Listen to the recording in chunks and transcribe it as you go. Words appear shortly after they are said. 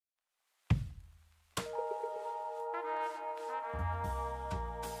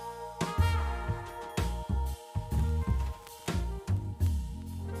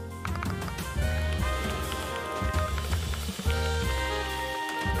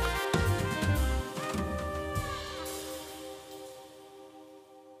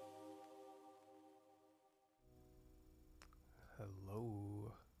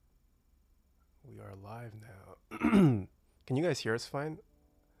live now. Can you guys hear us fine?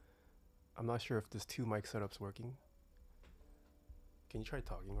 I'm not sure if this two mic setup's working. Can you try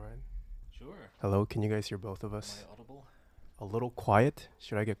talking, Ryan? Sure. Hello, can you guys hear both of us? Am I audible? A little quiet.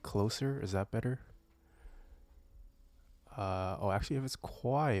 Should I get closer? Is that better? Actually, if it's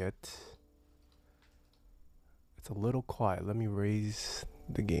quiet, it's a little quiet. Let me raise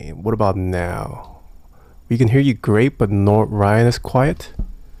the gain. What about now? We can hear you great, but Ryan is quiet.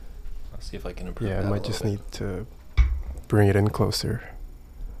 I'll see if I can improve. Yeah, I that might a just little need to bring it in closer.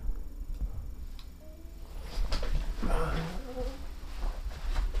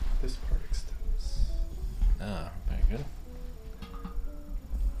 This part extends. bit. Ah, very good.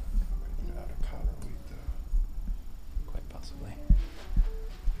 Out of counterweight though. Quite possibly.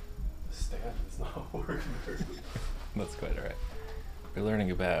 The stand is not working. That's quite all right. We're learning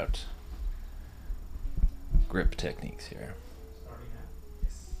about grip techniques here.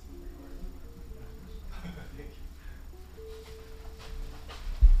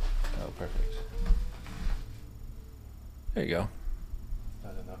 Oh, perfect. There you go.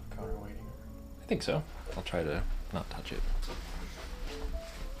 Not enough counterweighting. I think so. I'll try to not touch it.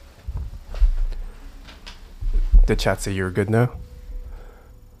 The chat say you're good now?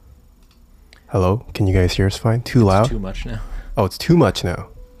 Hello? Can you guys hear us fine? Too loud? It's too much now. Oh, it's too much now.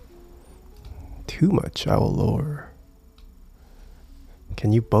 Too much. I will lower.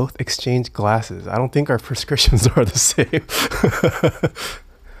 Can you both exchange glasses? I don't think our prescriptions are the same.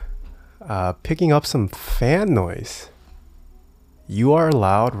 Picking up some fan noise. You are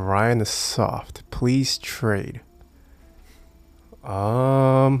loud. Ryan is soft. Please trade.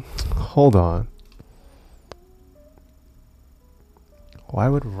 Hold on. Why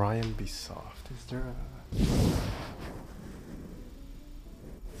would Ryan be soft? Is there a...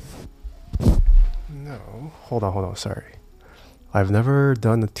 No. Hold on. Sorry. I've never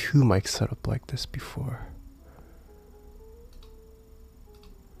done a two mic setup like this before.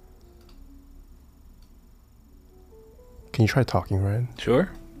 Can you try talking, Ryan? Sure.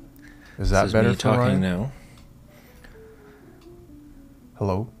 Is that This is better me for talking Ryan? now.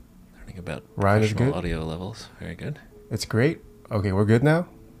 Hello? Learning about Ryan is professional good? audio levels. Very good. It's great. Okay, we're good now?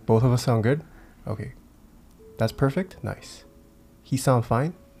 Both of us sound good? Okay. That's perfect? Nice. He sound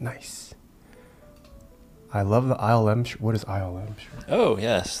fine? Nice. I love the ILM. What is ILM? Oh,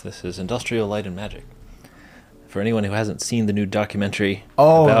 yes. This is Industrial Light and Magic. For anyone who hasn't seen the new documentary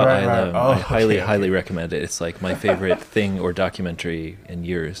about right. ILM, Oh, I highly, okay. highly recommend it. It's like my favorite thing or documentary in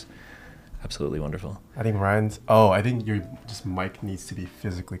years. Absolutely wonderful. I think Ryan's... I think your just mic needs to be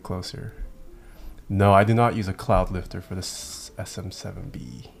physically closer. No, I do not use a cloud lifter for this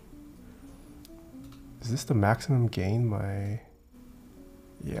SM7B. Is this the maximum gain?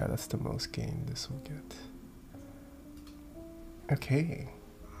 Yeah, that's the most gain this will get. Okay.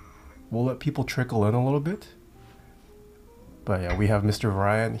 We'll let people trickle in a little bit. But yeah, we have Mr.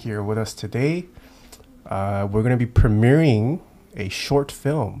 Ryan here with us today. We're going to be premiering a short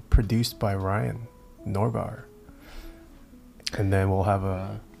film produced by Ryan Norbauer. And then we'll have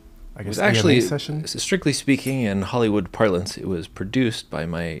a, I guess, Actually, AMA session. strictly speaking, in Hollywood parlance, it was produced by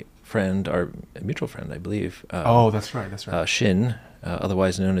my friend, our mutual friend, I believe. That's right. Shin,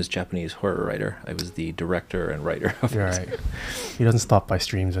 otherwise known as Japanese horror writer. I was the director and writer of You're it. right. He doesn't stop by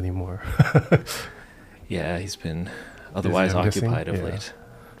streams anymore. Yeah, he's been otherwise I'm guessing? occupied of Yeah. late,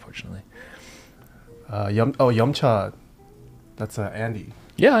 unfortunately. Yumcha. That's Andy.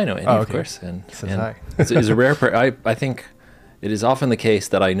 Yeah, I know Andy, Oh, of okay. course. And Says hi. it's a rare... I think it is often the case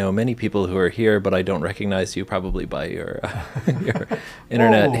that I know many people who are here, but I don't recognize you probably by your your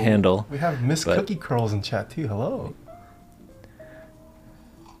internet handle. We have Miss but- Cookie Curls in chat too. Hello.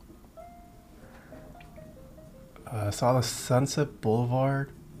 Saw the Sunset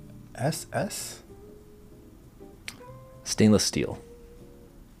Boulevard SS. Stainless steel.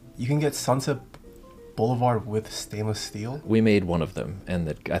 You can get Sunset Boulevard with stainless steel. We made one of them,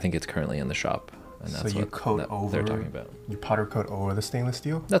 and I think it's currently in the shop. And So that's you what coat over. they're talking about. You powder coat over the stainless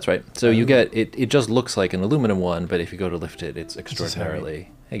steel. That's right. So you get it. It just looks like an aluminum one, but if you go to lift it, it's just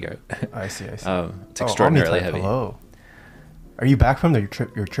extraordinarily. Hey, Garrett. I see. It's Oh, extraordinarily Omnitype, heavy. Hello. Are you back from your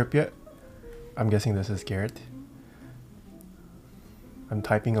trip yet? I'm guessing this is Garrett. I'm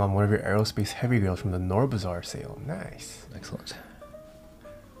typing on one of your aerospace heavy rails from the Norbauer sale. Nice. Excellent.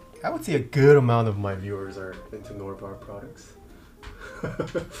 I would say a good amount of my viewers are into Norbauer products.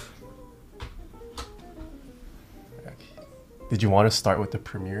 Did you want to start with the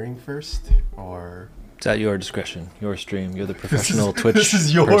premiering first, or? It's at your discretion, your stream. You're the professional Twitch this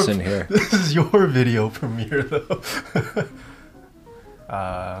is your, person here. This is your video premiere, though.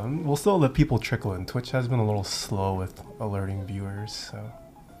 We'll still let people trickle in. Twitch has been a little slow with alerting viewers, so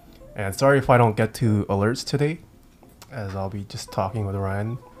And sorry if I don't get to alerts today, as I'll be just talking with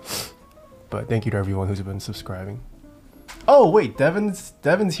Ryan. But thank you to everyone who's been subscribing. Oh wait, Devin's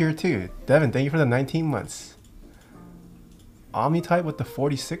here too. Devin, thank you for the 19 months. Omnitype with the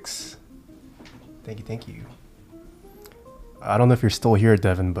 46. Thank you. I don't know if you're still here,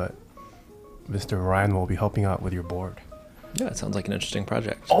 Devin, but Mr. Ryan will be helping out with your board. Yeah, it sounds like an interesting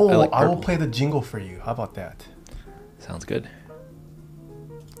project. Oh, like I will play the jingle for you. How about that? Sounds good.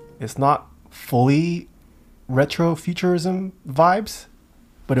 It's not fully retro futurism vibes,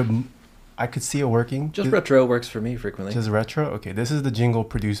 but I could see it working. Just retro works for me frequently. Just retro? Okay, this is the jingle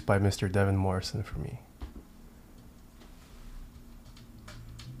produced by Mr. Devin Morrison for me.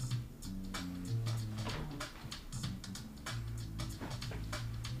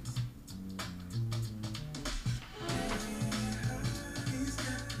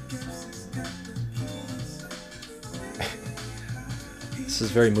 This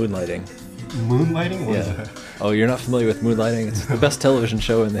is very moonlighting. Moonlighting? What is that? Oh, you're not familiar with moonlighting? It's the best television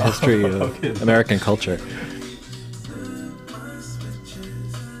show in the history of American culture.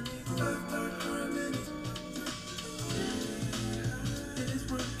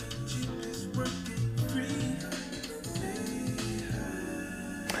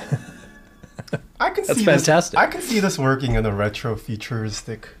 That's fantastic. I can see this working in a retro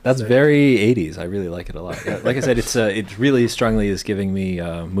futuristic. That's very 80s. I really like it a lot. Yeah, like I said, it really strongly is giving me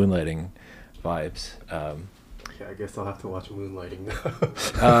moonlighting vibes. Yeah, I guess I'll have to watch Moonlighting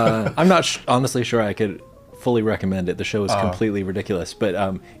now. I'm not honestly sure I could fully recommend it. The show is completely ridiculous,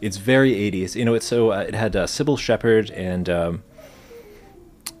 but it's very 80s. You know, it had Sybil Shepherd and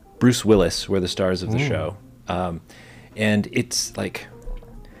Bruce Willis were the stars of the show, and it's like.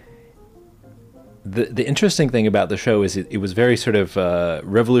 The interesting thing about the show is it was very sort of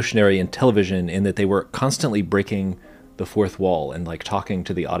revolutionary in television in that they were constantly breaking the fourth wall and like talking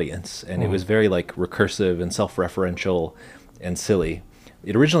to the audience, and it was very like recursive and self-referential and silly.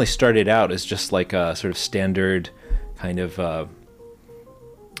 It originally started out as just like a sort of standard kind of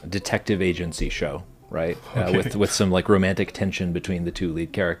detective agency show, right? Okay. With some like romantic tension between the two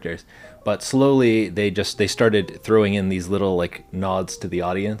lead characters. But slowly they started throwing in these little like nods to the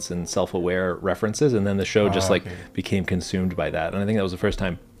audience and self-aware references, and then the show just like became consumed by that. And I think that was the first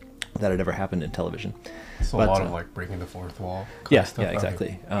time that had ever happened in television. So a lot of like breaking the fourth wall. Yeah,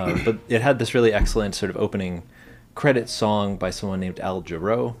 exactly. But it had this really excellent sort of opening credits song by someone named Al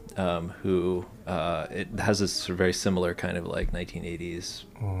Jarreau, who it has this sort of very similar kind of like 1980s.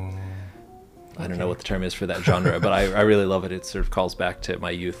 I don't know what the term is for that genre, but I really love it. It sort of calls back to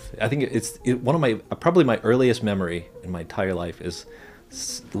my youth. I think it's one of my probably my earliest memory in my entire life is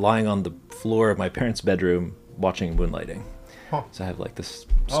lying on the floor of my parents' bedroom watching Moonlighting. Huh. So I have like this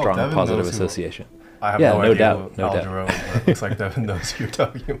strong positive association. I have no doubt. Jerome, it looks like Devin knows who you're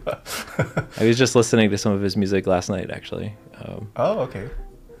talking about. I was just listening to some of his music last night, actually. Okay.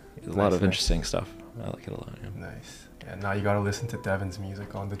 A lot of interesting stuff. I like it a lot. Yeah. Nice. And now you got to listen to Devin's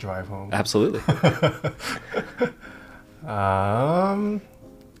music on the drive home. Absolutely.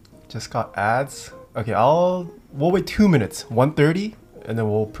 Just got ads. Okay, we'll wait 2 minutes, 1:30, and then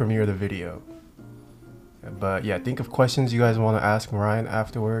we'll premiere the video. But yeah, think of questions you guys want to ask Ryan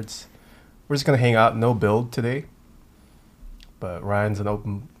afterwards. We're just gonna hang out, no build today. But Ryan's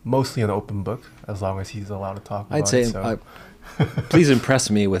mostly an open book, as long as he's allowed to talk about I'd say, it. So. Please impress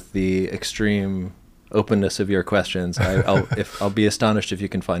me with the extreme openness of your questions. I'll be astonished if you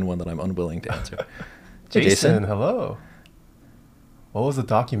can find one that I'm unwilling to answer. Jason, hello. What was the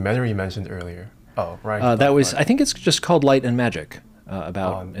documentary you mentioned earlier? Oh, right. That was, I think it's just called Light and Magic,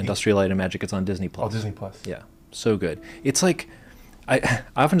 about industrial light and magic. It's on Disney Plus. Oh, Disney Plus. Yeah, so good. It's like, I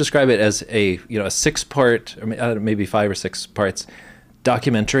often describe it as a 6-part, or maybe 5 or 6 parts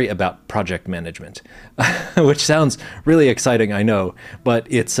documentary about project management, which sounds really exciting, I know, but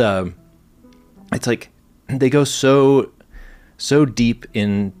it's like they go so deep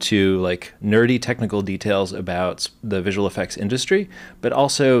into like nerdy technical details about the visual effects industry, but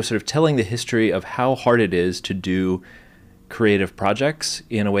also sort of telling the history of how hard it is to do creative projects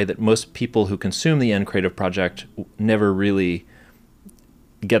in a way that most people who consume the end creative project never really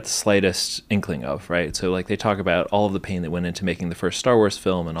get the slightest inkling of, right? So like they talk about all of the pain that went into making the first Star Wars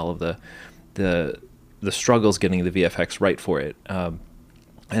film and all of the struggles getting the VFX right for it. And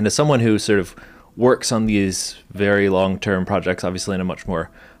as someone who sort of works on these very long-term projects, obviously in a much more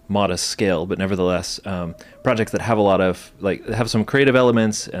modest scale, but nevertheless projects that have a lot of have some creative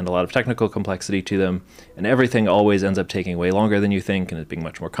elements and a lot of technical complexity to them, and everything always ends up taking way longer than you think and it being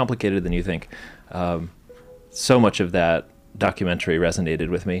much more complicated than you think. So much of that documentary resonated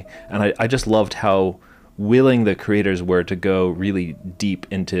with me, and I just loved how willing the creators were to go really deep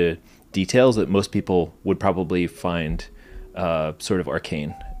into details that most people would probably find sort of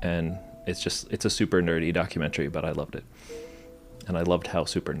arcane. And it's a super nerdy documentary, but I loved it. And I loved how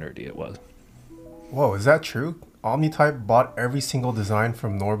super nerdy it was. Whoa, is that true? Omnitype bought every single design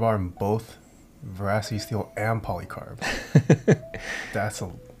from Norbauer in both Veracity Steel and Polycarb. That's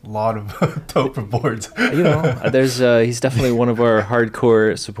a lot of Topher boards. You know, he's definitely one of our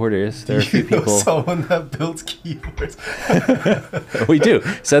hardcore supporters. There are a few people. Someone that builds keyboards. We do.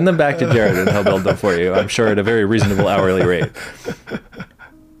 Send them back to Jared and he'll build them for you. I'm sure at a very reasonable hourly rate.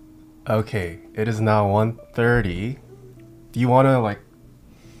 Okay, it is now 1:30. Do you want to like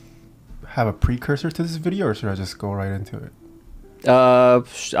have a precursor to this video, or should I just go right into it?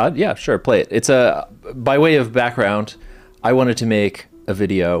 Yeah, sure, play it. It's by way of background, I wanted to make a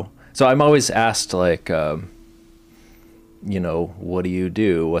video. So I'm always asked like, you know, what do you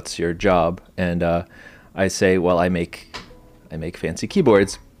do? What's your job? And I say, well, I make fancy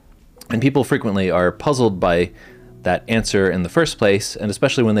keyboards. And people frequently are puzzled by that answer in the first place, and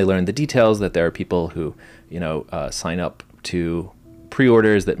especially when they learn the details that there are people who, you know, sign up to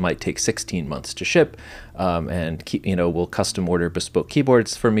pre-orders that might take 16 months to ship, and will custom order bespoke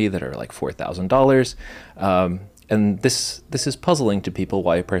keyboards for me that are like $4,000. And this is puzzling to people,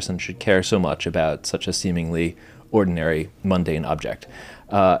 why a person should care so much about such a seemingly ordinary, mundane object.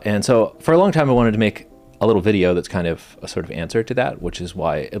 And so for a long time, I wanted to make a little video that's kind of a sort of answer to that, which is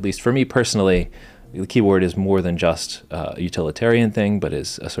why, at least for me personally, the keyboard is more than just a utilitarian thing, but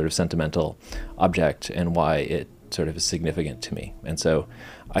is a sort of sentimental object, and why it sort of is significant to me. And so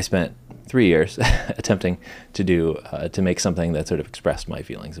I spent 3 years attempting to make something that sort of expressed my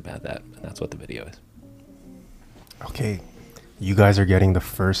feelings about that. And that's what the video is. Okay, you guys are getting the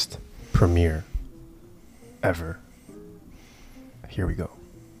first premiere ever. Here we go.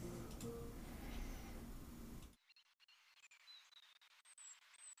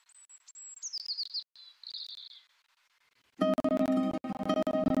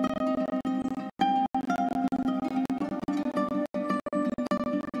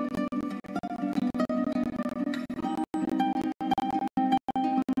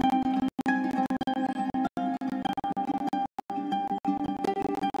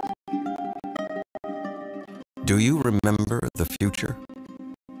 Do you remember the future?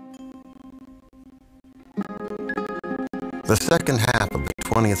 The second half of the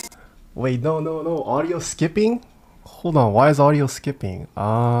 20th. Wait, no. Audio skipping? Hold on, why is audio skipping?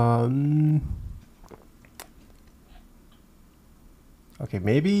 Okay,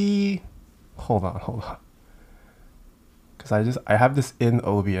 maybe... Hold on. Because I have this in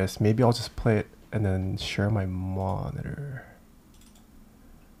OBS. Maybe I'll just play it and then share my monitor.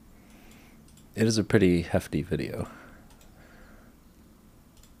 It is a pretty hefty video.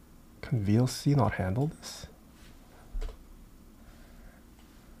 Can VLC not handle this?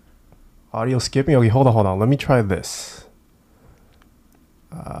 Audio skipping? Okay, hold on. Let me try this.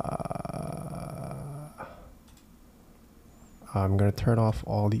 I'm gonna turn off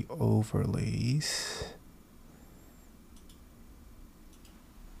all the overlays.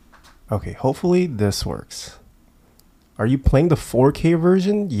 Okay, hopefully this works. Are you playing the 4K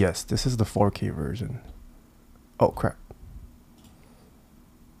version? Yes, this is the 4K version. Oh, crap.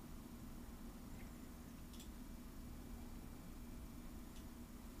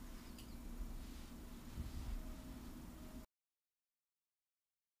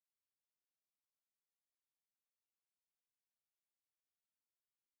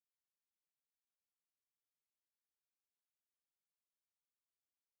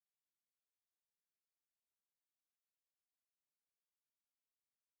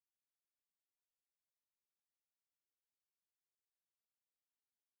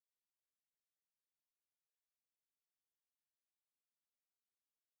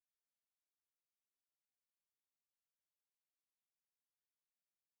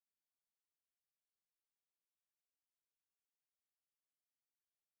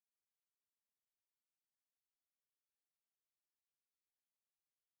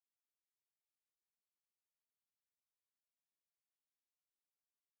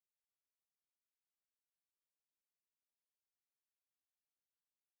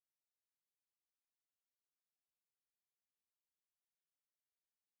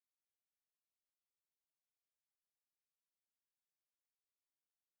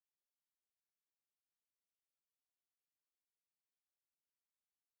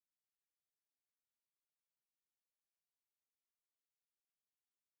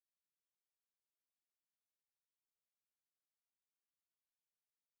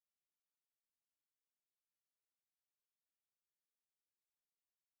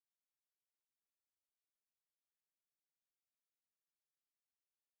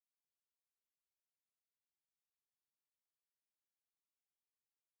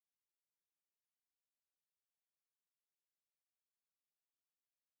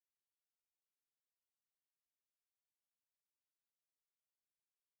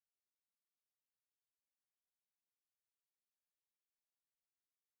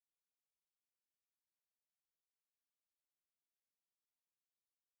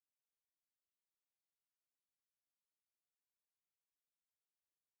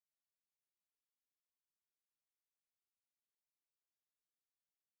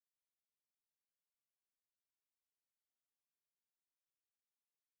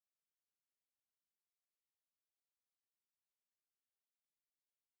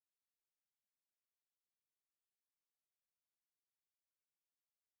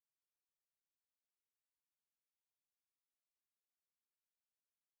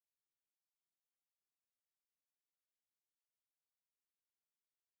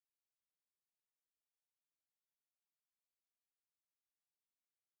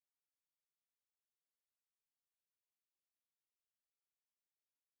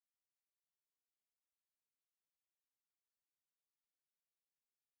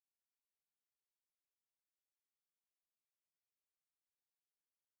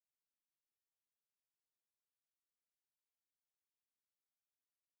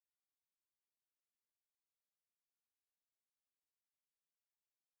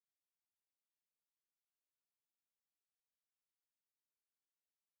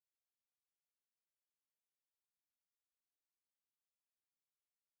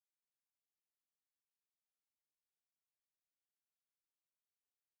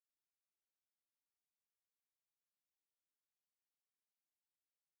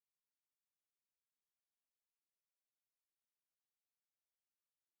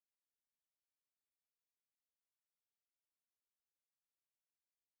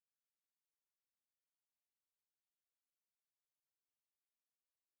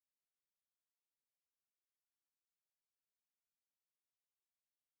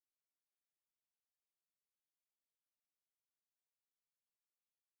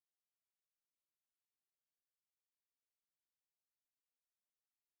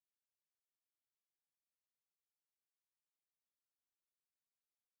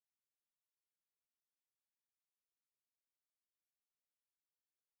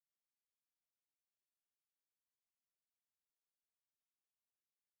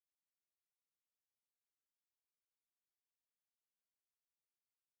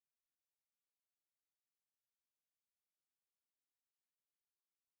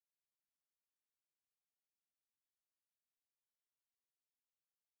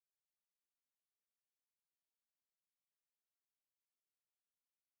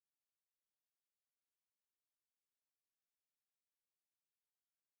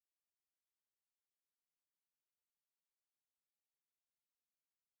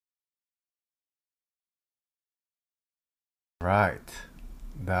 Right.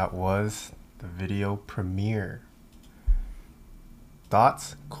 That was the video premiere.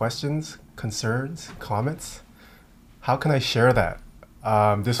 Thoughts, questions, concerns, comments? How can I share that?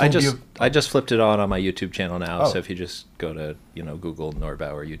 I just flipped it on my YouTube channel now. Oh. So if you just go to Google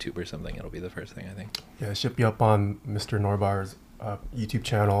Norbauer YouTube or something, it'll be the first thing, I think. Yeah, it should be up on Mr. Norbauer's YouTube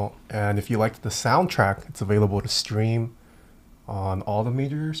channel. And if you liked the soundtrack, it's available to stream on all the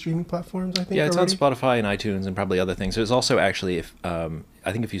major streaming platforms, I think. Yeah, it's already. on Spotify and iTunes and probably other things. There's also actually,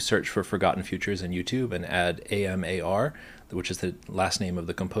 I think if you search for Forgotten Futures in YouTube and add AMAR, which is the last name of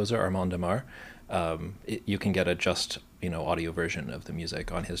the composer, Armand Amar, you can get a just audio version of the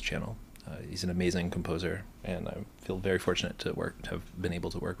music on his channel. He's an amazing composer, and I feel very fortunate to have been able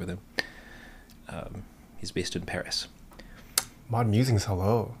to work with him. He's based in Paris. Mod Musings,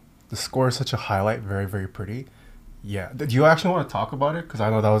 hello. The score is such a highlight, very, very pretty. Yeah. Do you actually want to talk about it? Because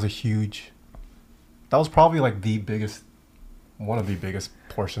I know that was probably like one of the biggest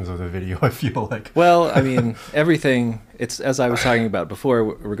portions of the video, I feel like. Well, I mean, everything, it's as I was talking about before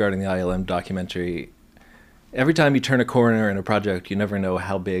regarding the ILM documentary, every time you turn a corner in a project, you never know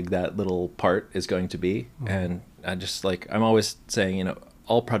how big that little part is going to be. Mm-hmm. And I'm always saying,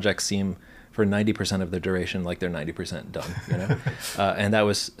 all projects seem for 90% of their duration like they're 90% done, and that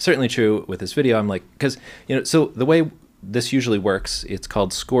was certainly true with this video. I'm like, because, so the way this usually works, it's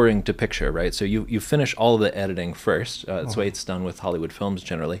called scoring to picture, right? So you finish all of the editing first. That's the way it's done with Hollywood films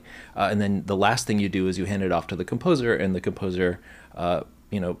generally. And then the last thing you do is you hand it off to the composer, and the composer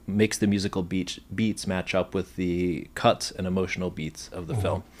makes the musical beats match up with the cuts and emotional beats of the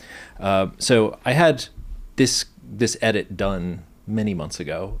film. So I had this edit done many months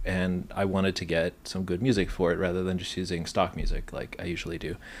ago, and I wanted to get some good music for it rather than just using stock music like I usually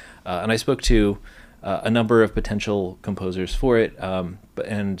do. And I spoke to a number of potential composers for it, I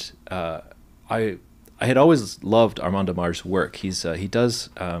had always loved Armand Amar's work. He does,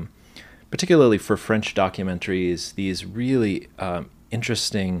 particularly for French documentaries, these really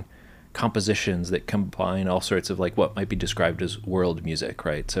interesting compositions that combine all sorts of like what might be described as world music,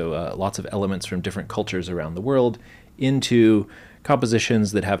 right? So lots of elements from different cultures around the world into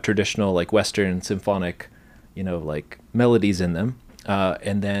compositions that have traditional like Western symphonic, like melodies in them.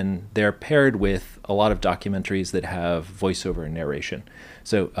 And then they're paired with a lot of documentaries that have voiceover narration.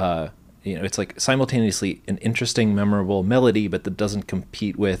 So, it's like simultaneously an interesting, memorable melody, but that doesn't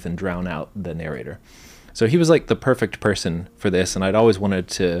compete with and drown out the narrator. So he was like the perfect person for this, and I'd always wanted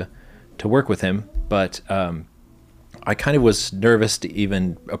to work with him, but I kind of was nervous to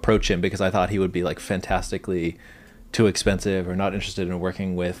even approach him because I thought he would be like fantastically too expensive or not interested in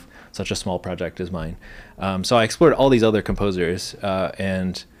working with such a small project as mine. So I explored all these other composers,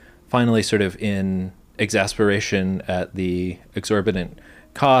 and finally, sort of in exasperation at the exorbitant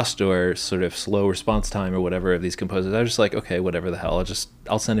cost or sort of slow response time or whatever of these composers, I was just like, okay, whatever the hell,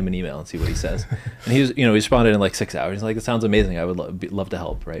 I'll send him an email and see what he says. And he was, he responded in like 6 hours. He's like, it sounds amazing. I would love to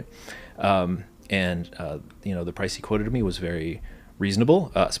help, right? The price he quoted to me was very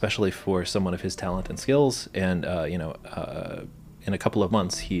reasonable, especially for someone of his talent and skills. And in a couple of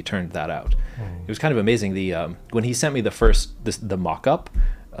months, he turned that out. It was kind of amazing. When he sent me the mock-up,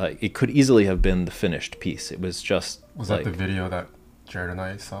 it could easily have been the finished piece. It was just that the video that Jared and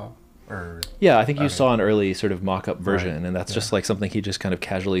I saw? Yeah, I think you saw an early sort of mock-up version, right. And that's just like something he just kind of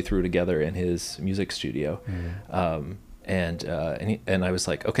casually threw together in his music studio. And I was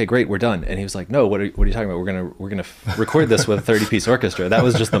like, okay, great, we're done. And he was like, no, what are you talking about? We're gonna record this with a 30-piece orchestra. That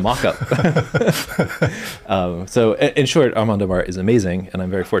was just the mock-up. So in short, Armand Amar is amazing, and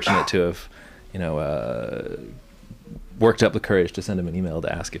I'm very fortunate to have, worked up the courage to send him an email to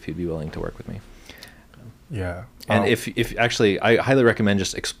ask if he'd be willing to work with me. Yeah. And if actually, I highly recommend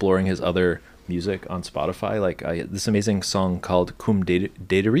just exploring his other music on Spotify. Like this amazing song called Cum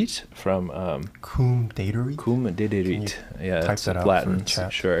Dederit from Cum Dederit. Cum Dederit. Yeah, type it's that out Latin. for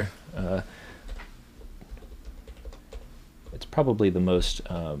chat. Sure. It's probably the most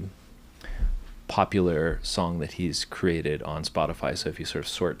popular song that he's created on Spotify. So if you sort of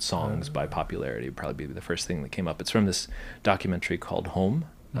sort songs by popularity, it'd probably be the first thing that came up. It's from this documentary called Home,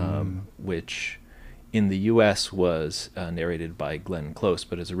 which in the U.S. was narrated by Glenn Close,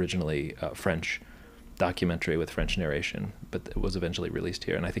 but is originally a French documentary with French narration, but it was eventually released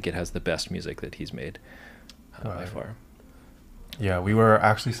here, and I think it has the best music that he's made by far. Yeah, we were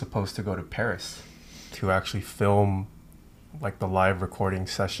actually supposed to go to Paris to actually film like the live recording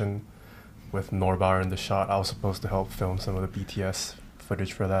session with Norbauer in the shot. I was supposed to help film some of the BTS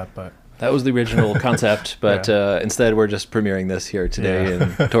footage for that, but that was the original concept, but instead we're just premiering this here today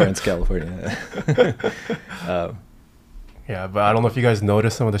in Torrance, California. Yeah, but I don't know if you guys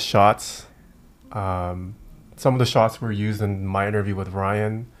noticed some of the shots. some of the shots were used in my interview with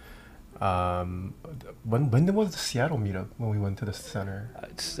Ryan. When was the Seattle meetup when we went to the center?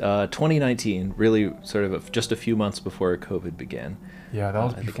 It's 2019, really sort of just a few months before COVID began. Yeah, that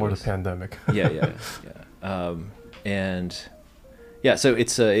was before the pandemic. Yeah. And yeah, so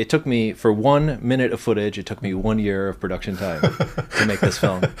it took me, for 1 minute of footage, it took me 1 year of production time to make this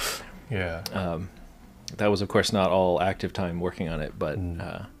film. Yeah. That was, of course, not all active time working on it, but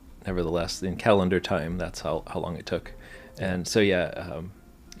nevertheless, in calendar time, that's how long it took. And so,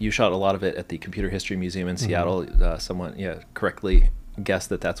 you shot a lot of it at the Computer History Museum in Seattle. Someone, correctly guessed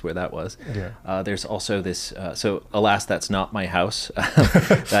that that's where that was. Yeah. There's also this, so alas, that's not my house.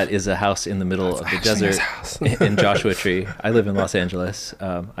 That is a house in the middle of the desert in Joshua Tree. I live in Los Angeles.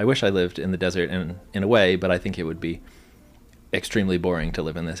 I wish I lived in the desert in a way, but I think it would be extremely boring to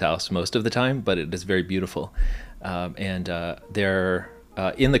live in this house most of the time, but it is very beautiful. There,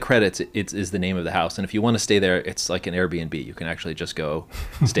 in the credits, it is the name of the house, and if you want to stay there, it's like an Airbnb. You can actually just go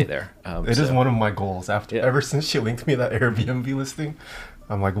stay there. It is one of my goals. Ever since she linked me that Airbnb listing,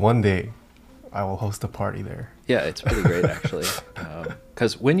 I'm like, one day I will host a party there. Yeah, it's pretty great actually,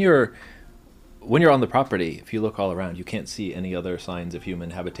 because when you're on the property, if you look all around, you can't see any other signs of human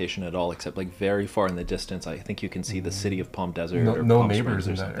habitation at all, except like very far in the distance. I think you can see the city of Palm Desert. No Palm neighbors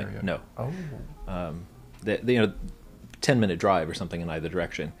in Springs or that something. area. No. Oh. They 10-minute drive or something in either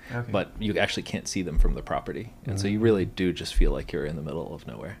direction, but you actually can't see them from the property, and so you really do just feel like you're in the middle of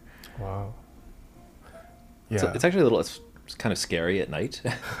nowhere. Wow. Yeah. So it's actually it's kind of scary at night.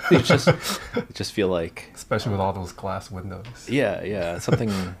 you just feel like, especially with all those glass windows. Yeah,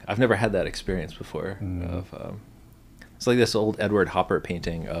 something I've never had that experience before. It's like this old Edward Hopper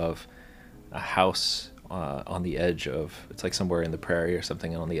painting of a house on the edge of, it's like somewhere in the prairie or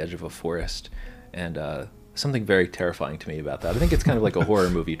something, on the edge of a forest, and something very terrifying to me about that. I think it's kind of like a horror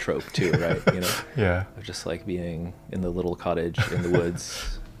movie trope too, right? Yeah. Of just like being in the little cottage in the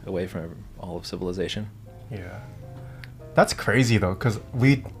woods, away from all of civilization. Yeah. That's crazy though, because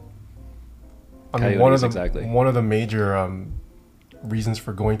one of the major reasons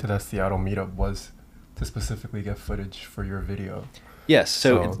for going to that Seattle meetup was to specifically get footage for your video. Yes,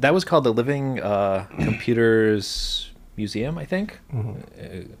 so that was called the Living Computers Museum, I think.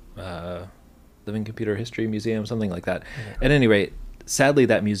 Living Computer History Museum, something like that. Yeah. At any rate, sadly,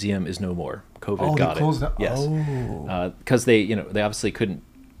 that museum is no more. COVID got they closed it. Yes, because they obviously couldn't.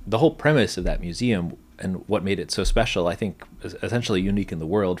 The whole premise of that museum and what made it so special, I think, is essentially unique in the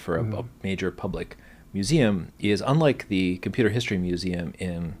world for a major public museum, is unlike the Computer History Museum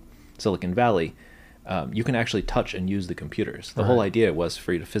in Silicon Valley. You can actually touch and use the computers. The whole idea was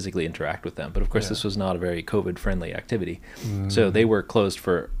for you to physically interact with them. But of course, this was not a very COVID-friendly activity. So they were closed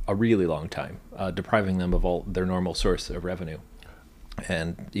for a really long time, depriving them of all their normal source of revenue.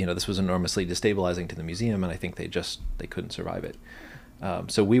 And, this was enormously destabilizing to the museum, and I think they couldn't survive it.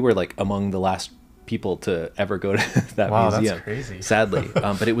 So we were like among the last people to ever go to that museum. That's crazy. Sadly.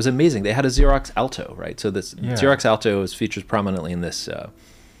 But it was amazing. They had a Xerox Alto, right? So this Xerox Alto is featured prominently in this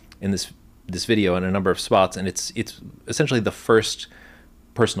video in a number of spots, and it's essentially the first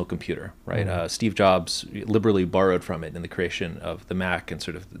personal computer, right? Steve Jobs liberally borrowed from it in the creation of the Mac and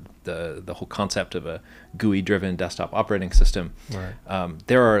sort of the whole concept of a GUI-driven desktop operating system. Right.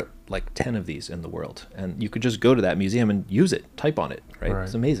 There are like 10 of these in the world, and you could just go to that museum and use it, type on it, right?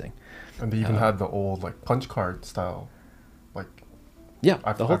 It's amazing. And they even had the old like punch card style, like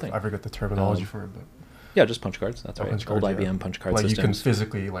the whole thing. I forget the terminology for it, but. Yeah, just punch cards. That's right. Old IBM punch card systems. You can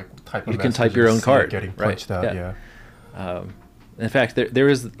physically type. You can type your own card. Getting punched out. Yeah. In fact, there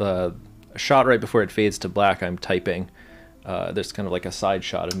is a shot right before it fades to black. I'm typing. There's kind of like a side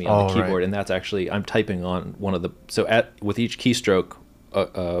shot of me on the keyboard, and that's actually I'm typing on one of the. So with each keystroke,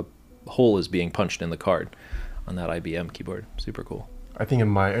 a hole is being punched in the card on that IBM keyboard. Super cool. I think in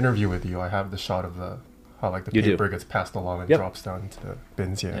my interview with you, I have the shot of how the paper gets passed along and drops down into the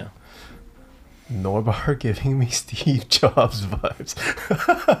bins. Yeah. Norbauer giving me Steve Jobs vibes.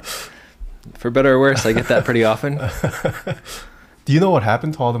 For better or worse, I get that pretty often. Do you know what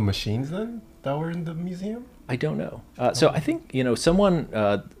happened to all the machines then that were in the museum? I don't know. So I think, someone,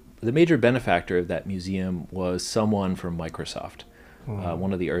 the major benefactor of that museum was someone from Microsoft,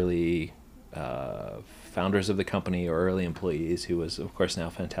 one of the early founders of the company or early employees who was, of course, now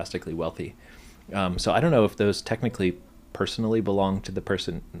fantastically wealthy. So I don't know if those technically personally belonged to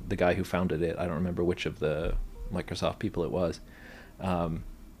the guy who founded it. I don't remember which of the Microsoft people it was,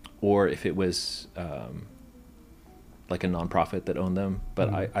 or if it was like a nonprofit that owned them.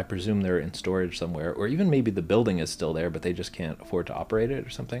 But I presume they're in storage somewhere, or even maybe the building is still there, but they just can't afford to operate it or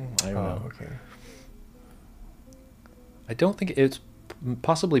something. I don't know. Okay. I don't think it's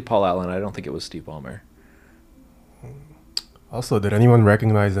possibly Paul Allen. I don't think it was Steve Ballmer. Also, did anyone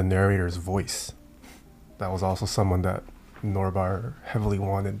recognize the narrator's voice? That was also someone that Norbauer heavily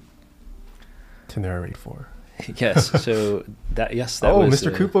wanted to narrate for. Yes, so that Oh, was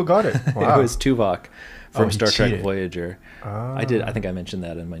Mr. Kupo got it. Wow. It was Tuvok from he Star Trek cheated. Voyager. Ah. I think I mentioned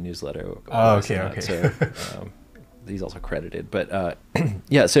that in my newsletter. Oh, okay. So he's also credited. But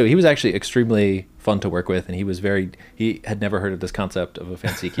yeah, so he was actually extremely fun to work with, and he had never heard of this concept of a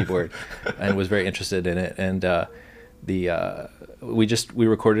fancy keyboard and was very interested in it. And we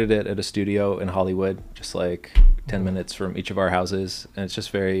recorded it at a studio in Hollywood, just like 10 minutes from each of our houses, and it's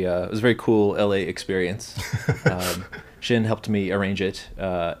just it was a very cool LA experience. Shin helped me arrange it,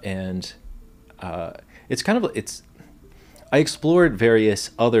 and I explored various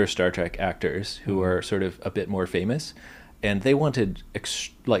other Star Trek actors who are sort of a bit more famous, and they wanted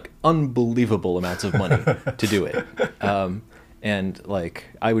unbelievable amounts of money to do it. And like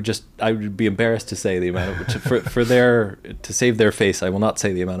I would be embarrassed to say the amount to save their face. I will not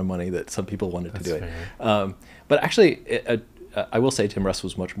say the amount of money that some people wanted to do it. But actually, I will say Tim Russ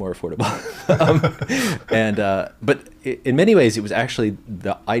was much more affordable. But in many ways, it was actually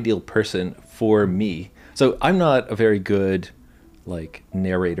the ideal person for me. So I'm not a very good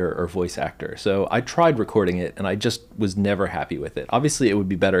narrator or voice actor. So I tried recording it, and I just was never happy with it. Obviously, it would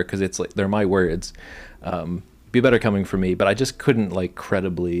be better because they're my words. Be better coming from me, but I just couldn't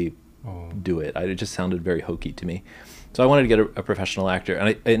credibly do it. It just sounded very hokey to me. So I wanted to get a professional actor,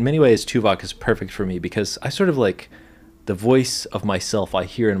 and in many ways Tuvok is perfect for me because I sort of the voice of myself I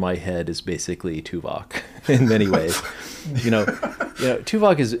hear in my head is basically Tuvok in many ways.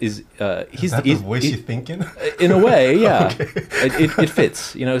 Tuvok is he's the voice you think in a way, yeah. Okay. It fits,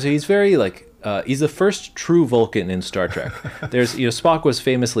 so he's very he's the first true Vulcan in Star Trek. There's, Spock was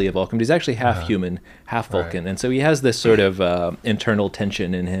famously a Vulcan, but he's actually half human, half Vulcan. Right. And so he has this sort of internal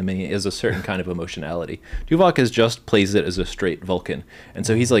tension in him, and he has a certain kind of emotionality. Tuvok just plays it as a straight Vulcan. And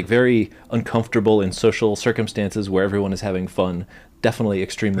so he's very uncomfortable in social circumstances where everyone is having fun. Definitely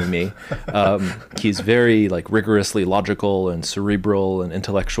extremely me. He's very rigorously logical and cerebral and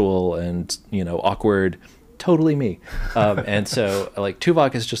intellectual and, awkward. Totally me. And so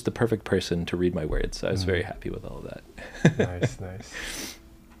Tuvok is just the perfect person to read my words. So I was very happy with all of that. Nice.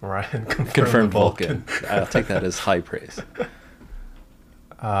 Ryan confirmed Vulcan. I'll take that as high praise.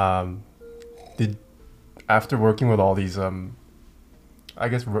 After working with all these, I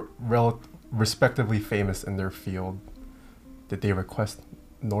guess respectively famous in their field, did they request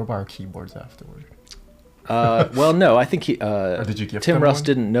Norbauer keyboards afterward? Well, no, I think or did you give Tim them Russ one?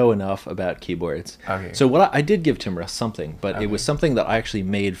 didn't know enough about keyboards. Okay. So I did give Tim Russ something, but it was something that I actually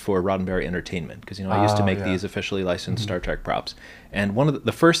made for Roddenberry Entertainment, because I used to make these officially licensed Star Trek props. And one of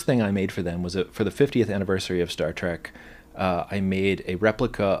the first thing I made for them was for the 50th anniversary of Star Trek. I made a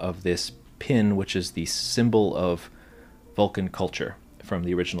replica of this pin, which is the symbol of Vulcan culture from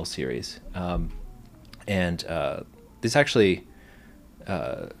the original series. This actually.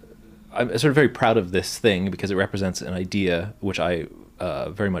 I'm sort of very proud of this thing because it represents an idea which I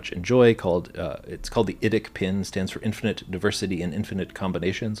very much enjoy. It's called the IDIC pin, stands for Infinite Diversity and Infinite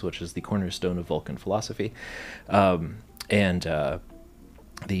Combinations, which is the cornerstone of Vulcan philosophy. We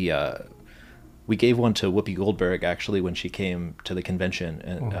gave one to Whoopi Goldberg actually when she came to the convention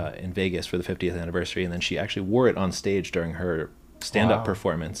in Vegas for the 50th anniversary, and then she actually wore it on stage during her stand-up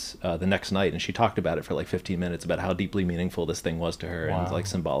performance the next night, and she talked about it for 15 minutes about how deeply meaningful this thing was to her and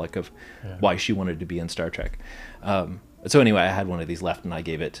symbolic of why she wanted to be in Star Trek. So anyway, I had one of these left, and I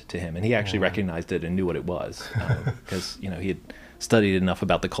gave it to him, and he actually recognized it and knew what it was because he had studied enough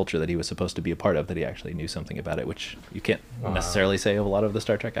about the culture that he was supposed to be a part of that he actually knew something about it, which you can't necessarily say of a lot of the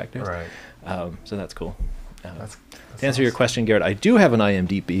Star Trek actors. Right. So that's cool. That's to answer your question, Garrett, I do have an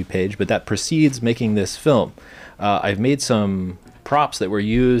IMDb page, but that precedes making this film. I've made some props that were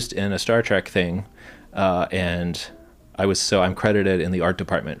used in a Star Trek thing, and I'm credited in the art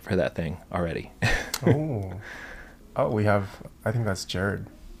department for that thing already. We have, I think that's Jared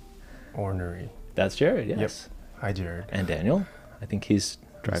Ornery. That's Jared, yes. Yep. Hi, Jared. And Daniel. I think he's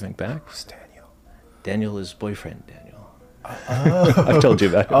driving back. Who's Daniel? Daniel is boyfriend Daniel. I've told you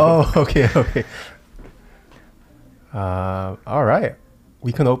about him. Oh, okay. All right.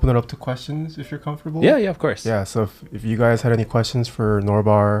 We can open it up to questions if you're comfortable. Yeah, of course. Yeah, so if you guys had any questions for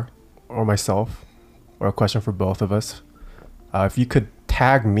Norbauer or myself, or a question for both of us, if you could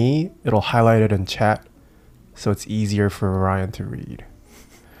tag me, it'll highlight it in chat, so it's easier for Ryan to read.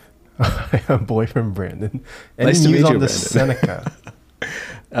 Boyfriend Brandon. Any Nice to news meet on you, the Brandon.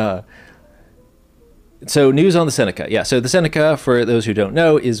 Seneca? So news on the Seneca. Yeah, so the Seneca, for those who don't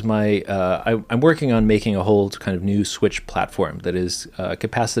know, is my, I'm working on making a whole kind of new switch platform that is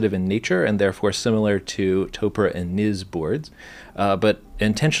capacitive in nature and therefore similar to Topra and NIS boards, but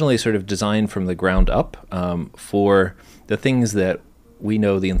intentionally sort of designed from the ground up for the things that we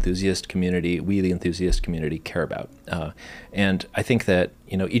know the enthusiast community, the enthusiast community care about. And I think that,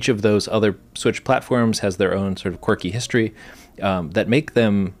 each of those other switch platforms has their own sort of quirky history that make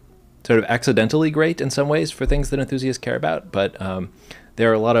them sort of accidentally great in some ways for things that enthusiasts care about, but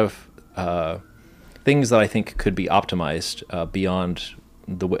there are a lot of things that I think could be optimized beyond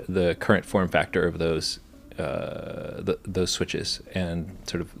the current form factor of those switches and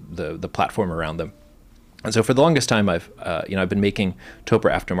sort of the platform around them. And so for the longest time, I've been making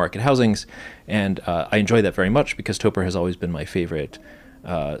Topra aftermarket housings, and I enjoy that very much because Topra has always been my favorite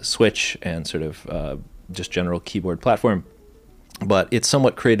switch and sort of just general keyboard platform. But it's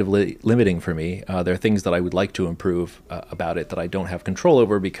somewhat creatively limiting for me. There are things that I would like to improve about it that I don't have control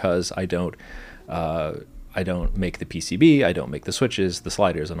over because I don't make the PCB, I don't make the switches, the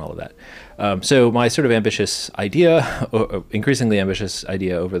sliders, and all of that. So my sort of ambitious idea, or increasingly ambitious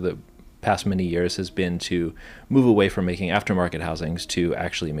idea over the past many years has been to move away from making aftermarket housings to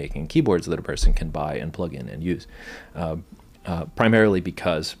actually making keyboards that a person can buy and plug in and use, primarily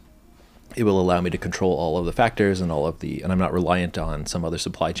because it will allow me to control all of the factors and and I'm not reliant on some other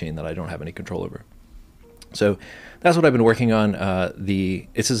supply chain that I don't have any control over. So that's what I've been working on.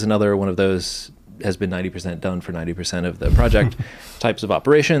 This is another one of those, has been 90% done for 90% of the project types of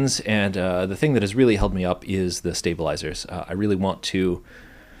operations. And the thing that has really held me up is the stabilizers. I really want to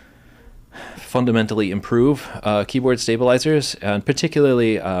fundamentally improve keyboard stabilizers, and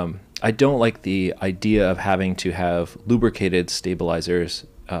particularly I don't like the idea of having to have lubricated stabilizers,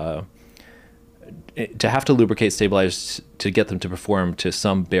 to have to lubricate stabilizers to get them to perform to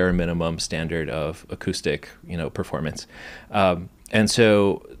some bare minimum standard of acoustic, performance. And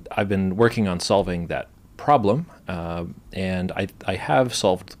so I've been working on solving that problem, and I have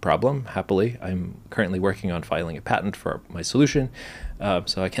solved the problem happily. I'm currently working on filing a patent for my solution,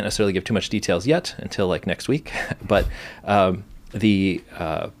 so I can't necessarily give too much details yet until like next week. But I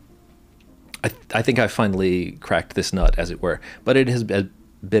think I finally cracked this nut, as it were. But it has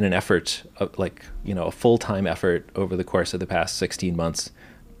been an effort, a full-time effort over the course of the past 16 months,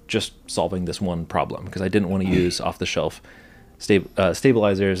 just solving this one problem, because I didn't want to use off-the-shelf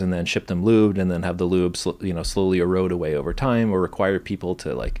stabilizers and then ship them lubed and then have the lube slowly erode away over time, or require people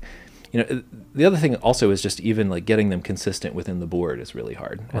to the other thing also is just even getting them consistent within the board is really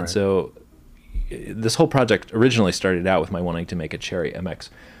hard. Right. And so this whole project originally started out with my wanting to make a Cherry MX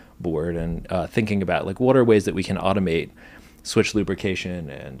board and thinking about what are ways that we can automate switch lubrication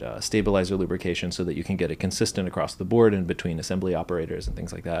and stabilizer lubrication so that you can get it consistent across the board and between assembly operators and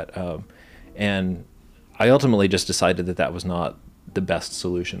things like that. And I ultimately just decided that that was not the best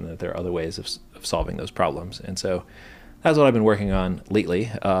solution, that there are other ways of solving those problems. And so that's what I've been working on lately.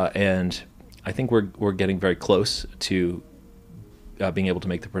 And I think we're getting very close to being able to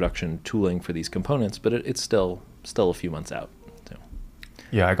make the production tooling for these components, but it's still a few months out. So.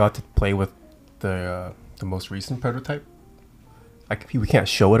 Yeah, I got to play with the most recent prototype. We can't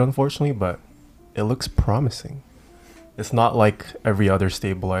show it, unfortunately, but it looks promising. It's not like every other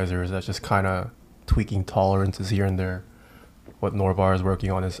stabilizer that's just kind of tweaking tolerances here and there. What Norbauer is working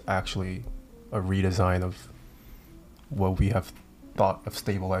on is actually a redesign of what we have thought of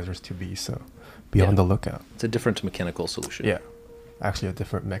stabilizers to be, so be on the lookout. It's a different mechanical solution. Yeah, actually a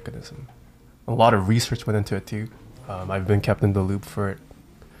different mechanism. A lot of research went into it too. I've been kept in the loop for it,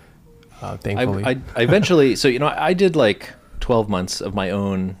 thankfully. I eventually, so I did 12 months of my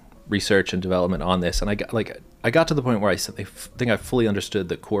own research and development on this, and I got to the point where I think I fully understood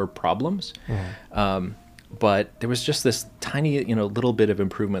the core problems. Mm-hmm. But there was just this tiny, little bit of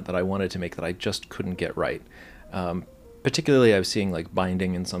improvement that I wanted to make that I just couldn't get right. Particularly, I was seeing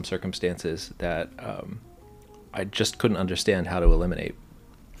binding in some circumstances that I just couldn't understand how to eliminate.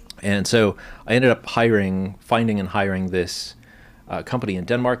 And so I ended up finding and hiring this company in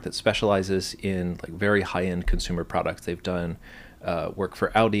Denmark that specializes in very high-end consumer products. They've done work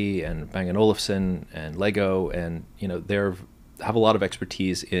for Audi and Bang & Olufsen and Lego, and they have a lot of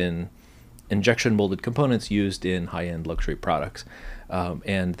expertise in injection molded components used in high-end luxury products,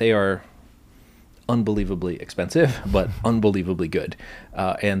 and they are unbelievably expensive but unbelievably good,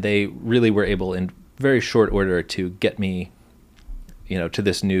 and they really were able in very short order to get me to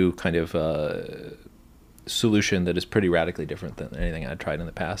this new kind of solution that is pretty radically different than anything I'd tried in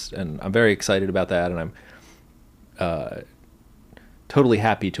the past, and I'm very excited about that, and I'm totally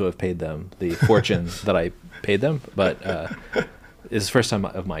happy to have paid them the fortune that I paid them, but It's the first time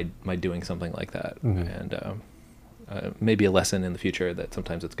of my doing something like that, and maybe a lesson in the future that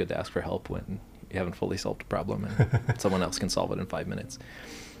sometimes it's good to ask for help when you haven't fully solved a problem and someone else can solve it in 5 minutes.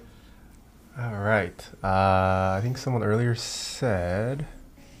 All right. I think someone earlier said.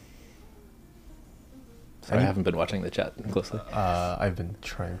 Sorry, I haven't been watching the chat closely. I've been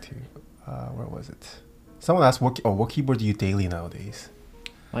trying to. Where was it? Someone asked, what keyboard do you daily nowadays?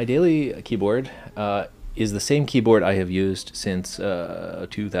 My daily keyboard is the same keyboard I have used since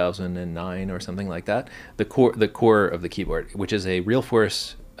 2009 or something like that. The core of the keyboard, which is a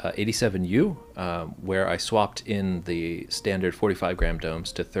Realforce 87U, where I swapped in the standard 45-gram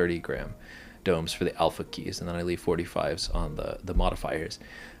domes to 30-gram domes for the alpha keys, and then I leave 45s on the modifiers.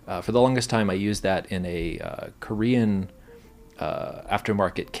 For the longest time, I used that in a Korean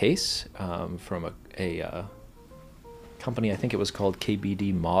aftermarket case from a company, I think it was called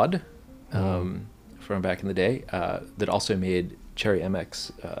KBD Mod, from back in the day, that also made Cherry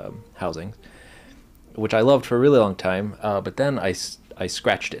MX housings, which I loved for a really long time. But then I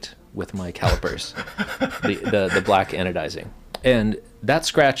scratched it with my calipers, the black anodizing. And that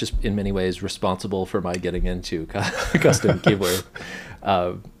scratch is in many ways responsible for my getting into custom keyboard.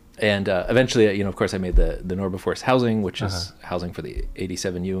 And eventually, of course, I made the Norbauer housing, which is housing for the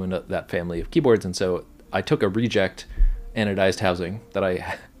 87U and that family of keyboards. And so I took a reject anodized housing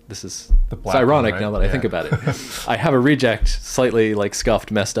that this is it's ironic one, right? Now that I think about it. I have a reject, slightly like scuffed,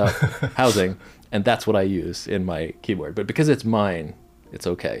 messed up housing, and that's what I use in my keyboard. But because it's mine, it's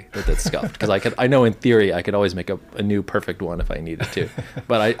okay that it's scuffed, because I know in theory I could always make a new perfect one if I needed to.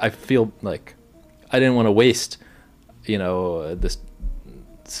 But I feel like I didn't want to waste, this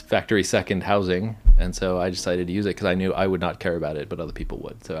factory second housing, and so I decided to use it because I knew I would not care about it, but other people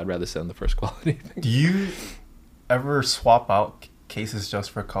would. So I'd rather send the first quality thing. Do you ever swap out cases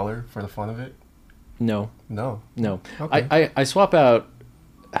just for color for the fun of it? No. Okay. I swap out.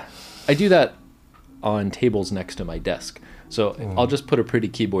 I do that on tables next to my desk. So I'll just put a pretty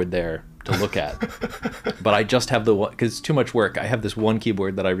keyboard there to look at. But I just have the one, because it's too much work. I have this one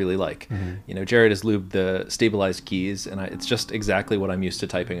keyboard that I really like. Jared has lubed the stabilized keys, and it's just exactly what I'm used to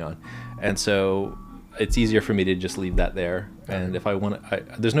typing on. And so it's easier for me to just leave that there. And if I want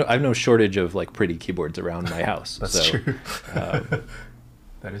to, I have no shortage of like pretty keyboards around my house. That's true.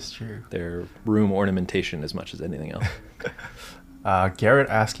 That is true. They're room ornamentation as much as anything else. Garrett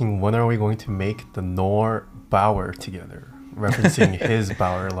asking, when are we going to make the Norbauer together? Referencing his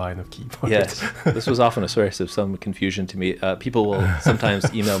Bauer line of keyboards. Yes, this was often a source of some confusion to me. People will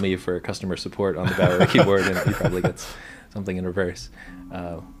sometimes email me for customer support on the Bauer keyboard, and he probably gets something in reverse.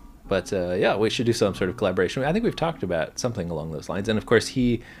 But yeah, we should do some sort of collaboration. I think we've talked about something along those lines. And of course,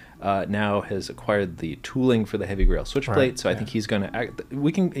 he now has acquired the tooling for the heavy grail switch plate. So I think he's going to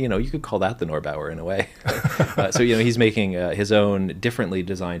we can, you could call that the Norbauer in a way. So, he's making his own differently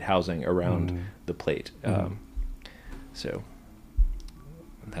designed housing around the plate. So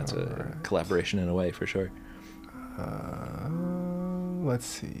that's a collaboration in a way, for sure. Let's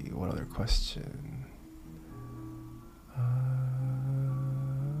see, what other question?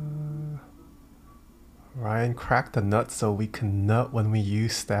 Ryan, crack the nuts so we can nut when we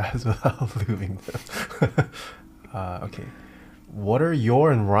use stabs without lubing them. Okay. What are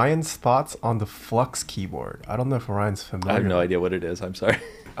your and Ryan's thoughts on the Flux keyboard? I don't know if Ryan's familiar. I have no idea what it is. I'm sorry.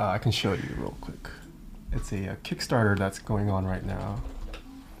 I can show you real quick. It's a Kickstarter that's going on right now.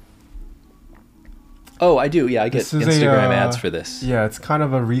 Oh, I do. Yeah, I get Instagram ads for this. Yeah, it's kind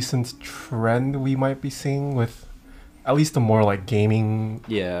of a recent trend we might be seeing with at least the more like gaming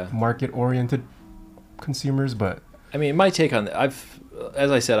market-oriented consumers. But I mean, my take on as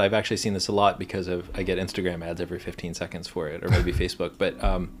I said, I've actually seen this a lot because I get Instagram ads every 15 seconds for it, or maybe Facebook. But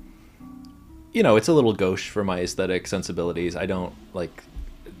it's a little gauche for my aesthetic sensibilities. I don't like.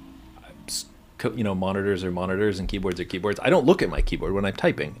 Monitors are monitors and keyboards are keyboards. I don't look at my keyboard when I'm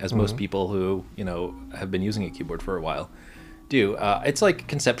typing, as most people who have been using a keyboard for a while do. It's like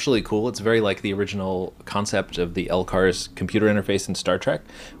conceptually cool. It's very like the original concept of the LCARS computer interface in Star Trek,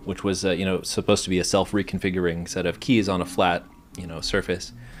 which was supposed to be a self-reconfiguring set of keys on a flat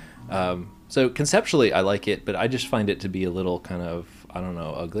surface. So conceptually I like it, but I just find it to be a little kind of, I don't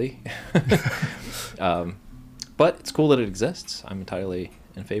know, ugly. But it's cool that it exists. I'm entirely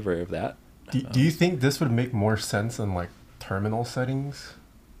in favor of that. Do you think this would make more sense in like terminal settings?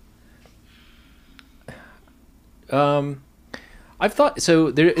 I've thought,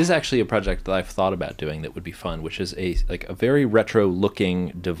 so there is actually a project that I've thought about doing that would be fun, which is a very retro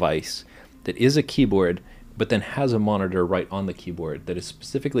looking device that is a keyboard, but then has a monitor right on the keyboard that is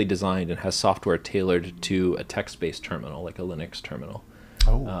specifically designed and has software tailored to a text-based terminal, like a Linux terminal.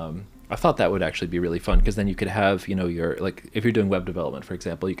 Oh. I thought that would actually be really fun because then you could have, you know, your, like if you're doing web development, for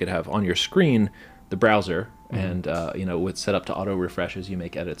example, you could have on your screen the browser and, you know, it's set up to auto refresh as you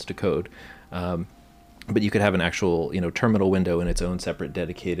make edits to code. But you could have an actual, you know, terminal window in its own separate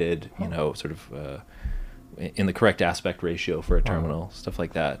dedicated, you know, sort of in the correct aspect ratio for a terminal, stuff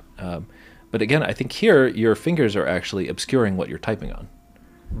like that. But again, I think here your fingers are actually obscuring what you're typing on.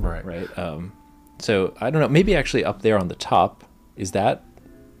 Right. Right. So I don't know, maybe actually up there on the top, is that?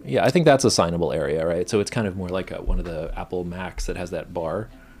 Yeah, I think that's a signable area, right? So it's kind of more like one of the Apple Macs that has that bar.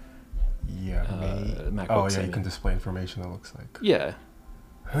 Yeah. Oh, yeah, you can display information, it looks like. Yeah.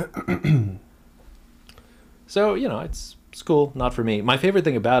 So, you know, it's cool. Not for me. My favorite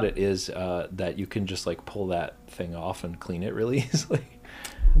thing about it is that you can just like pull that thing off and clean it really easily.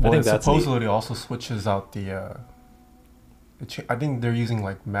 Well, I think that's supposedly also switches out the... I think they're using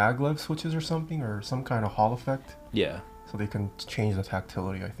like maglev switches or something, or some kind of Hall effect. Yeah. So they can change the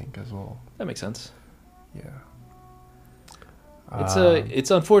tactility, I think, as well. That makes sense. Yeah.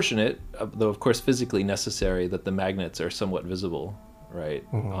 It's unfortunate, though of course physically necessary, that the magnets are somewhat visible, right,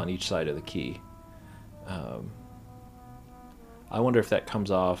 on each side of the key. I wonder if that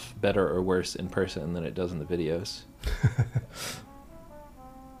comes off better or worse in person than it does in the videos.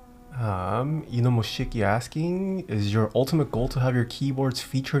 Inomoshiki asking, is your ultimate goal to have your keyboards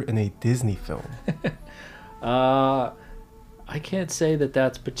featured in a Disney film? I can't say that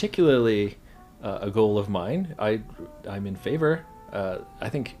that's particularly a goal of mine. I'm in favor. I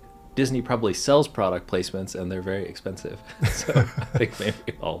think Disney probably sells product placements and they're very expensive. So I think maybe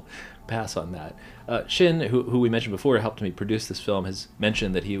I'll pass on that. Shin, who we mentioned before, helped me produce this film, has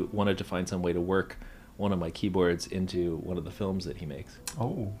mentioned that he wanted to find some way to work one of my keyboards into one of the films that he makes.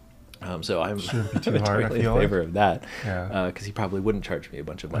 Oh. So I'm too hard, totally in favor of that, because he probably wouldn't charge me a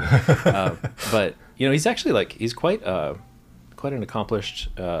bunch of money. But you know, he's actually like he's quite an accomplished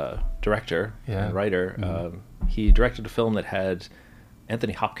director and writer. He directed a film that had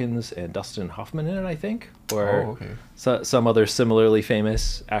Anthony Hopkins and Dustin Hoffman in it, I think, or some other similarly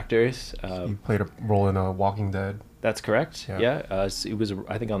famous actors. He played a role in Walking Dead. That's correct. Yeah, he was,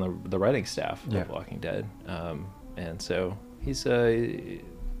 I think, on the writing staff of Walking Dead, and so he's a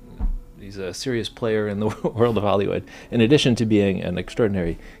serious player in the world of Hollywood, in addition to being an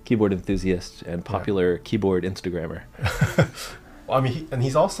extraordinary keyboard enthusiast and popular keyboard Instagrammer. Well, I mean,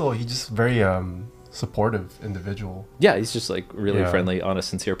 he's just very supportive individual. Yeah, he's just like really friendly, honest,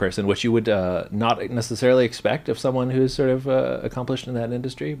 sincere person, which you would not necessarily expect of someone who's sort of accomplished in that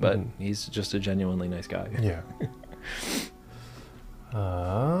industry, but he's just a genuinely nice guy. Yeah.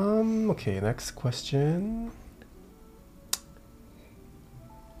 Okay, next question.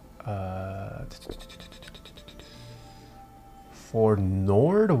 For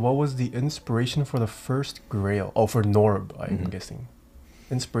Nord, what was the inspiration for the first Grail? Oh, for Norb, I'm guessing.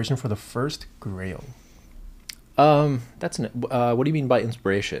 Inspiration for the first Grail. What do you mean by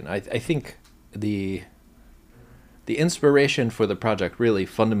inspiration? I think the inspiration for the project really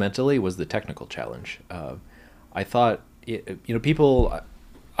fundamentally was the technical challenge. I thought, I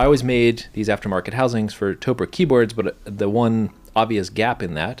always made these aftermarket housings for Topra keyboards, but the one obvious gap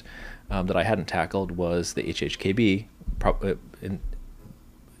in that that I hadn't tackled was the HHKB. I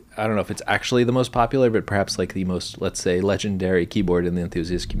don't know if it's actually the most popular, but perhaps like the most, let's say, legendary keyboard in the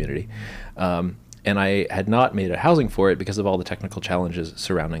enthusiast community. And I had not made a housing for it because of all the technical challenges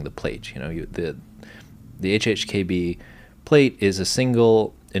surrounding the plate. You know, the HHKB plate is a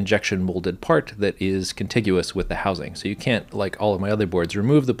single injection molded part that is contiguous with the housing. So you can't, like all of my other boards,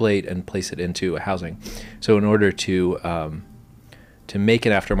 remove the plate and place it into a housing. So in order to make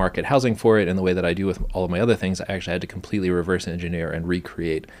an aftermarket housing for it in the way that I do with all of my other things, I actually had to completely reverse engineer and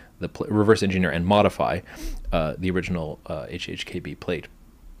recreate reverse engineer and modify the original HHKB plate,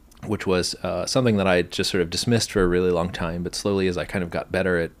 which was something that I just sort of dismissed for a really long time. But slowly, as I kind of got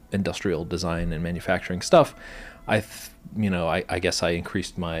better at industrial design and manufacturing stuff, I guess I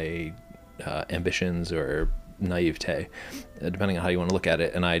increased my ambitions or naivete, depending on how you want to look at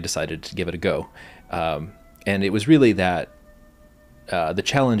it, and I decided to give it a go. And it was really that the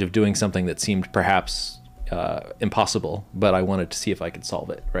challenge of doing something that seemed perhaps impossible, but I wanted to see if I could solve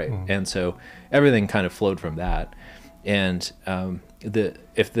it, right? And so everything kind of flowed from that. And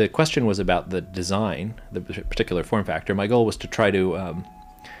if the question was about the design, the particular form factor, my goal was to try to,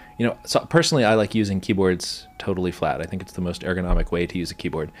 so personally I like using keyboards totally flat. I think it's the most ergonomic way to use a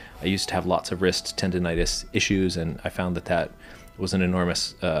keyboard. I used to have lots of wrist tendinitis issues, and I found that was an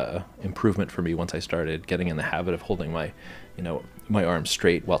enormous improvement for me once I started getting in the habit of holding my arms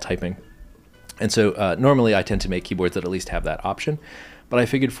straight while typing. And so normally I tend to make keyboards that at least have that option. But I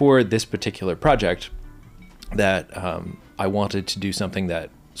figured for this particular project, that I wanted to do something that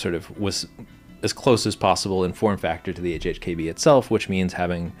sort of was as close as possible in form factor to the HHKB itself, which means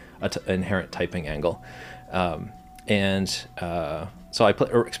having an inherent typing angle. So I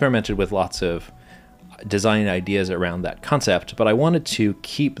experimented with lots of design ideas around that concept, but I wanted to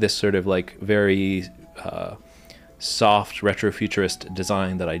keep this sort of like very soft retrofuturist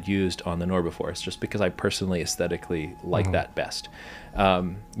design that I'd used on the Norbauer, just because I personally aesthetically like that best.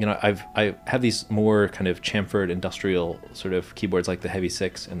 I have these more kind of chamfered industrial sort of keyboards like the Heavy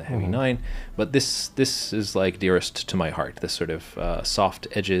 6 and the Heavy 9, but this is like dearest to my heart, this sort of soft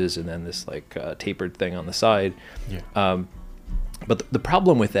edges and then this like tapered thing on the side. But the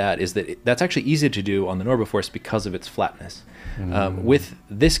problem with that is that that's actually easy to do on the Norbauer because of its flatness. With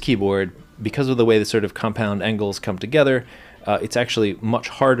this keyboard, because of the way the sort of compound angles come together, it's actually much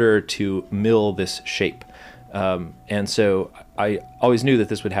harder to mill this shape. And so I always knew that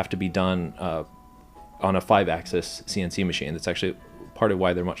this would have to be done on a 5-axis CNC machine. That's actually part of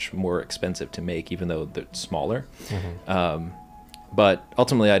why they're much more expensive to make, even though they're smaller. But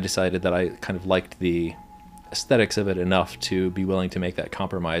ultimately I decided that I kind of liked the aesthetics of it enough to be willing to make that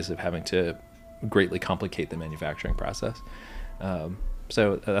compromise of having to greatly complicate the manufacturing process.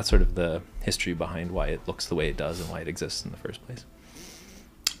 So that's sort of the history behind why it looks the way it does and why it exists in the first place.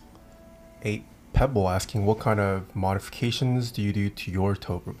 A Pebble asking, what kind of modifications do you do to your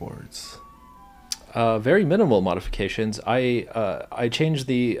Topra boards? Very minimal modifications. I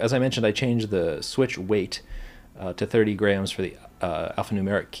changed as I mentioned, I changed the switch weight to 30 grams for the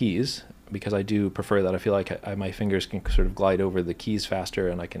alphanumeric keys, because I do prefer that. I feel like my fingers can sort of glide over the keys faster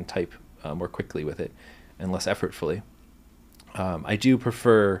and I can type more quickly with it and less effortfully. I do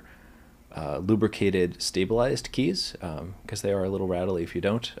prefer lubricated stabilized keys because they are a little rattly if you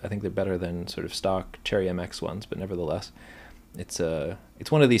don't. I think they're better than sort of stock Cherry MX ones, but nevertheless, it's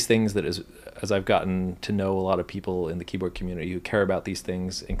one of these things that is, as I've gotten to know a lot of people in the keyboard community who care about these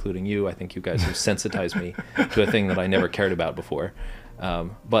things, including you. I think you guys have sensitized me to a thing that I never cared about before.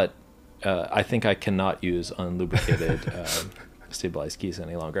 But I think I cannot use unlubricated stabilized keys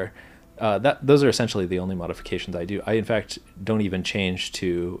any longer. Those are essentially the only modifications I do. I, in fact, don't even change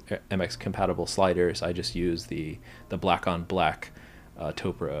to MX compatible sliders. I just use the black on black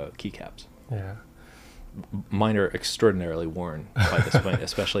Topra keycaps. Yeah. Mine are extraordinarily worn by this point,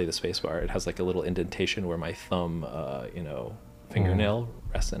 especially the spacebar. It has like a little indentation where my thumb, fingernail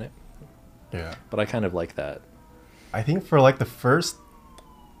rests in it. Yeah. But I kind of like that. I think for like the first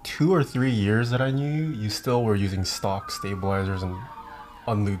 2 or 3 years that I knew you, still were using stock stabilizers and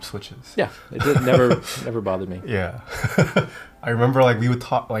unlubed switches. Yeah, it did never bothered me. Yeah. I remember like we would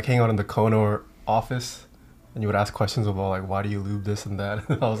talk, like hang out in the Kono office, and you would ask questions about like, why do you lube this and that?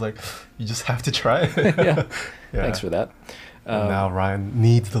 And I was like, you just have to try it. Yeah. Thanks for that. And now Ryan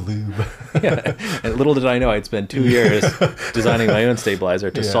needs the lube. Yeah. And little did I know I'd spend 2 years designing my own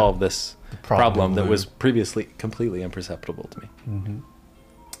stabilizer to solve this problem that was previously completely imperceptible to me.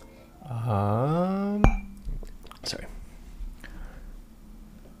 Sorry.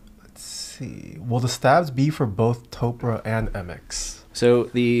 Let's see. Will the stabs be for both Topra and MX? So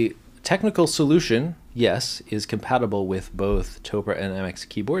the technical solution, yes, is compatible with both Topra and MX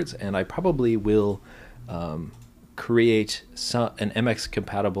keyboards, and I probably will create an MX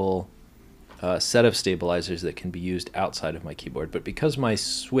compatible set of stabilizers that can be used outside of my keyboard. But because my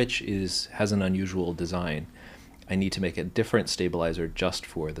switch has an unusual design, I need to make a different stabilizer just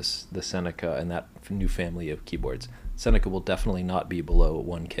for the Seneca and that new family of keyboards. Seneca will definitely not be below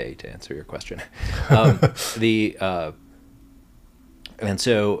 1K, to answer your question. And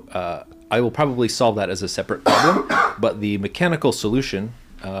so I will probably solve that as a separate problem, but the mechanical solution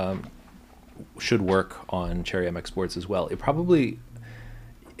should work on Cherry MX boards as well.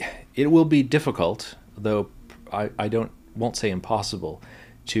 It will be difficult, though I won't say impossible,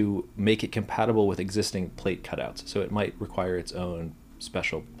 to make it compatible with existing plate cutouts. So it might require its own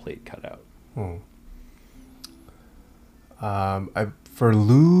special plate cutout. For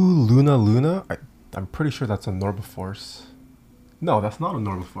Luna, I'm pretty sure that's a Norbauer. No, that's not a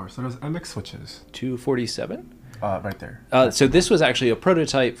Norbauer. So there's MX switches. 247? Right there. So this was actually a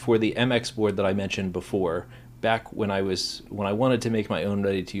prototype for the MX board that I mentioned before. Back when I wanted to make my own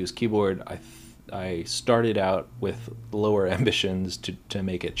ready-to-use keyboard, I started out with lower ambitions to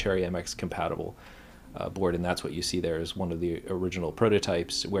make it Cherry MX compatible board, and that's what you see there is one of the original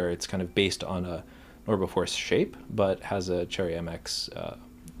prototypes, where it's kind of based on a Norbauer shape, but has a Cherry MX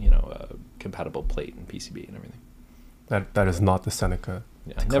compatible plate and PCB and everything. That is not the Seneca.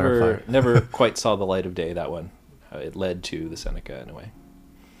 Yeah, never quite saw the light of day, that one. It led to the Seneca in a way.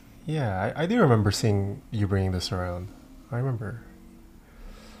 Yeah, I do remember seeing you bringing this around. I remember.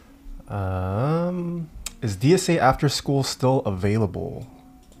 Is DSA after school still available?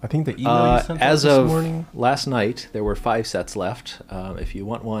 I think the email you sent as out this of morning. last night, there were 5 sets left. If you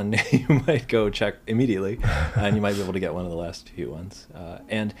want one, you might go check immediately, and you might be able to get one of the last few ones.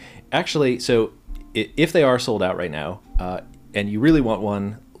 And actually, so if they are sold out right now, and you really want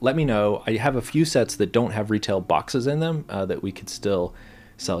one, let me know. I have a few sets that don't have retail boxes in them that we could still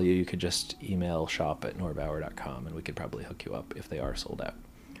sell you. You could just email shop@norbauer.com, and we could probably hook you up if they are sold out.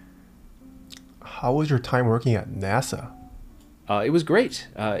 How was your time working at NASA? It was great.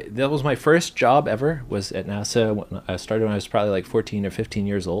 That was my first job ever, was at NASA. When I started when I was probably like 14 or 15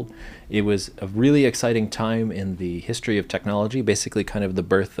 years old. It was a really exciting time in the history of technology, basically kind of the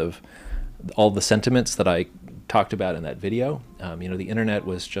birth of all the sentiments that I talked about in that video. The internet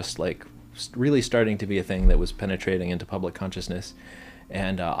was just like really starting to be a thing that was penetrating into public consciousness.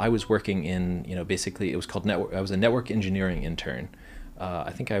 And I was working in, basically it was called network. I was a network engineering intern.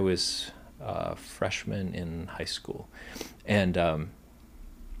 I think I was a freshman in high school. And so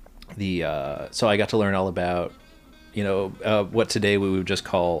I got to learn all about, what today we would just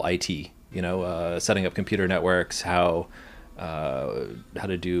call IT, setting up computer networks, how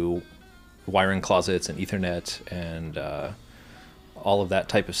to do wiring closets and Ethernet and all of that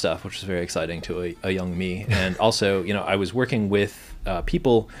type of stuff, which was very exciting to a young me. And also, I was working with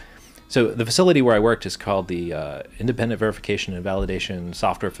people. So the facility where I worked is called the Independent Verification and Validation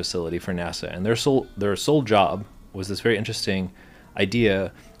Software Facility for NASA. And their sole job was this very interesting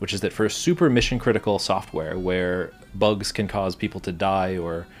idea, which is that for super mission critical software where bugs can cause people to die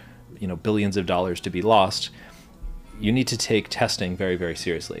or billions of dollars to be lost, you need to take testing very, very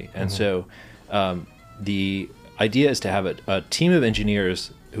seriously. And so the idea is to have a team of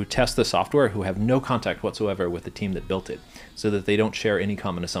engineers who test the software who have no contact whatsoever with the team that built it, so that they don't share any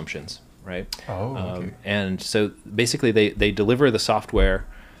common assumptions, right? Okay. And so basically they deliver the software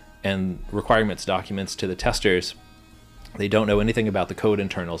and requirements documents to the testers. They don't know anything about the code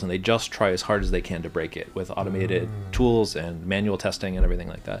internals, and they just try as hard as they can to break it with automated tools and manual testing and everything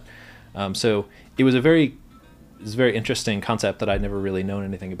like that. So it was a very interesting concept that I'd never really known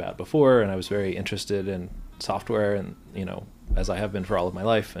anything about before, and I was very interested in software, and as I have been for all of my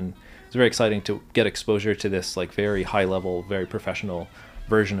life, and it was very exciting to get exposure to this like very high level, very professional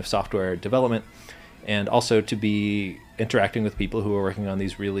version of software development, and also to be interacting with people who are working on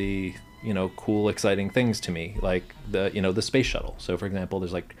these really cool, exciting things to me, like the space shuttle. So for example,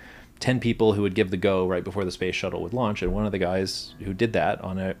 there's like 10 people who would give the go right before the space shuttle would launch, and one of the guys who did that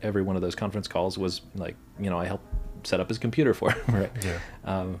on every one of those conference calls was like, I helped set up his computer for him, right?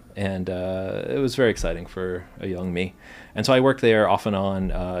 Yeah. And it was very exciting for a young me. And so I worked there off and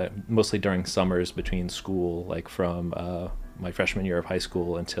on, mostly during summers between school, like from my freshman year of high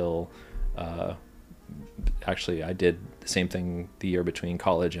school until, actually I did the same thing the year between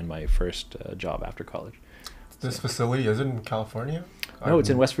college and my first job after college. This facility is in California? No,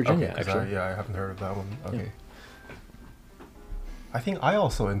 it's in West Virginia, okay, actually. I haven't heard of that one. Okay. Yeah. I think I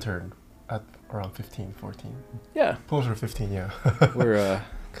also interned at around 15, 14. Yeah. Closer to 15, yeah. We're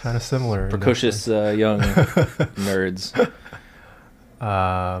kind of similar. precocious young nerds.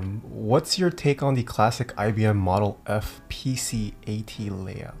 What's your take on the classic IBM Model F PC AT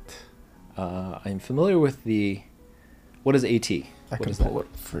layout? I'm familiar with what is AT? I can pull it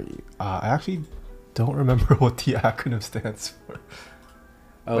for you. I actually don't remember what the acronym stands for.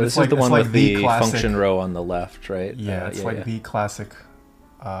 Oh, But this it's is the like- one it's like with the the classic- function row on the left, right? Yeah, it's like yeah. the classic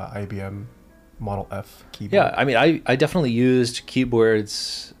IBM Model F keyboard. Yeah, I mean, I definitely used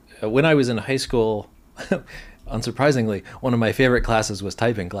keyboards when I was in high school. Unsurprisingly, one of my favorite classes was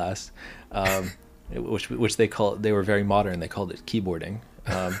typing class, which they were very modern. They called it keyboarding.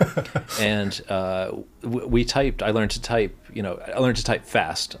 And we typed. I learned to type. I learned to type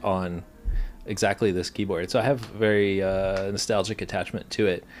fast on exactly this keyboard. So I have a very nostalgic attachment to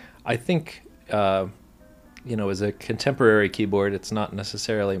it. I think, as a contemporary keyboard, it's not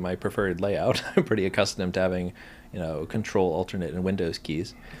necessarily my preferred layout. I'm pretty accustomed to having, Control, Alternate, and Windows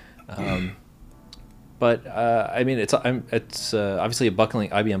keys. But I mean, it's obviously a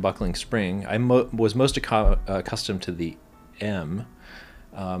IBM buckling spring. I was most accustomed to the M.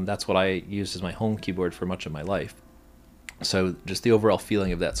 That's what I used as my home keyboard for much of my life. So just the overall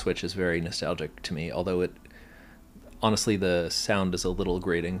feeling of that switch is very nostalgic to me, although honestly, the sound is a little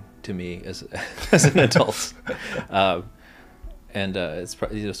grating to me as an adult.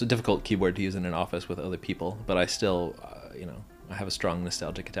 It's a difficult keyboard to use in an office with other people, but I still, I have a strong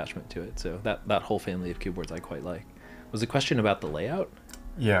nostalgic attachment to it. So that whole family of keyboards I quite like. Was the question about the layout?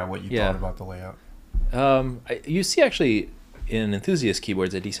 Yeah, what you thought about the layout. You see actually in enthusiast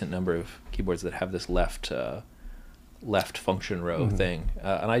keyboards a decent number of keyboards that have this left left function row thing,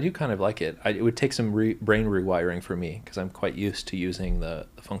 and I do kind of like it. It would take some brain rewiring for me because I'm quite used to using the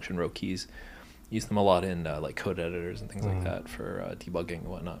function row keys. Use them a lot in like code editors and things like that for debugging and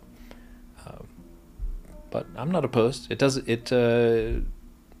whatnot. But I'm not opposed. It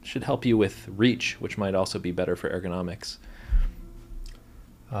should help you with reach, which might also be better for ergonomics.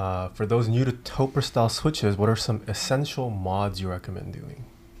 For those new to Toper style switches, what are some essential mods you recommend doing?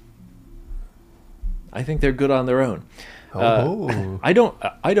 I think they're good on their own. I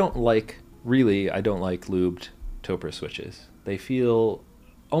don't like lubed Toper switches. They feel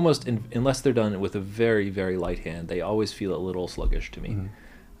almost, unless they're done with a very, very light hand, they always feel a little sluggish to me.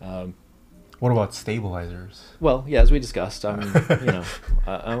 What about stabilizers? Well, yeah, as we discussed, I'm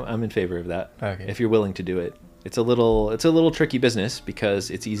in favor of that. Okay. If you're willing to do it. It's a little tricky business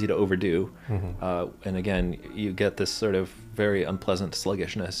because it's easy to overdo, and again, you get this sort of very unpleasant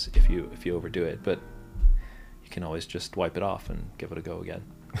sluggishness if you overdo it. But you can always just wipe it off and give it a go again.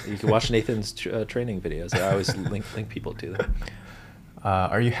 You can watch Nathan's training videos. I always link people to them.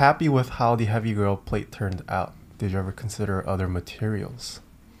 Are you happy with how the Heavy Girl plate turned out? Did you ever consider other materials?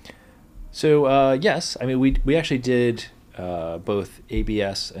 So yes, I mean we actually did both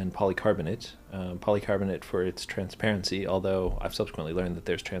ABS and polycarbonate. Polycarbonate for its transparency, although I've subsequently learned that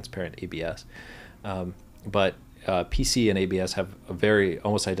there's transparent ABS. But PC and ABS have a very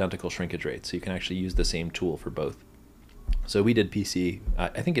almost identical shrinkage rate, so you can actually use the same tool for both. So we did PC.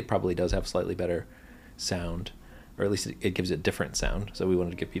 I think it probably does have slightly better sound, or at least it gives it different sound. So we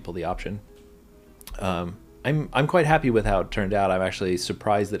wanted to give people the option. I'm quite happy with how it turned out. I'm actually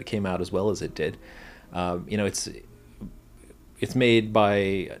surprised that it came out as well as it did. It's made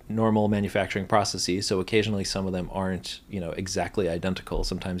by normal manufacturing processes, so occasionally some of them aren't, exactly identical.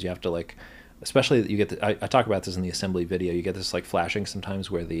 Sometimes you have to especially you get I talk about this in the assembly video. You get this flashing sometimes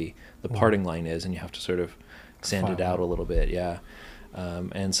where the parting line is, and you have to sort of sand it out a little bit. Yeah,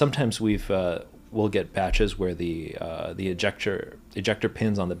 and sometimes we'll get batches where the ejector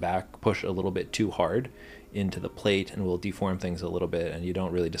pins on the back push a little bit too hard into the plate and will deform things a little bit, and you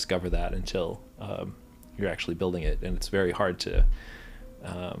don't really discover that until you're actually building it, and it's very hard to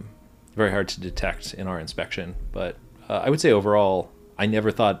detect in our inspection. But I would say overall, I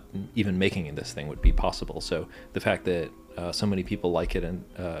never thought even making this thing would be possible. So the fact that so many people like it and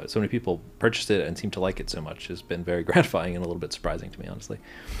so many people purchased it and seem to like it so much has been very gratifying and a little bit surprising to me, honestly.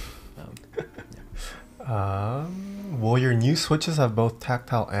 Will your new switches have both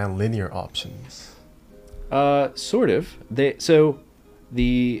tactile and linear options? Sort of.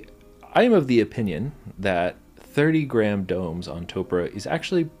 I am of the opinion that 30-gram domes on Topra is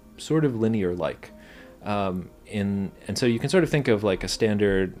actually sort of linear-like. And so you can sort of think of a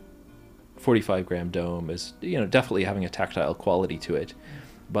standard 45-gram dome as, definitely having a tactile quality to it.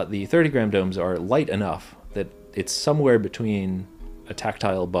 But the 30-gram domes are light enough that it's somewhere between a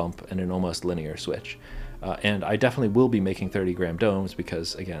tactile bump and an almost linear switch. And I definitely will be making 30-gram domes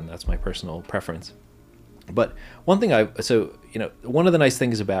because, again, that's my personal preference. But one thing one of the nice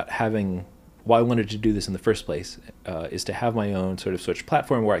things about why I wanted to do this in the first place is to have my own sort of switch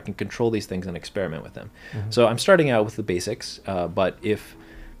platform where I can control these things and experiment with them. So I'm starting out with the basics, but if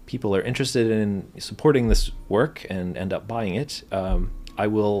people are interested in supporting this work and end up buying it, I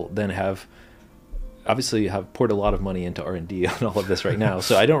will then have poured a lot of money into R&D on all of this right now.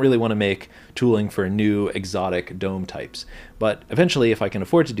 So I don't really want to make tooling for new exotic dome types. But eventually, if I can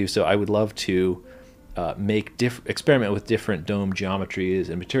afford to do so, I would love to experiment with different dome geometries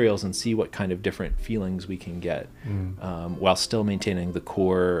and materials and see what kind of different feelings we can get while still maintaining the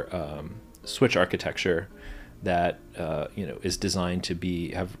core switch architecture that is designed to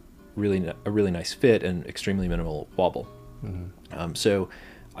have a really nice fit and extremely minimal wobble. So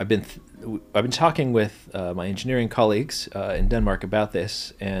I've been talking with my engineering colleagues in Denmark about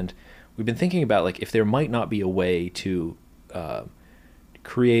this, and we've been thinking about if there might not be a way to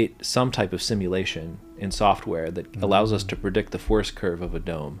create some type of simulation in software that allows us to predict the force curve of a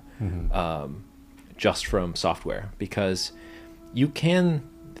dome just from software, because you can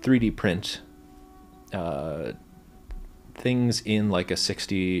 3D print things in a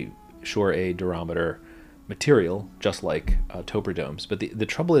 60 Shore A durometer material, just like Topper domes. But the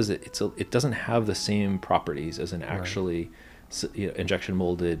trouble is that it doesn't have the same properties as an actually injection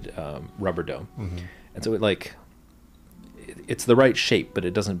molded rubber dome. And so it's the right shape, but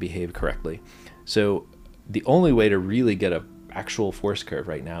it doesn't behave correctly. So the only way to really get a actual force curve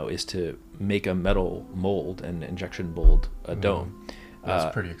right now is to make a metal mold and injection mold a dome.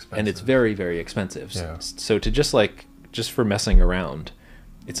 That's pretty expensive. And it's very, very expensive. Yeah. So to just for messing around,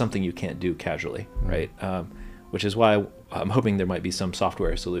 it's something you can't do casually, right? Which is why I'm hoping there might be some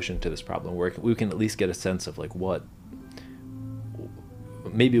software solution to this problem where we can at least get a sense of what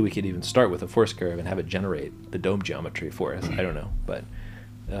maybe we could even start with a force curve and have it generate the dome geometry for us. I don't know, but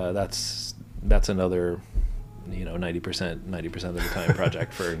that's another 90% of the time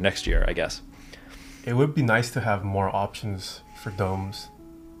project for next year, I guess. It would be nice to have more options for domes.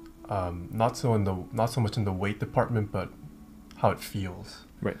 Not so much in the weight department, but how it feels.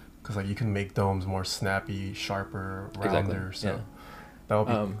 Right. Because like you can make domes more snappy, sharper, rounder. Exactly. So Yeah. that would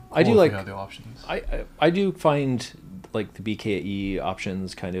be cool I do if like we had the options. I do find like the BKE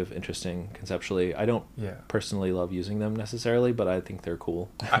options kind of interesting conceptually. I don't personally love using them necessarily, but I think they're cool.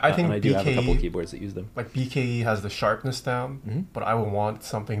 I think and I do have a couple BKE of keyboards that use them. Like BKE has the sharpness down, but I would want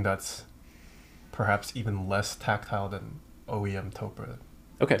something that's perhaps even less tactile than OEM Topra.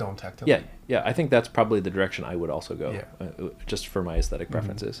 Okay. Dome tactility. Yeah. I think that's probably the direction I would also go. Yeah. Just for my aesthetic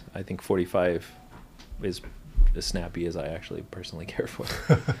preferences. I think 45 is as snappy as I actually personally care for.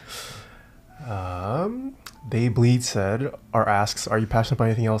 They Bleed said, or asks, are you passionate about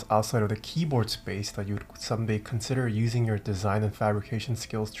anything else outside of the keyboard space that you would someday consider using your design and fabrication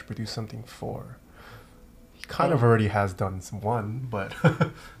skills to produce something for? He kind of already has done one, but...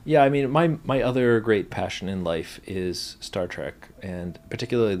 Yeah, I mean, my other great passion in life is Star Trek, and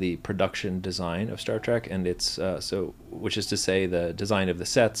particularly the production design of Star Trek, and it's, which is to say the design of the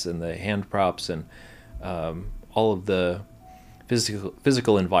sets and the hand props and all of the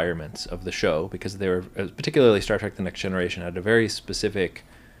physical environments of the show, because they were, particularly Star Trek The Next Generation, had a very specific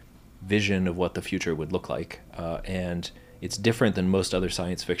vision of what the future would look like, and it's different than most other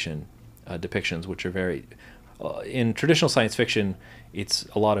science fiction depictions, which are very in traditional science fiction, it's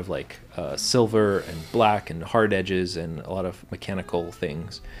a lot of like silver and black and hard edges and a lot of mechanical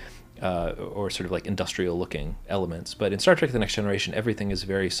things, or sort of like industrial looking elements. But in Star Trek The Next Generation, everything is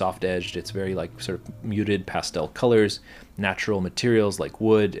very soft edged. It's very like sort of muted pastel colors, natural materials like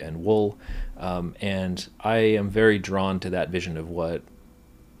wood and wool. And I am very drawn to that vision of what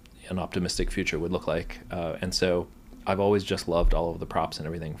an optimistic future would look like. And so I've always just loved all of the props and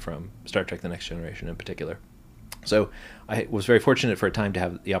everything from Star Trek The Next Generation in particular. So I was very fortunate for a time to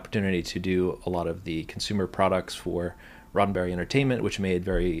have the opportunity to do a lot of the consumer products for Roddenberry Entertainment, which made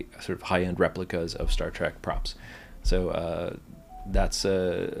very sort of high-end replicas of Star Trek props. So that's,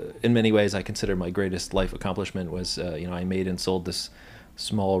 in many ways, I consider my greatest life accomplishment was, I made and sold this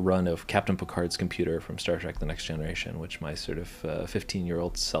small run of Captain Picard's computer from Star Trek The Next Generation, which my sort of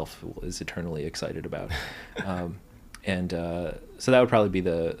 15-year-old self is eternally excited about. So that would probably be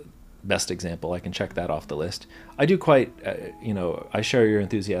the best example. I can check that off the list. I do quite, I share your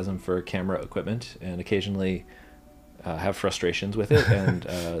enthusiasm for camera equipment and occasionally have frustrations with it,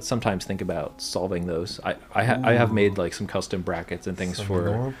 and sometimes think about solving those. I have made like some custom brackets and things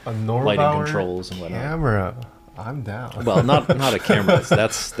for Norbauer lighting controls and whatnot. Camera. I'm down. Well, not a camera.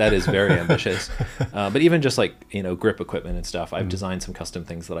 That is very ambitious. But even just like grip equipment and stuff. I've designed some custom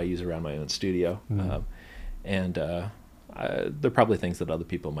things that I use around my own studio, and they're probably things that other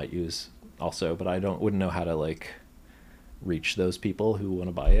people might use also. But I wouldn't know how to like reach those people who want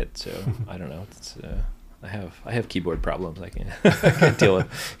to buy it. So I don't know. It's, I have keyboard problems. I can't deal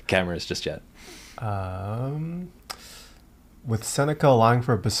with cameras just yet. With Seneca allowing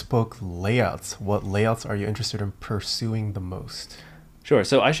for bespoke layouts, what layouts are you interested in pursuing the most? Sure.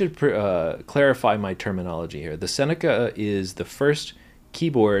 So I should clarify my terminology here. The Seneca is the first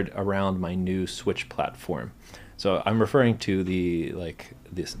keyboard around my new Switch platform. So I'm referring to the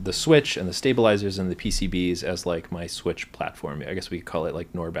switch and the stabilizers and the PCBs as like my Switch platform. I guess we could call it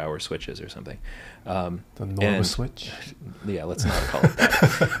like Norbauer switches or something. The Norbauer switch? Yeah, let's not call it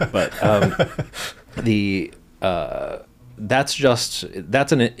that. But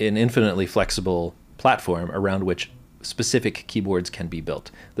that's an infinitely flexible platform around which specific keyboards can be built.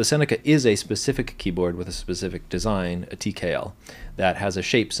 The Seneca is a specific keyboard with a specific design, a TKL, that has a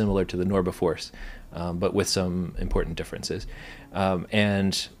shape similar to the Norbaforce, but with some important differences.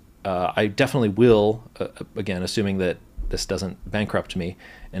 I definitely will, again, assuming that this doesn't bankrupt me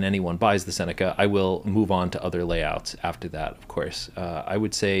and anyone buys the Seneca, I will move on to other layouts after that, of course. I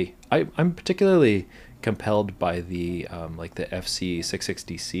would say I'm particularly compelled by the the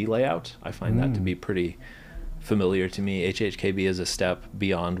FC660C layout. I find that to be pretty familiar to me. HHKB is a step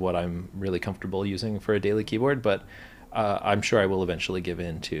beyond what I'm really comfortable using for a daily keyboard, but I'm sure I will eventually give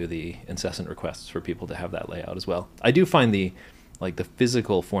in to the incessant requests for people to have that layout as well. I do find the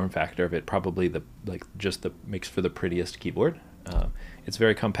physical form factor of it probably makes for the prettiest keyboard. It's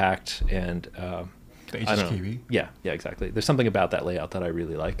very compact and the HHKB? Yeah, exactly. There's something about that layout that I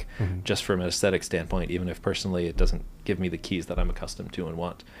really like, just from an aesthetic standpoint, even if personally it doesn't give me the keys that I'm accustomed to and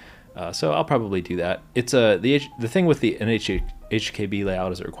want. So I'll probably do that. It's the thing with an HKB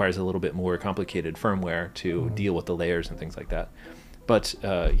layout is it requires a little bit more complicated firmware to deal with the layers and things like that. but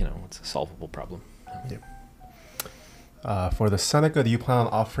it's a solvable problem. Yep. For the Seneca, do you plan on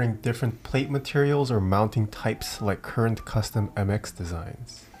offering different plate materials or mounting types like current custom MX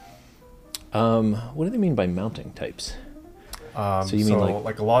designs? What do they mean by mounting types? So you mean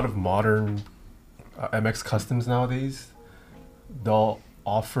like a lot of modern MX customs nowadays, they'll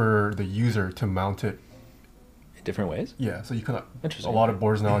offer the user to mount it in different ways? Yeah, so you can. Interesting. A lot of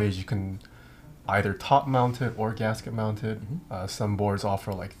boards nowadays you can either top mounted or gasket mounted. Some boards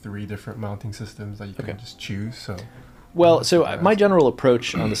offer like 3 different mounting systems that you can just choose. So. Well, so my general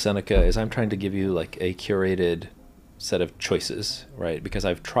approach on the Seneca is I'm trying to give you like a curated set of choices, right? Because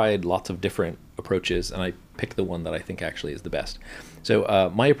I've tried lots of different approaches and I pick the one that I think actually is the best.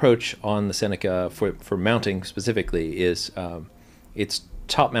 So my approach on the Seneca for mounting specifically is it's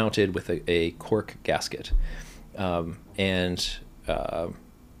top mounted with a cork gasket. That's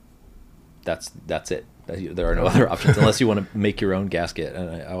it. There are no other options unless you want to make your own gasket, and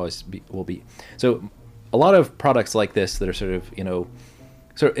I always will be. So a lot of products like this that are sort of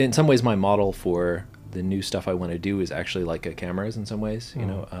in some ways my model for the new stuff I want to do is actually like a cameras in some ways,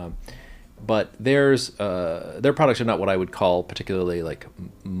 but their products are not what I would call particularly like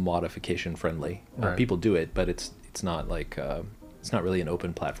modification friendly. Right. People do it, but it's not like it's not really an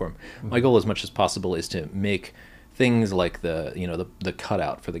open platform. My goal as much as possible is to make things like the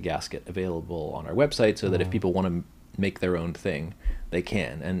cutout for the gasket available on our website so that if people want to make their own thing, they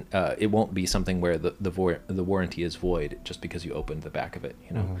can, and it won't be something where the warranty is void just because you opened the back of it.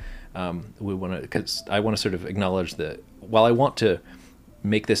 We want to, because I want to sort of acknowledge that while I want to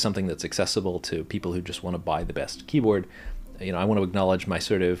make this something that's accessible to people who just want to buy the best keyboard, I want to acknowledge my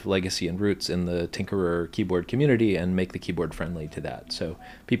sort of legacy and roots in the Tinkerer keyboard community and make the keyboard friendly to that. So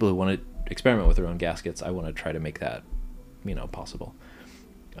people who want to experiment with their own gaskets, I want to try to make that, possible.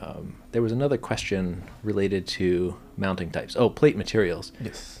 There was another question related to mounting types. Oh, plate materials.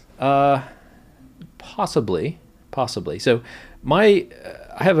 Yes. Possibly. So I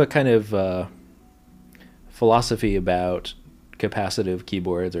have a kind of philosophy about capacitive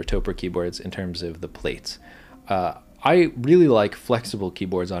keyboards or Toper keyboards in terms of the plates. I really like flexible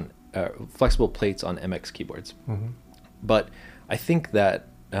plates on MX keyboards, but I think that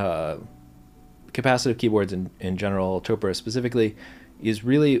capacitive keyboards in general, Toper specifically, is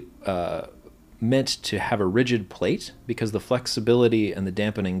really meant to have a rigid plate because the flexibility and the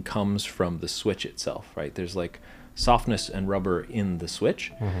dampening comes from the switch itself, right? There's like softness and rubber in the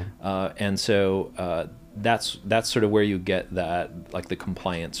switch, and so that's sort of where you get that, like the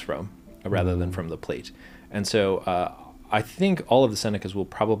compliance from, rather than from the plate. And so I think all of the Senecas will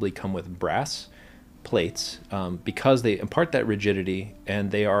probably come with brass plates because they impart that rigidity and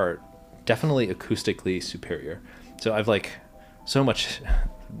they are definitely acoustically superior. So I've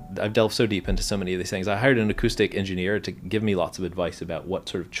delved so deep into so many of these things. I hired an acoustic engineer to give me lots of advice about what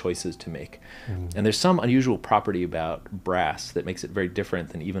sort of choices to make. And there's some unusual property about brass that makes it very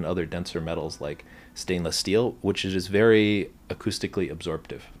different than even other denser metals like stainless steel, which is very acoustically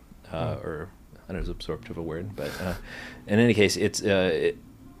absorptive, or I don't know if absorptive a word, but in any case, it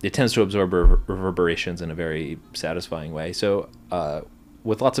tends to absorb reverberations in a very satisfying way. So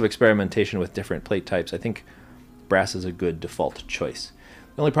with lots of experimentation with different plate types, I think brass is a good default choice.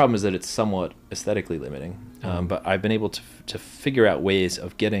 The only problem is that it's somewhat aesthetically limiting, but I've been able to figure out ways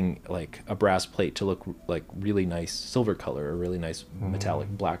of getting like a brass plate to look like really nice silver color or really nice metallic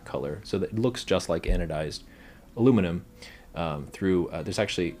black color, so that it looks just like anodized aluminum there's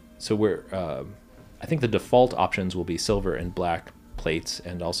actually, so I think the default options will be silver and black plates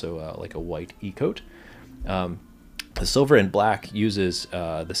and also like a white E-coat. The silver and black uses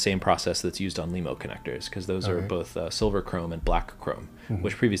the same process that's used on Limo connectors, because those are both silver chrome and black chrome,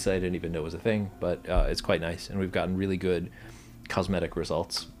 which previously I didn't even know was a thing, but it's quite nice, and we've gotten really good cosmetic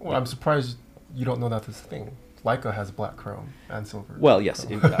results. Well, I'm surprised you don't know that this thing. Leica has black chrome and silver. Well, yes.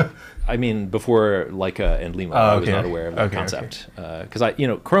 I mean, before Leica and Limo, I was not aware of that concept. Because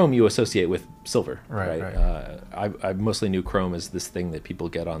chrome you associate with silver, right? I mostly knew chrome as this thing that people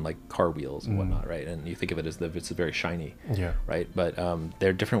get on like car wheels and whatnot, right? And you think of it as it's very shiny, right? But there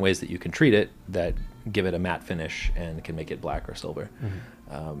are different ways that you can treat it that give it a matte finish and can make it black or silver.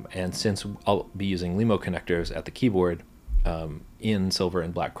 And since I'll be using Limo connectors at the keyboard in silver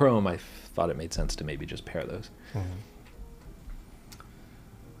and black chrome, I thought it made sense to maybe just pair those.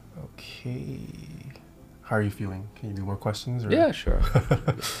 Okay. How are you feeling? Can you do more questions? Or? Yeah, sure.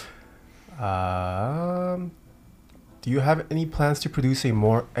 Do you have any plans to produce a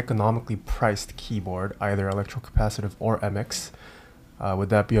more economically priced keyboard, either electrocapacitive or MX? Would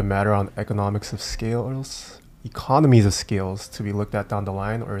that be a matter on economics of scales, economies of scales to be looked at down the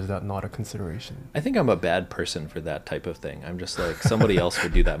line, or is that not a consideration? I think I'm a bad person for that type of thing. I'm just like, somebody else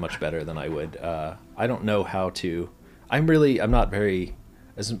would do that much better than I would. I don't know how to. I'm not very,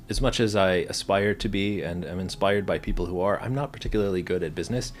 as much as I aspire to be and am inspired by people who are, I'm not particularly good at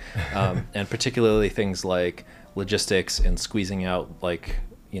business, and particularly things like logistics and squeezing out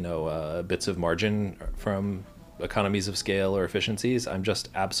bits of margin from economies of scale or efficiencies. I'm just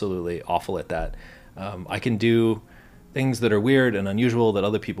absolutely awful at that. I can do things that are weird and unusual that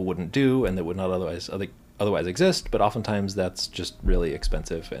other people wouldn't do and that would not otherwise exist, but oftentimes that's just really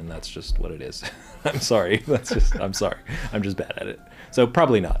expensive, and that's just what it is. I'm sorry. I'm sorry. I'm just bad at it. So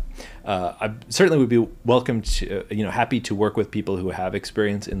probably not. I certainly would be welcome to, happy to work with people who have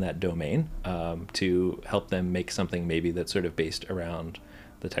experience in that domain, to help them make something maybe that's sort of based around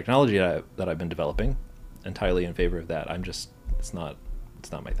the technology that I've been developing. Entirely in favor of that. It's not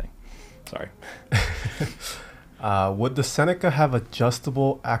my thing. Sorry. Would the Seneca have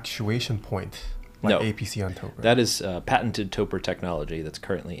adjustable actuation point like No. APC on Toper? That is patented Toper technology that's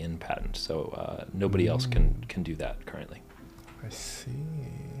currently in patent. So nobody else can do that currently. I see.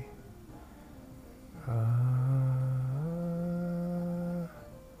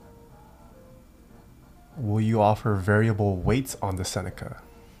 Will you offer variable weights on the Seneca?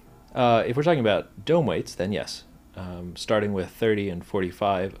 If we're talking about dome weights, then yes. Starting with 30 and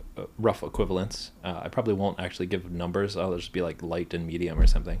 45 rough equivalents. I probably won't actually give numbers. I'll just be like light and medium or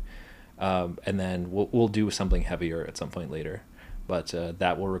something. And then we'll do something heavier at some point later. But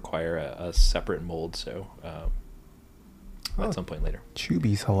that will require a separate mold, so at some point later.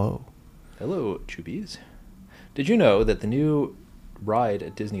 Chubbies, hello. Hello, Chubbies. Did you know that the new ride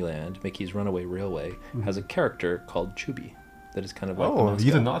at Disneyland, Mickey's Runaway Railway, has a character called Chubby? That is kind of like the mascot.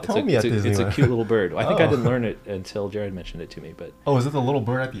 You did not tell me at Disneyland. It's a cute little bird. I think I didn't learn it until Jared mentioned it to me. But is it the little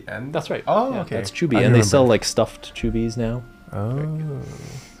bird at the end? that's right. Oh, yeah, okay. That's Chubby, and they sell like stuffed Chubbies now. Oh.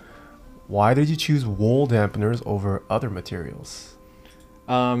 Why did you choose wool dampeners over other materials?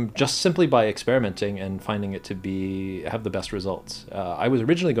 Just simply by experimenting and finding it to have the best results. I was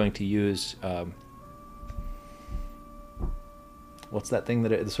originally going to use what's that thing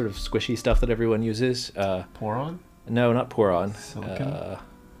the sort of squishy stuff that everyone uses? Poron? No, not Poron. Silicon?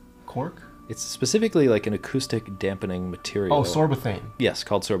 Cork? It's specifically like an acoustic dampening material. Oh, sorbothane. Yes,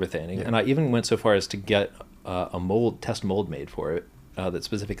 called sorbothane. Yeah. And I even went so far as to get a test mold made for it that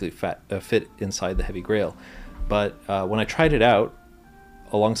specifically fit inside the heavy grail. But when I tried it out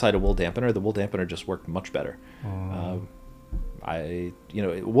alongside a wool dampener, the wool dampener just worked much better.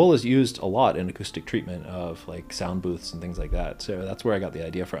 Wool is used a lot in acoustic treatment of like sound booths and things like that. So that's where I got the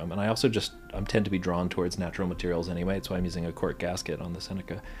idea from. And I also tend to be drawn towards natural materials anyway. That's why I'm using a cork gasket on the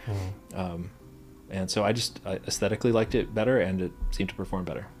Seneca. And so I aesthetically liked it better, and it seemed to perform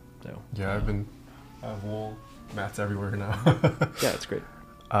better. So yeah, I have wool mats everywhere now. yeah, it's great.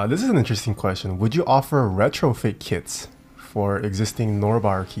 This is an interesting question. Would you offer retrofit kits for existing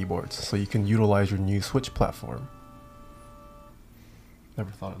Norbauer keyboards so you can utilize your new Switch platform? Never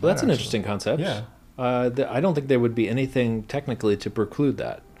thought of that. Well, that's an actually. interesting concept. Yeah. I don't think there would be anything technically to preclude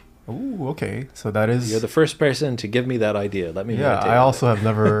that. Ooh, okay. So that is... You're the first person to give me that idea. Let me Yeah, meditate I on also it. have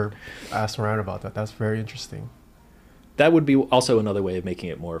never asked around about that. That's very interesting. That would be also another way of making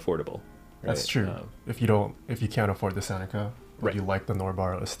it more affordable. Right? That's true. If you can't afford the Seneca, but Right. you like the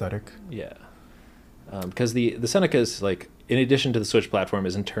Norbauer aesthetic. Yeah. Because the Seneca is like, in addition to the Switch platform,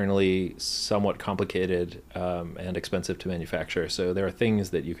 is internally somewhat complicated and expensive to manufacture. So there are things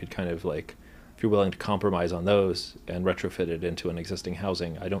that you could kind of like, if you're willing to compromise on those and retrofit it into an existing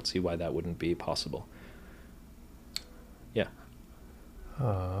housing, I don't see why that wouldn't be possible. Yeah.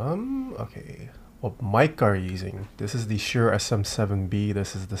 Okay. What mic are you using? This is the Shure SM7B.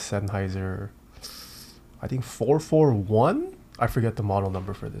 This is the Sennheiser, I think 441? I forget the model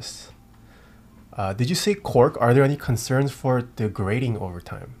number for this. Did you say cork? Are there any concerns for degrading over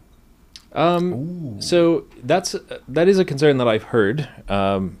time? So that is a concern that I've heard.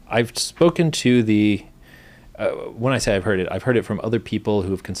 I've spoken to when I say I've heard it from other people who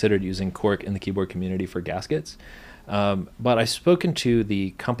have considered using cork in the keyboard community for gaskets. But I've spoken to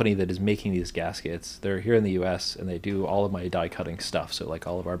the company that is making these gaskets. They're here in the US, and they do all of my die cutting stuff. So like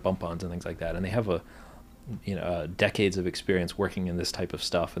all of our bump-ons and things like that. And they have decades of experience working in this type of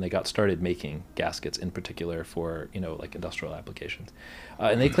stuff, and they got started making gaskets in particular for like industrial applications,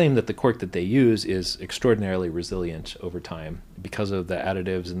 and they claim that the cork that they use is extraordinarily resilient over time because of the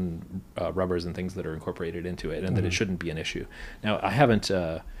additives and rubbers and things that are incorporated into it, and that it shouldn't be an issue. Now, I haven't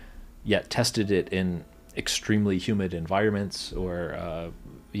yet tested it in extremely humid environments or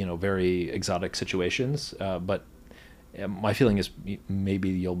very exotic situations, but my feeling is maybe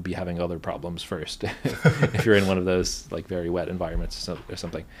you'll be having other problems first if you're in one of those like very wet environments or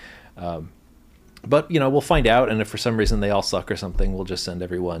something. But we'll find out, and if for some reason they all suck or something, we'll just send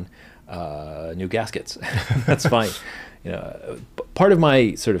everyone new gaskets. That's fine. Part of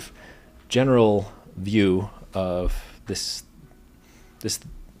my sort of general view of this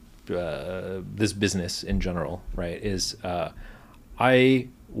business in general, right, is I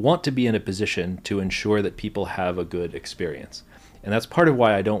want to be in a position to ensure that people have a good experience, and that's part of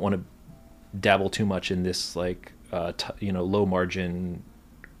why I don't want to dabble too much in this like low margin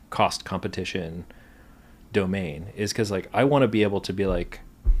cost competition domain, is because like I want to be able to be like,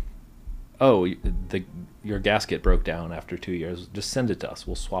 oh, your gasket broke down after 2 years, just send it to us,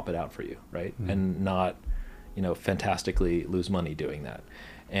 we'll swap it out for you, right? Mm-hmm. And not fantastically lose money doing that.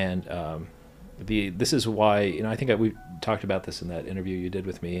 And this is why I think we talked about this in that interview you did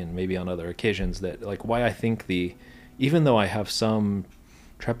with me, and maybe on other occasions, that like why I think even though I have some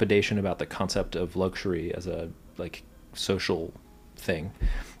trepidation about the concept of luxury as a like social thing,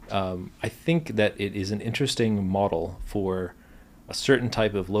 I think that it is an interesting model for a certain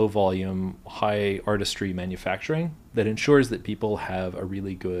type of low volume, high artistry manufacturing that ensures that people have a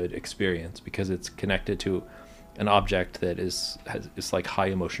really good experience because it's connected to an object that is like high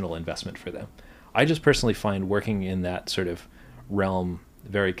emotional investment for them. I just personally find working in that sort of realm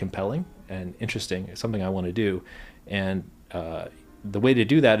very compelling and interesting. It's something I want to do. And the way to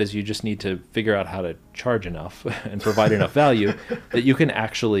do that is you just need to figure out how to charge enough and provide enough value that you can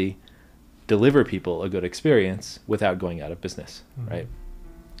actually deliver people a good experience without going out of business, mm-hmm. right?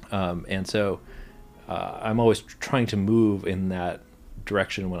 And so I'm always trying to move in that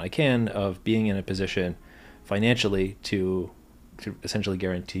direction when I can, of being in a position financially to essentially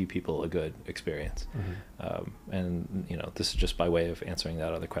guarantee people a good experience. Mm-hmm. And this is just by way of answering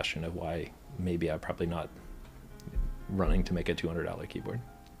that other question of why maybe I'm probably not running to make a $200 keyboard.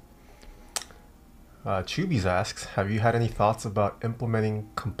 Chubby's asks, have you had any thoughts about implementing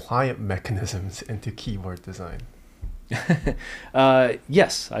compliant mechanisms into keyboard design?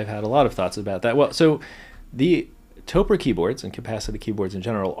 Yes, I've had a lot of thoughts about that. Well, so the Topper keyboards and capacitive keyboards in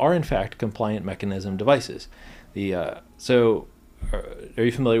general are in fact compliant mechanism devices. Are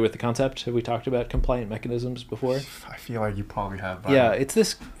you familiar with the concept? Have we talked about compliant mechanisms before? I feel like you probably have. Yeah, it's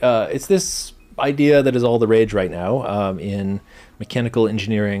this idea that is all the rage right now in mechanical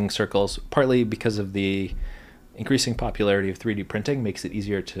engineering circles, partly because of the increasing popularity of 3D printing makes it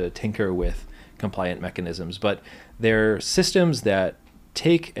easier to tinker with compliant mechanisms. But they're systems that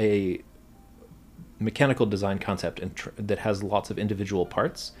take a mechanical design concept and that has lots of individual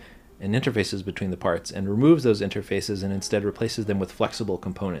parts and interfaces between the parts, and removes those interfaces and instead replaces them with flexible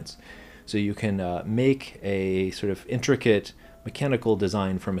components. So you can make a sort of intricate mechanical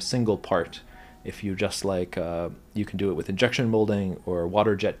design from a single part. If you just like, you can do it with injection molding or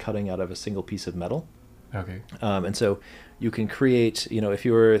water jet cutting out of a single piece of metal. Okay. And so you can create, if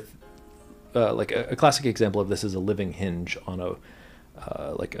you're like a classic example of this is a living hinge on a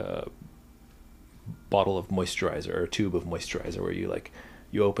bottle of moisturizer or a tube of moisturizer, where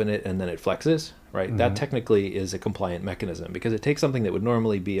you open it and then it flexes, right? Mm-hmm. That technically is a compliant mechanism because it takes something that would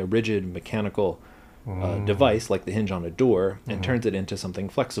normally be a rigid mechanical device like the hinge on a door and mm-hmm. turns it into something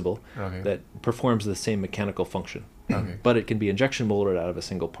flexible that performs the same mechanical function. But it can be injection molded out of a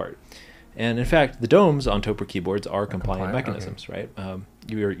single part. And in fact, the domes on Topper keyboards are compliant mechanisms, right?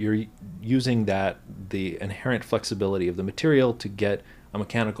 You're using the inherent flexibility of the material to get a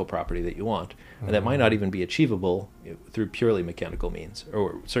mechanical property that you want. And that might not even be achievable through purely mechanical means,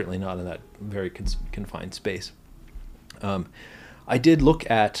 or certainly not in that very confined space. I did look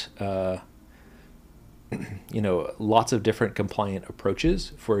at lots of different compliant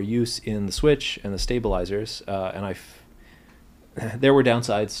approaches for use in the switch and the stabilizers, and there were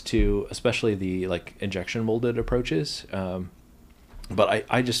downsides to especially the like injection molded approaches, but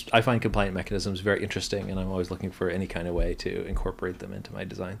I find compliant mechanisms very interesting, and I'm always looking for any kind of way to incorporate them into my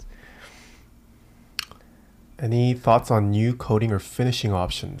designs. Any thoughts on new coating or finishing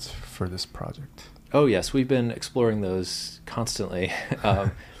options for this project? Oh yes, we've been exploring those constantly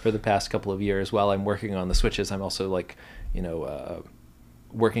for the past couple of years. While I'm working on the switches, I'm also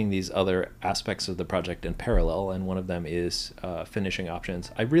working these other aspects of the project in parallel, and one of them is finishing options.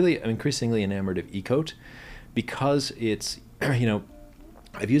 I really am increasingly enamored of e-coat because it's,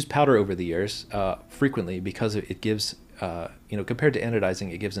 I've used powder over the years frequently because it gives, compared to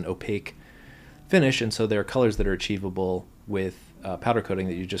anodizing, it gives an opaque finish, and so there are colors that are achievable with powder coating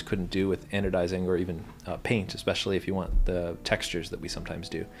that you just couldn't do with anodizing or even paint, especially if you want the textures that we sometimes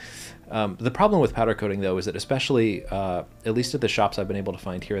do. The problem with powder coating, though, is that especially, at least at the shops I've been able to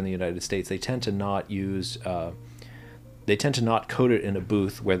find here in the United States, they tend to not use they tend to not coat it in a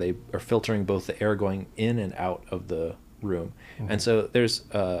booth where they are filtering both the air going in and out of the room. And so there's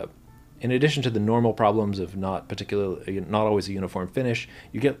in addition to the normal problems of not always a uniform finish,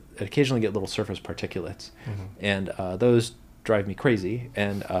 you occasionally get little surface particulates, and those drive me crazy.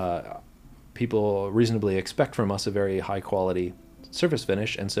 And people reasonably expect from us a very high quality surface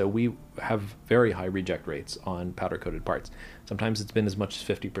finish, and so we have very high reject rates on powder coated parts. Sometimes it's been as much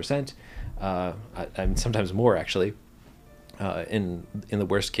as 50%, I mean sometimes more actually. In the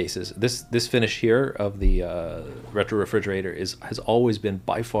worst cases, this finish here of the retro refrigerator has always been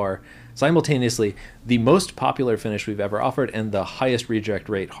by far simultaneously the most popular finish we've ever offered and the highest reject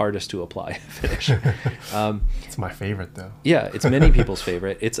rate, hardest to apply finish. It's my favorite though. Yeah, it's many people's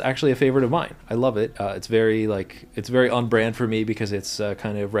favorite. It's actually a favorite of mine. I love it. It's very on brand for me because it's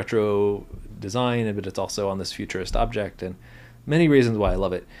kind of retro design, but it's also on this futurist object, and many reasons why I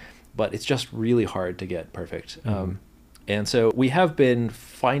love it. But it's just really hard to get perfect. And so we have been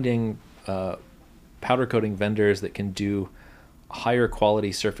finding powder coating vendors that can do higher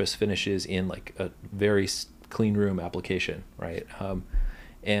quality surface finishes in like a very clean room application, right?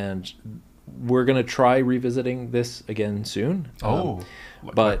 And we're going to try revisiting this again soon. But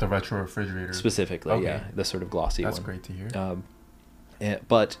like the retro refrigerator specifically, okay. Yeah, the sort of glossy one. That's great to hear.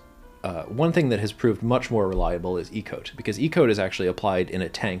 But one thing that has proved much more reliable is E-coat, because E-coat is actually applied in a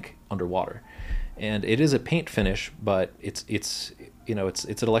tank underwater. And it is a paint finish, but it's an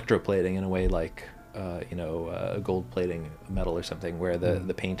electroplating in a way like gold plating metal or something, where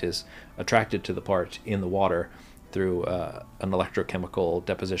the paint is attracted to the part in the water through an electrochemical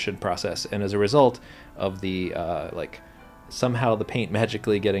deposition process, and as a result of the somehow the paint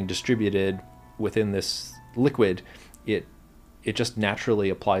magically getting distributed within this liquid, it just naturally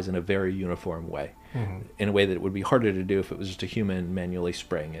applies in a very uniform way, in a way that it would be harder to do if it was just a human manually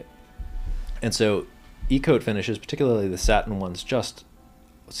spraying it. And so E-coat finishes, particularly the satin ones, just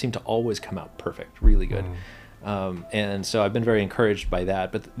seem to always come out perfect, really good. And so I've been very encouraged by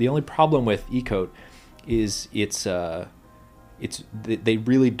that. But the only problem with E-coat is they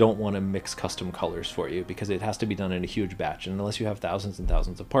really don't want to mix custom colors for you, because it has to be done in a huge batch. And unless you have thousands and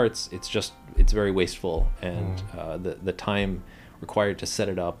thousands of parts, it's very wasteful. And the time required to set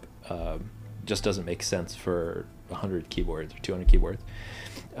it up just doesn't make sense for 100 keyboards or 200 keyboards.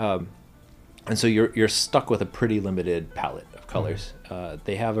 And so you're stuck with a pretty limited palette of colors.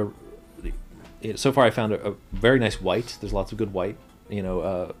 They have so far I found a very nice white. There's lots of good white,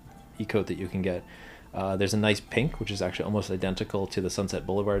 E-coat that you can get. There's a nice pink, which is actually almost identical to the Sunset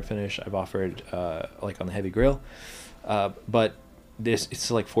Boulevard finish I've offered, like on the heavy grill. But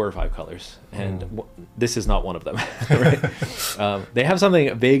it's like 4 or 5 colors, and this is not one of them. Right? They have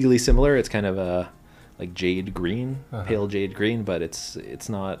something vaguely similar. It's kind of a like jade green, pale jade green, but it's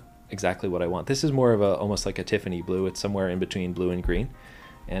not exactly what I want. This is more of almost like a Tiffany blue. It's somewhere in between blue and green,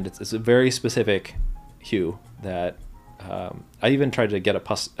 and it's a very specific hue that I even tried to get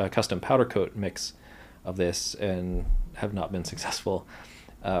a custom powder coat mix of this and have not been successful.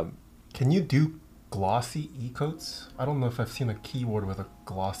 Can you do glossy E-coats? I don't know if I've seen a keyboard with a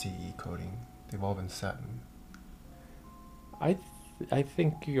glossy E-coating. They've all been satin. I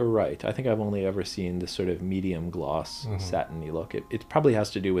think you're right. I think I've only ever seen this sort of medium gloss satiny look. It probably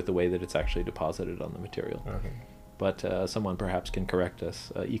has to do with the way that it's actually deposited on the material. Okay. But someone perhaps can correct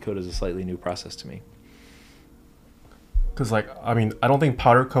us. E-coat is a slightly new process to me. Because I don't think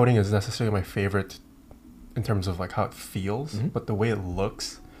powder coating is necessarily my favorite in terms of like how it feels, but the way it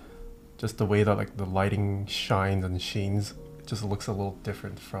looks, just the way that like the lighting shines and sheens, it just looks a little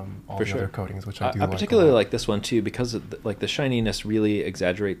different from all the other coatings, which I do like. I particularly like this one too, because the shininess really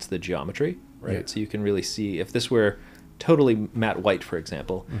exaggerates the geometry, right? Yeah. So you can really see, if this were totally matte white, for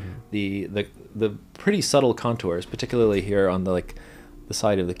example, the pretty subtle contours, particularly here on the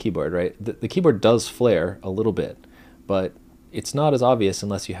side of the keyboard, right? The keyboard does flare a little bit, but it's not as obvious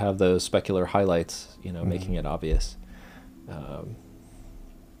unless you have those specular highlights, making it obvious. And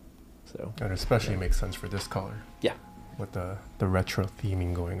especially makes sense for this color. Yeah. With the retro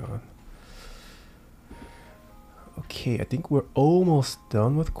theming going on. Okay, I think we're almost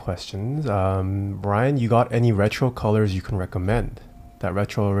done with questions. Brian, you got any retro colors you can recommend? That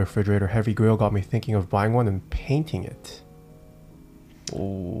retro refrigerator heavy grill got me thinking of buying one and painting it.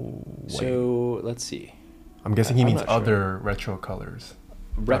 So let's see. I'm guessing he means other retro colors.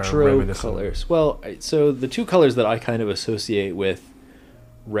 Retro colors. Well, so the two colors that I kind of associate with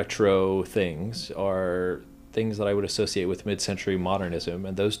retro things are things that I would associate with mid-century modernism,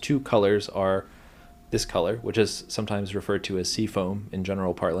 and those two colors are this color, which is sometimes referred to as seafoam in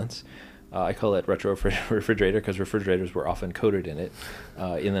general parlance. I call it retro refrigerator because refrigerators were often coated in it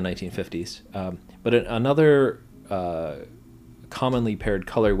in the 1950s. But another commonly paired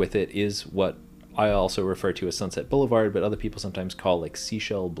color with it is what I also refer to as Sunset Boulevard, but other people sometimes call like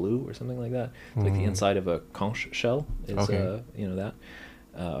seashell blue or something like that. It's like the inside of a conch shell is, that.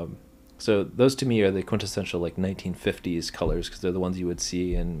 So those to me are the quintessential like 1950s colors, because they're the ones you would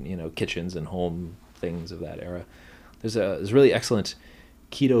see in, kitchens and home things of that era. There's a really excellent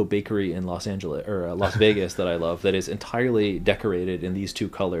keto bakery in Los Angeles or Las Vegas that I love that is entirely decorated in these two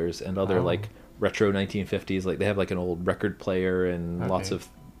colors and other like retro 1950s. Like they have like an old record player and lots of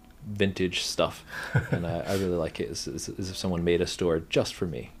vintage stuff, and I really like it. It's as if someone made a store just for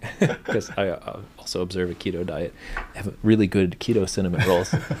me, because I also observe a keto diet. They have really good keto cinnamon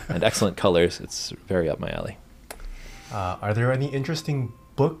rolls and excellent colors. It's very up my alley. Are there any interesting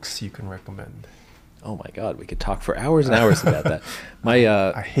books you can recommend? Oh my God, we could talk for hours and hours about that.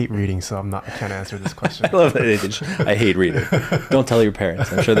 I hate reading, so I can't answer this question. I love that. I hate reading. Don't tell your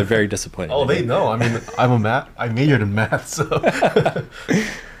parents. I'm sure they're very disappointed. Oh, they know. I mean, I majored in math, so.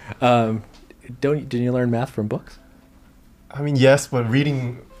 Didn't you learn math from books? I mean, yes, but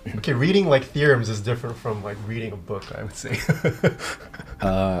reading like theorems is different from like reading a book, I would say.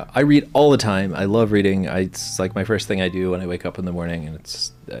 I read all the time. I love reading. It's like my first thing I do when I wake up in the morning, and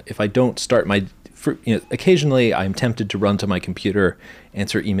it's if I don't start occasionally I'm tempted to run to my computer,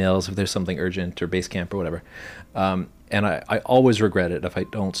 answer emails if there's something urgent or Basecamp or whatever. And I always regret it if I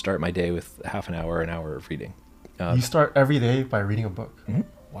don't start my day with an hour of reading. You start every day by reading a book? Mm-hmm.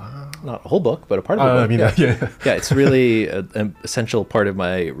 Wow. Not a whole book, but a part of the book. I mean, yeah. Yeah, it's really an essential part of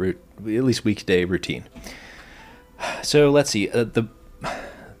my at least weekday routine. So let's see.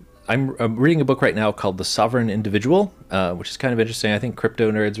 I'm reading a book right now called The Sovereign Individual, which is kind of interesting. I think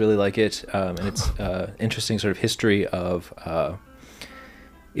crypto nerds really like it. And it's interesting sort of history of...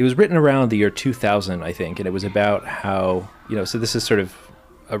 it was written around the year 2000, I think, and it was about how... so this is sort of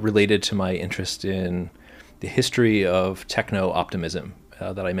related to my interest in the history of techno-optimism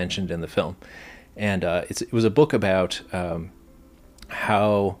that I mentioned in the film. And it was a book about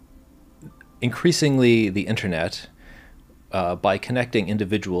how increasingly the internet... by connecting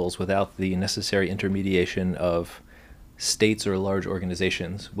individuals without the necessary intermediation of states or large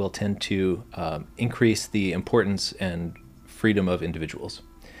organizations, will tend to increase the importance and freedom of individuals,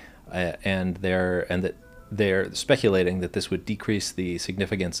 and they're speculating that this would decrease the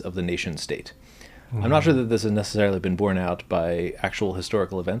significance of the nation state. I'm not sure that this has necessarily been borne out by actual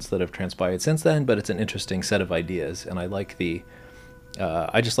historical events that have transpired since then, but it's an interesting set of ideas, and I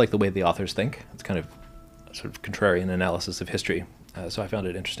just like the way the authors think. It's kind of sort of contrarian analysis of history. So I found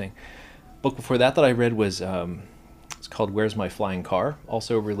it interesting. Book before that I read was, it's called Where's My Flying Car?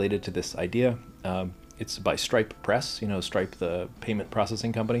 Also related to this idea. It's by Stripe Press, Stripe, the payment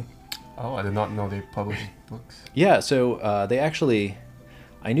processing company. Oh, I did not know they published books. Yeah, so they actually,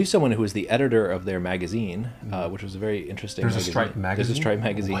 I knew someone who was the editor of their magazine, which was a very interesting magazine. There's a Stripe magazine? There's a Stripe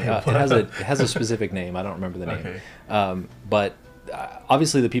magazine. It has a specific name. I don't remember the name. Okay. But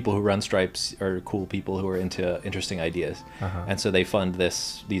obviously the people who run Stripes are cool people who are into interesting ideas, and so they fund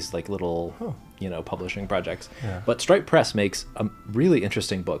these like little publishing projects. Yeah. But Stripe Press makes really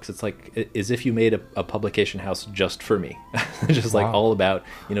interesting books. It's like as if you made a publication house just for me. Just like all about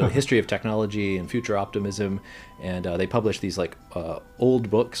the history of technology and future optimism, and they publish these like old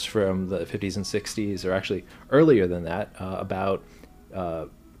books from the 50s and 60s, or actually earlier than that, about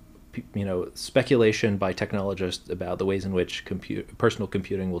speculation by technologists about the ways in which personal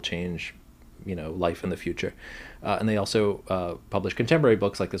computing will change, life in the future. And they also publish contemporary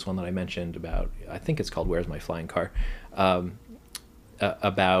books like this one that I mentioned about, I think it's called Where's My Flying Car?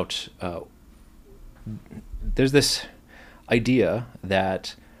 About, there's this idea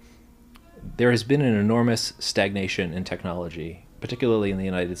that there has been an enormous stagnation in technology, particularly in the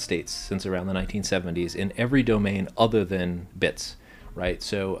United States, since around the 1970s, in every domain other than bits. Right,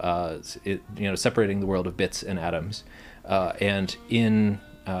 so separating the world of bits and atoms, and in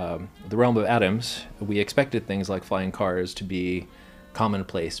the realm of atoms, we expected things like flying cars to be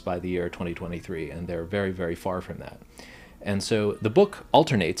commonplace by the year 2023, and they're very, very far from that. And so the book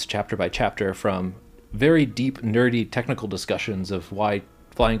alternates chapter by chapter from very deep, nerdy, technical discussions of why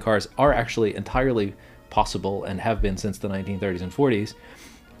flying cars are actually entirely possible and have been since the 1930s and 40s.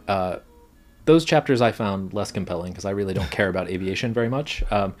 Those chapters I found less compelling because I really don't care about aviation very much.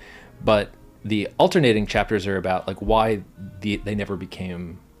 But the alternating chapters are about like why they never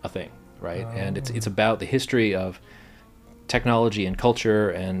became a thing, right? And it's about the history of technology and culture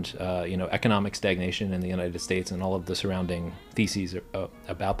and economic stagnation in the United States and all of the surrounding theses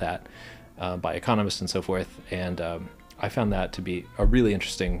about that by economists and so forth. And I found that to be a really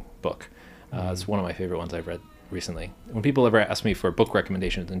interesting book. It's one of my favorite ones I've read recently. When people ever ask me for book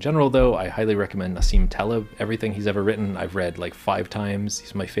recommendations in general, though, I highly recommend Nassim Taleb. Everything he's ever written, I've read like 5 times.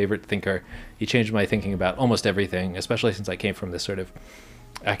 He's my favorite thinker. He changed my thinking about almost everything, especially since I came from this sort of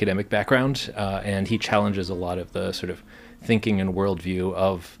academic background. And he challenges a lot of the sort of thinking and worldview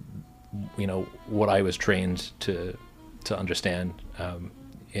of, you know, what I was trained to understand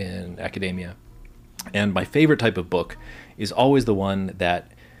in academia. And my favorite type of book is always the one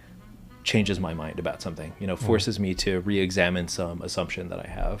that changes my mind about something, you know, forces me to re-examine some assumption that I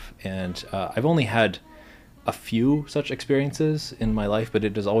have. And I've only had a few such experiences in my life, but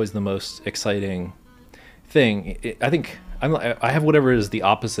it is always the most exciting thing. I think I have whatever is the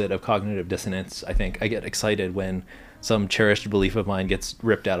opposite of cognitive dissonance. I think I get excited when some cherished belief of mine gets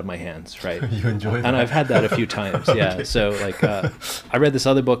ripped out of my hands, right? You enjoy that? And I've had that a few times, yeah. Okay. So like I read this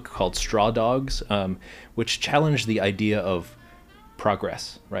other book called Straw Dogs, which challenged the idea of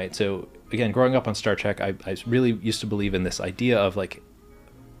progress, right? So again, growing up on Star Trek, I really used to believe in this idea of like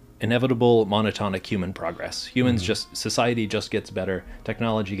inevitable monotonic human progress. Humans society just gets better,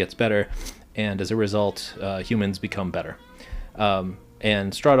 technology gets better, and as a result, humans become better.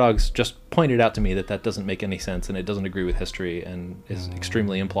 And Straw Dogs just pointed out to me that that doesn't make any sense, and it doesn't agree with history, and is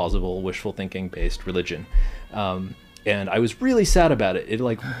extremely implausible, wishful thinking based religion. And I was really sad about it. It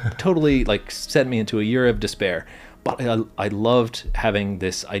like totally like sent me into a year of despair. But I loved having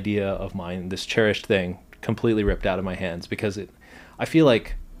this idea of mine, this cherished thing, completely ripped out of my hands, because I feel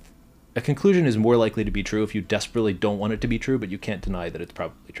like a conclusion is more likely to be true if you desperately don't want it to be true, but you can't deny that it's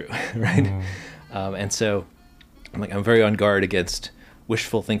probably true, right? And so I'm very on guard against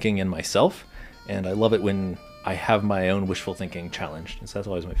wishful thinking in myself, and I love it when I have my own wishful thinking challenged. And so that's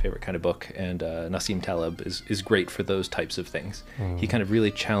always my favorite kind of book. And Nassim Taleb is great for those types of things. He kind of really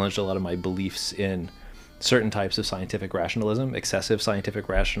challenged a lot of my beliefs in certain types of scientific rationalism, excessive scientific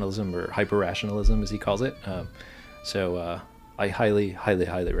rationalism, or hyper-rationalism, as he calls it. So I highly, highly,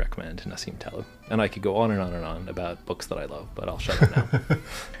 highly recommend Nassim Taleb. And I could go on and on and on about books that I love, but I'll shut up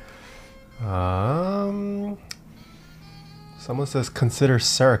now. Someone says consider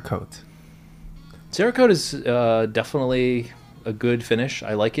Cerakote. Cerakote is definitely a good finish.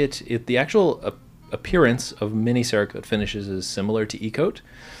 I like it. The actual appearance of many Cerakote finishes is similar to E-Coat.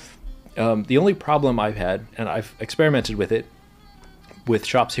 The only problem I've had, and I've experimented with it with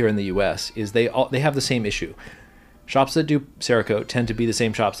shops here in the US, is they have the same issue. Shops that do Cerakote tend to be the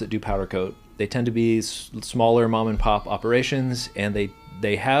same shops that do powder coat. They tend to be smaller mom and pop operations, and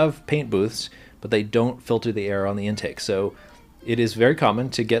they have paint booths, but they don't filter the air on the intake. So it is very common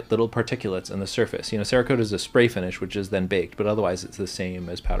to get little particulates on the surface. You know, Cerakote is a spray finish, which is then baked, but otherwise it's the same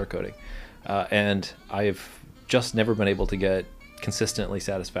as powder coating. And I've just never been able to get consistently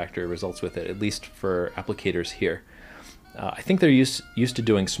satisfactory results with it, at least for applicators here. I think they're used to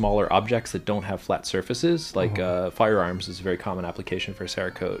doing smaller objects that don't have flat surfaces, like firearms is a very common application for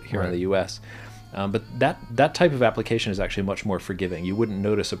Cerakote here in the US. But that type of application is actually much more forgiving. You wouldn't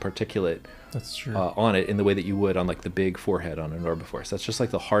notice a particulate on it in the way that you would on like the big forehead on a Norbauer. So that's just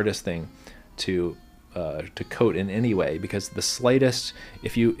like the hardest thing to coat in any way, because the slightest,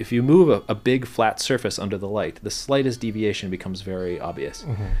 if you move a big flat surface under the light, the slightest deviation becomes very obvious.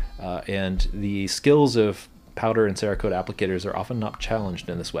 And the skills of powder and Cerakote applicators are often not challenged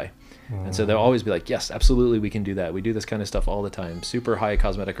in this way. And so they'll always be like, yes, absolutely, we can do that. We do this kind of stuff all the time. Super high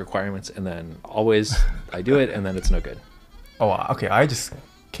cosmetic requirements, and then always I do it, and then it's no good. Oh, okay. I just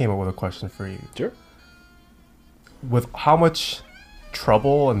came up with a question for you. Sure. With how much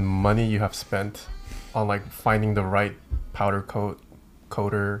trouble and money you have spent on like finding the right powder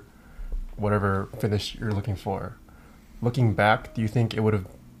coater, whatever finish you're looking for, looking back, do you think it would have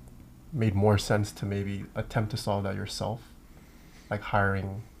made more sense to maybe attempt to solve that yourself, like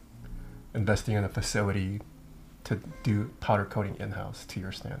investing in a facility to do powder coating in-house to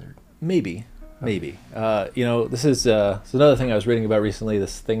your standard? Maybe. You know, this is another thing I was reading about recently,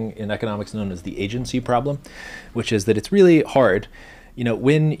 this thing in economics known as the agency problem, which is that it's really hard, you know,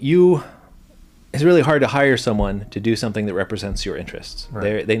 it's really hard to hire someone to do something that represents your interests.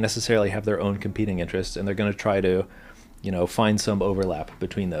 Right. They necessarily have their own competing interests, and they're going to try to, you know, find some overlap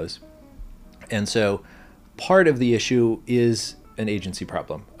between those. And so part of the issue is an agency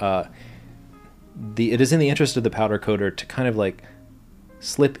problem. It is in the interest of the powder coater to kind of like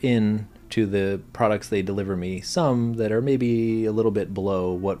slip in to the products they deliver me some that are maybe a little bit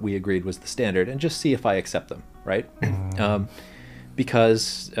below what we agreed was the standard, and just see if I accept them, right?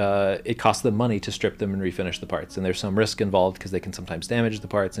 Because it costs them money to strip them and refinish the parts, and there's some risk involved because they can sometimes damage the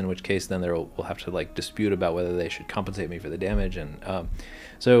parts, in which case then we'll have to like dispute about whether they should compensate me for the damage. And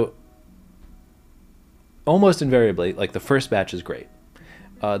so almost invariably, like the first batch is great.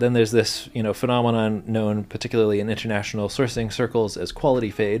 Then there's this, phenomenon known particularly in international sourcing circles as quality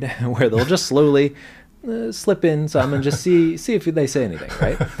fade, where they'll just slowly slip in some and just see if they say anything,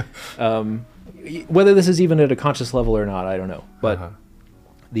 right? Whether this is even at a conscious level or not, I don't know. But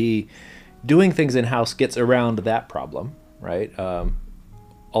the doing things in-house gets around that problem, right?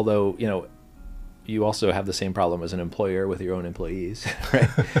 Although, you also have the same problem as an employer with your own employees, right?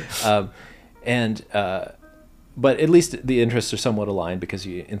 But at least the interests are somewhat aligned, because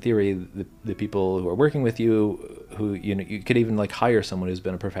in theory, the people who are working with you, who you could even like hire someone who's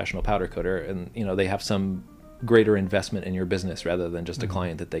been a professional powder coater, and they have some greater investment in your business rather than just a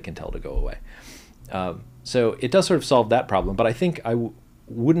client that they can tell to go away. So it does sort of solve that problem, but I think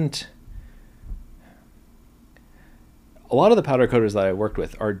wouldn't. A lot of the powder coaters that I worked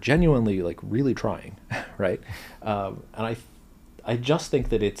with are genuinely like really trying, right? And I just think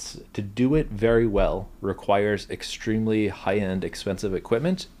that to do it very well requires extremely high-end, expensive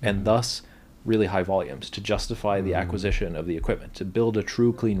equipment, and thus really high volumes to justify the acquisition of the equipment. To build a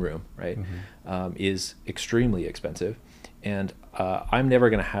true clean room, right, is extremely expensive, and I'm never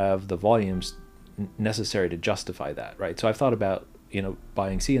going to have the volumes necessary to justify that, right? So I've thought about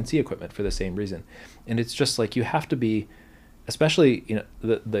buying CNC equipment for the same reason, and it's just like you have to be, especially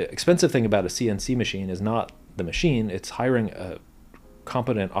the expensive thing about a CNC machine is not the machine; it's hiring a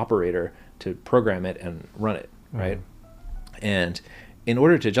competent operator to program it and run it, right? And in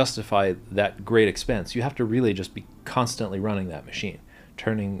order to justify that great expense, you have to really just be constantly running that machine,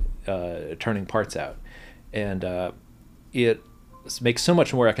 turning parts out, and it makes so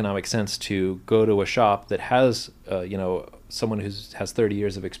much more economic sense to go to a shop that has someone who has 30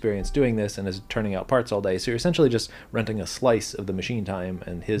 years of experience doing this and is turning out parts all day. So you're essentially just renting a slice of the machine time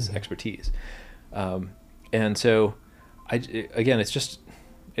and his expertise, and so.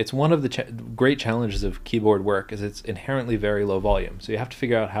 It's one of the great challenges of keyboard work is it's inherently very low volume. So you have to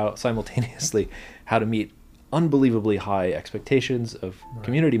figure out how to meet unbelievably high expectations of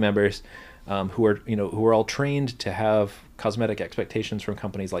community members who are all trained to have cosmetic expectations from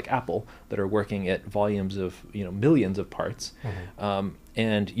companies like Apple that are working at volumes of millions of parts,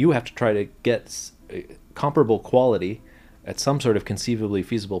 and you have to try to get comparable quality at some sort of conceivably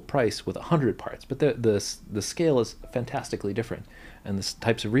feasible price with 100 parts, but the scale is fantastically different, and the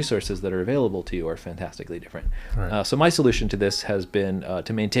types of resources that are available to you are fantastically different. Right. So my solution to this has been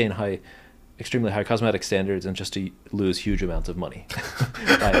to maintain extremely high cosmetic standards and just to lose huge amounts of money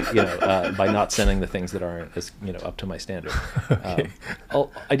by not sending the things that aren't as up to my standard. Okay.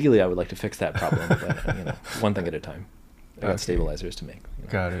 Ideally, I would like to fix that problem, but one thing at a time. I got stabilizers to make.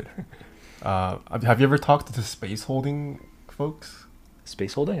 Got it. Have you ever talked to the space holding folks?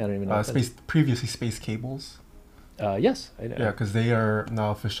 Space holding? I don't even know. Previously space cables. Yes, I know. Yeah, because they are now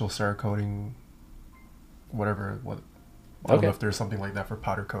official Cerakoting. Whatever. I don't know if there's something like that for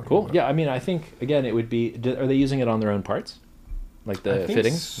powder coating. Cool. Yeah, I mean, I think again, it would be. Are they using it on their own parts, like the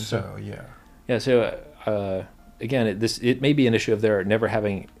fittings? So yeah. Yeah. So again, it may be an issue of their never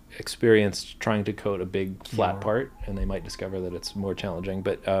having experienced trying to coat a big flat part, and they might discover that it's more challenging.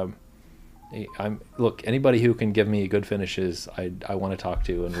 But look, anybody who can give me good finishes, I want to talk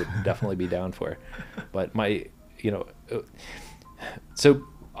to and would definitely be down for. But so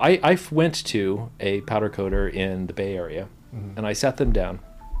I went to a powder coater in the Bay Area, and I sat them down,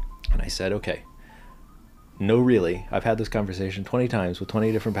 and I said, okay, no, really, I've had this conversation 20 times with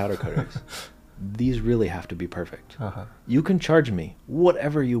 20 different powder coaters. These really have to be perfect. You can charge me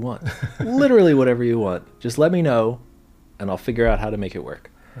whatever you want, literally whatever you want. Just let me know, and I'll figure out how to make it work.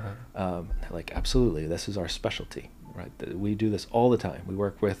 They're like, absolutely, this is our specialty, right? We do this all the time. We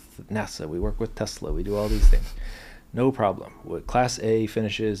work with NASA, we work with Tesla, we do all these things. No problem. What Class A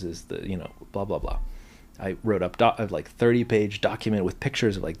finishes is blah, blah, blah. I wrote up a 30-page document with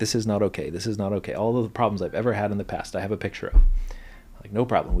pictures of this is not okay, this is not okay. All of the problems I've ever had in the past, I have a picture of. No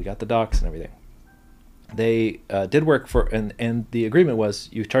problem. We got the docs and everything. They did work for, and the agreement was,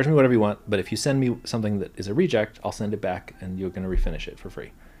 you charge me whatever you want, but if you send me something that is a reject, I'll send it back, and you're going to refinish it for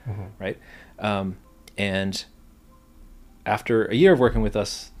free, right? And after a year of working with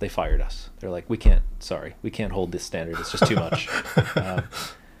us, they fired us. They're like, we can't hold this standard. It's just too much.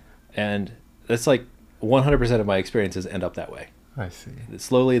 And that's 100% of my experiences end up that way. I see.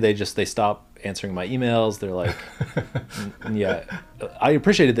 Slowly, they stop answering my emails. They're like, yeah. I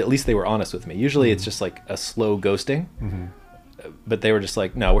appreciated that at least they were honest with me. Usually it's just a slow ghosting. But they were just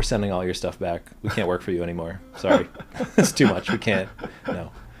like, no, we're sending all your stuff back. We can't work for you anymore. Sorry. It's too much. We can't.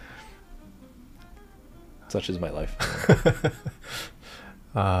 No. Such is my life.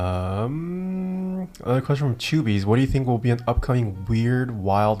 Another question from Chubbies. What do you think will be an upcoming weird,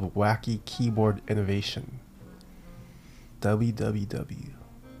 wild, wacky keyboard innovation? WWW.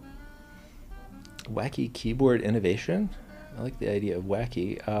 Wacky keyboard innovation. I like the idea of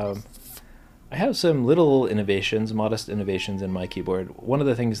wacky. I have some little innovations, modest innovations in my keyboard. One of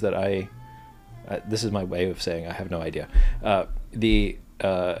the things that this is my way of saying I have no idea.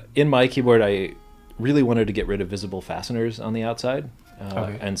 In my keyboard, I really wanted to get rid of visible fasteners on the outside.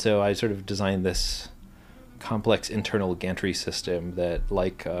 And so I sort of designed this complex internal gantry system that,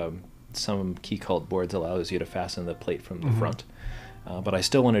 like some key cult boards, allows you to fasten the plate from the front. But I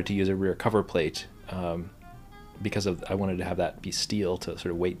still wanted to use a rear cover plate because I wanted to have that be steel to sort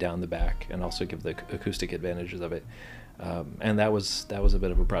of weight down the back and also give the acoustic advantages of it. And that was a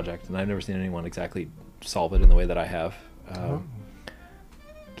bit of a project, and I've never seen anyone exactly solve it in the way that I have.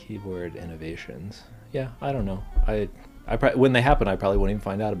 Keyboard innovations. Yeah, I don't know. When they happen, I probably won't even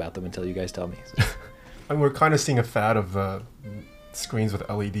find out about them until you guys tell me. So. And we're kind of seeing a fad of screens with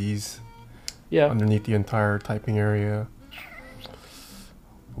LEDs underneath the entire typing area.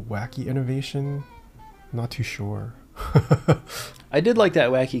 Wacky innovation? Not too sure. I did like that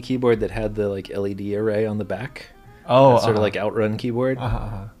wacky keyboard that had the like LED array on the back. Oh, sort of like Outrun keyboard.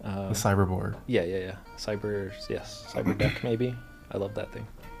 The cyberboard. Yeah. Cyberdeck maybe. I love that thing.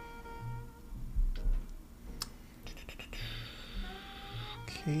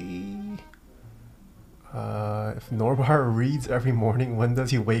 Okay. If Norbauer reads every morning, when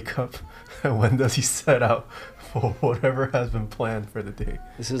does he wake up and when does he set out for whatever has been planned for the day?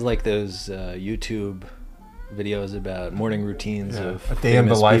 This is like those YouTube videos about morning routines of a day in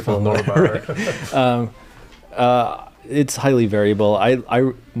the life of Norbauer. It's highly variable.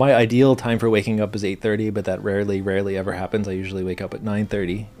 My ideal time for waking up is 8:30, but that rarely ever happens. I usually wake up at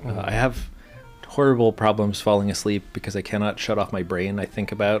 9:30. I have horrible problems falling asleep because I cannot shut off my brain. I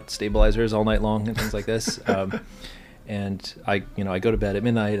think about stabilizers all night long and things like this. And I go to bed at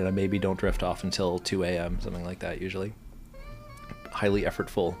midnight and I maybe don't drift off until 2 a.m., something like that usually. Highly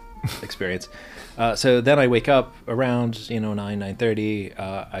effortful experience. So then I wake up around 9:30.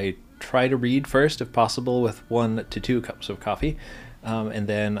 I try to read first if possible with 1 to 2 cups of coffee. And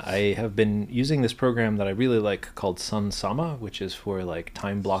then I have been using this program that I really like called Sun Sama, which is for like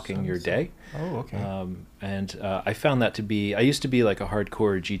time blocking your day. Oh, okay. And I found that to be, I used to be like a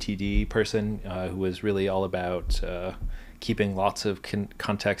hardcore GTD person who was really all about keeping lots of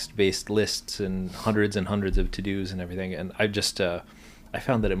context-based lists and hundreds of to-dos and everything. And I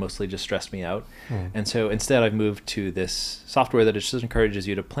found that it mostly just stressed me out. And so instead I've moved to this software that just encourages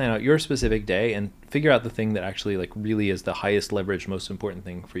you to plan out your specific day and figure out the thing that actually like really is the highest leverage, most important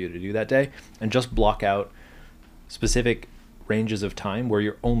thing for you to do that day, and just block out specific ranges of time where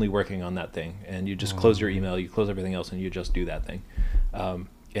you're only working on that thing, and you just close your email, you close everything else, and you just do that thing.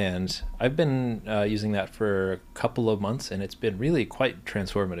 And I've been using that for a couple of months, and it's been really quite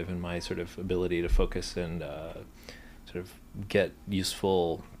transformative in my sort of ability to focus and sort of get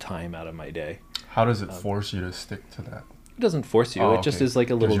useful time out of my day. How does it force you to stick to that? It doesn't force you. It just is like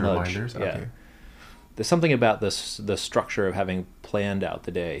a little nudge. Reminders? Yeah. Okay. There's something about the structure of having planned out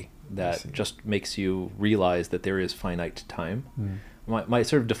the day that just makes you realize that there is finite time. My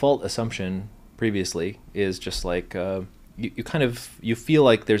sort of default assumption previously is just like you feel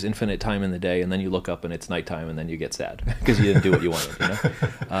like there's infinite time in the day, and then you look up and it's nighttime, and then you get sad because you didn't do what you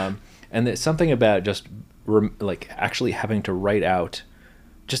wanted. And there's something about just like actually having to write out,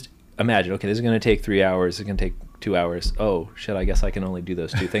 just imagine, okay, this is going to take 3 hours, it's going to take 2 hours. Oh shit, I guess I can only do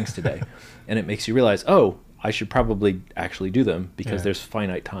those 2 things today. And it makes you realize, oh, I should probably actually do them because there's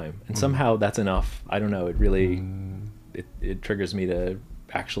finite time. And somehow that's enough. I don't know, it really it triggers me to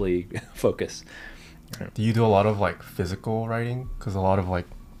actually focus. Do you do a lot of like physical writing? Because there's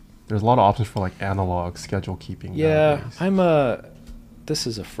a lot of options for like analog schedule keeping. Yeah, nowadays. This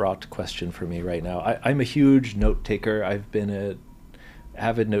is a fraught question for me right now. I'm a huge note taker. I've been an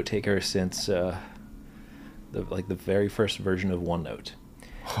avid note taker since the very first version of OneNote.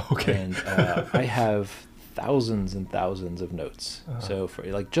 Okay. And I have thousands and thousands of notes. So for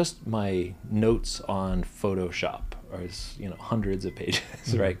like just my notes on Photoshop are hundreds of pages,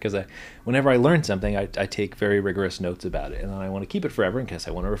 right? Because whenever I learn something, I take very rigorous notes about it, and I want to keep it forever in case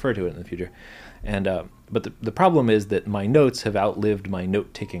I want to refer to it in the future. And but the problem is that my notes have outlived my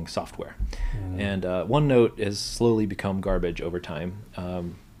note-taking software, and OneNote has slowly become garbage over time.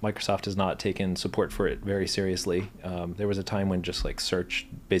 Microsoft has not taken support for it very seriously. There was a time when just like search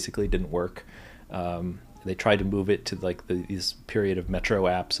basically didn't work. They tried to move it to like this period of Metro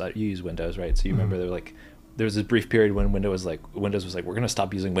apps. You use Windows, right? So you remember there was this brief period when Windows was like, we're going to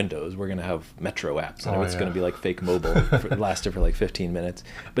stop using Windows. We're going to have Metro apps. And it's going to be like fake mobile. It lasted for like 15 minutes.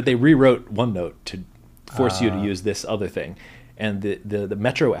 But they rewrote OneNote to force you to use this other thing. and the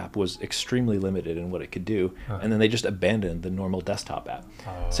Metro app was extremely limited in what it could do, and then they just abandoned the normal desktop app.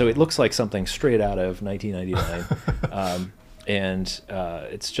 So it looks like something straight out of 1999, and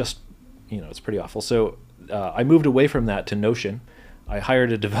it's just, it's pretty awful. So I moved away from that to Notion. I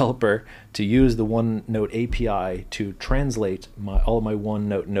hired a developer to use the OneNote API to translate all of my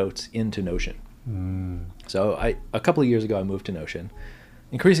OneNote notes into Notion. So a couple of years ago, I moved to Notion.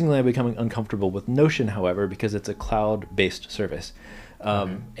 Increasingly, I'm becoming uncomfortable with Notion, however, because it's a cloud-based service.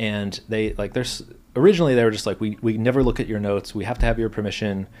 And originally they were just like, we never look at your notes. We have to have your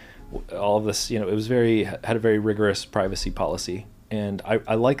permission. All of this, it was had a very rigorous privacy policy. And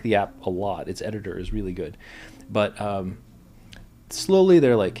I like the app a lot. Its editor is really good. But slowly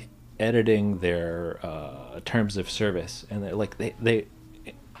they're like editing their terms of service. And they're like, they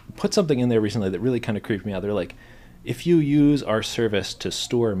put something in there recently that really kind of creeped me out. They're like, if you use our service to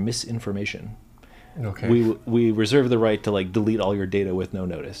store misinformation, we reserve the right to like delete all your data with no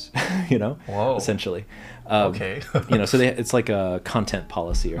notice, Whoa. Essentially. So it's like a content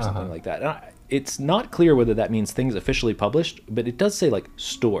policy or something like that. And it's not clear whether that means things officially published, but it does say like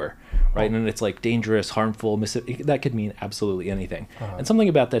store, right? And it's like dangerous, harmful, that could mean absolutely anything. And something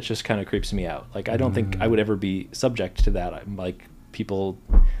about that just kind of creeps me out. Like, I don't think I would ever be subject to that. I'm like,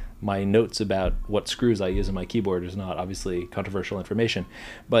 my notes about what screws I use in my keyboard is not obviously controversial information,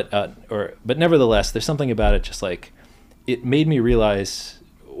 but nevertheless, there's something about it just like, it made me realize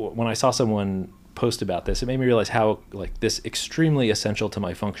when I saw someone post about this, it made me realize how like this extremely essential to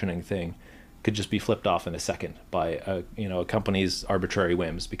my functioning thing could just be flipped off in a second by a company's arbitrary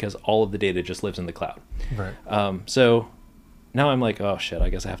whims, because all of the data just lives in the cloud. Right. So now I'm like, oh shit, I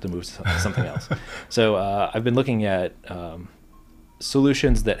guess I have to move to something else. So I've been looking at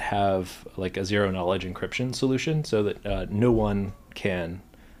solutions that have like a zero knowledge encryption solution, so that no one can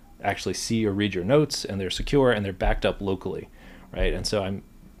actually see or read your notes, and they're secure and they're backed up locally, right? And so I'm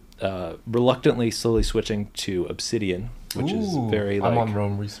reluctantly slowly switching to Obsidian, which is very like... I'm on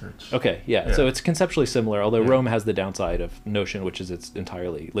Rome Research. Okay, yeah. So it's conceptually similar, although Rome has the downside of Notion, which is it's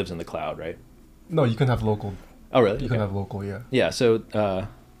entirely lives in the cloud, right? No, you can have local. Oh, really? You can have local, yeah. Yeah, so I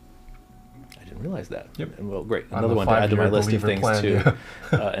didn't realize that. Yep. Well, great. Another one to add to my list of things to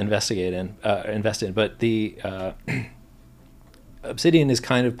invest in. But the Obsidian is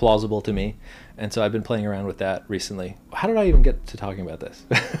kind of plausible to me, and so I've been playing around with that recently. How did I even get to talking about this?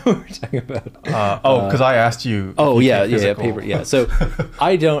 We were talking about because I asked you. Oh yeah, paper. Yeah. So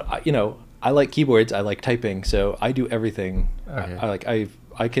I don't. I like keyboards. I like typing. So I do everything. Okay.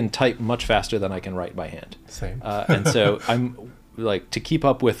 I can type much faster than I can write by hand. Same. And so I'm like, to keep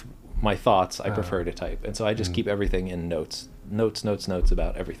up with my thoughts, I prefer to type, and so I just keep everything in notes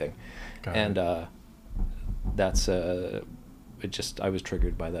about everything. And that's I was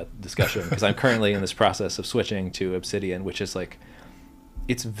triggered by that discussion because I'm currently in this process of switching to Obsidian, which is like,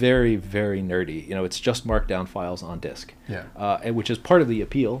 it's very, very nerdy. It's just markdown files on disk. Yeah. And which is part of the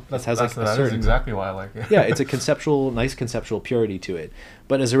appeal. That is exactly why I like it. Yeah, it's a nice conceptual purity to it.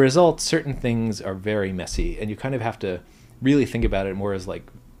 But as a result, certain things are very messy, and you kind of have to really think about it more as like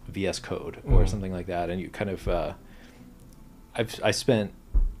VS Code or something like that. And you kind of, I spent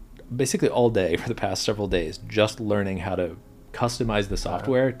basically all day for the past several days just learning how to customize the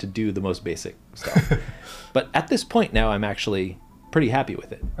software to do the most basic stuff. But at this point now, I'm actually pretty happy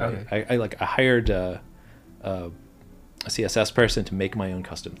with it. Right? I hired a CSS person to make my own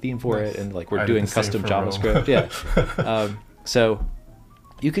custom theme for it, and like we're doing custom JavaScript. Yeah. So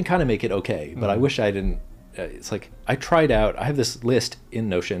you can kind of make it okay, but I wish I didn't. It's like I tried out. I have this list in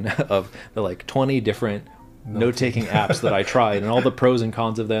Notion of the like 20 different note-taking apps that I tried, and all the pros and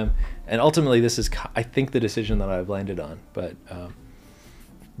cons of them. And ultimately, this is, I think, the decision that I've landed on. But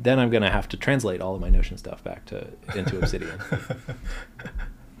then I'm going to have to translate all of my Notion stuff back into Obsidian.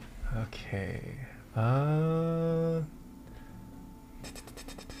 Okay.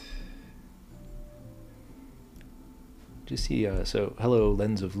 Do you see? So, hello,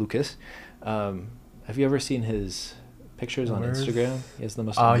 Lens of Lucas. Have you ever seen his pictures on Instagram? He has the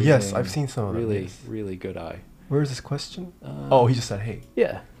most amazing, yes, I've seen some of them. Really, really good eye. Where is this question? He just said, hey.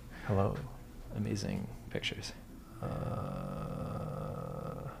 Yeah. Hello. Amazing pictures.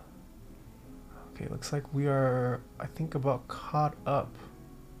 Okay, looks like we are, I think, about caught up.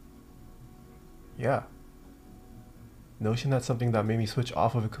 Yeah. Notion had something that made me switch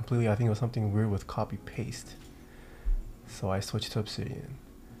off of it completely. I think it was something weird with copy-paste. So I switched to Obsidian.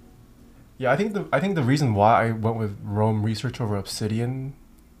 Yeah, I think the reason why I went with Rome Research over Obsidian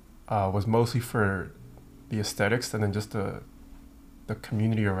was mostly for the aesthetics, and then just the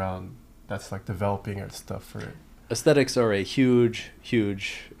community around that's like developing it stuff for it. Aesthetics are a huge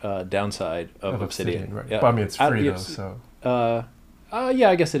downside of Obsidian. Right. Yeah. But I mean, it's free though, so. Yeah,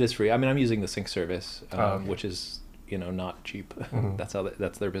 I guess it is free. I mean, I'm using the sync service, okay. which is not cheap. Mhm.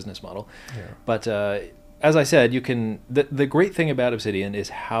 That's their business model. Yeah. But as I said, you can. The great thing about Obsidian is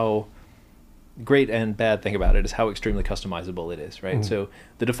how great and bad thing about it is how extremely customizable it is, right? Mhm. So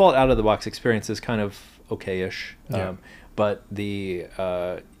the default out of the box experience is kind of okay-ish, Yeah. but it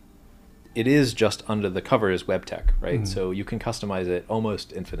is just under the covers web tech, right? Mhm. So you can customize it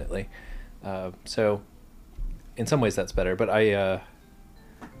almost infinitely. So in some ways that's better, but I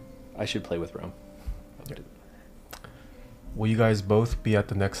should play with Rome. Yeah. Will you guys both be at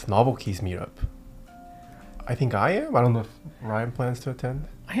the next Novel Keys meetup? I think I am. I don't know if Ryan plans to attend.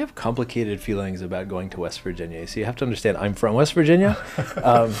 I have complicated feelings about going to West Virginia. So you have to understand, I'm from West Virginia,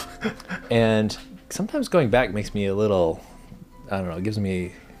 and sometimes going back makes me a little, I don't know, it gives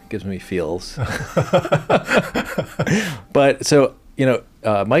me feels. But so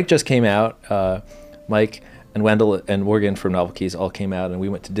Mike just came out. Mike and Wendell and Morgan from Novel Keys all came out, and we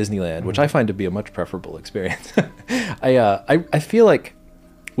went to Disneyland, which I find to be a much preferable experience. I feel like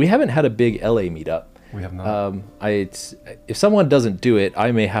we haven't had a big LA meetup. We have not. If someone doesn't do it,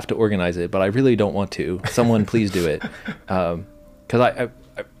 I may have to organize it, but I really don't want to. Someone please do it, because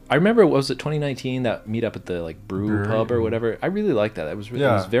I remember, what was it, 2019, that meetup at the brew pub or whatever. I really liked that. It was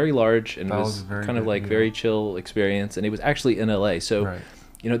very large, and it was kind of very chill experience, and it was actually in LA. So Right.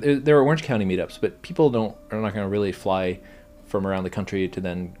 There are Orange County meetups, but people are not going to really fly from around the country to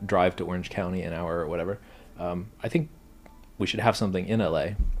then drive to Orange County an hour or whatever. I think we should have something in LA.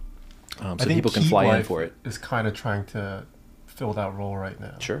 So people can fly in for it. Is kind of trying to fill that role right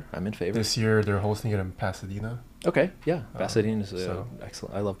now. Sure, I'm in favor. This year they're hosting it in Pasadena. Okay, yeah, Pasadena is so-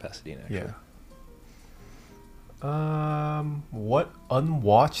 excellent. I love Pasadena. Actually. Yeah. What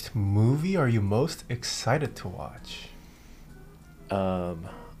unwatched movie are you most excited to watch?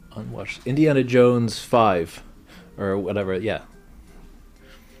 Unwatched Indiana Jones 5 or whatever. Yeah.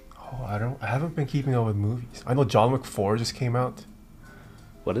 Oh, I haven't been keeping up with movies. I know John Wick 4 just came out.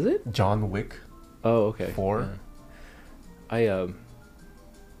 What is it? John Wick. Oh, okay. 4. Yeah.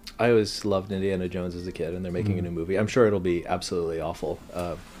 I always loved Indiana Jones as a kid, and they're making a new movie. I'm sure it'll be absolutely awful.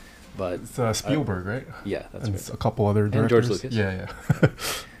 But It's Spielberg, right? yeah, that's And right. a couple other And directors. George Lucas. Yeah.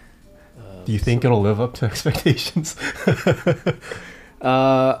 Do you think it'll live up to expectations?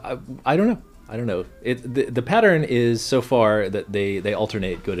 I don't know. I don't know. The pattern is so far that they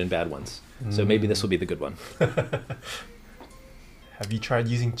alternate good and bad ones. So maybe this will be the good one. Have you tried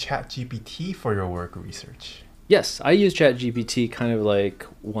using ChatGPT for your work research? Yes, I use ChatGPT kind of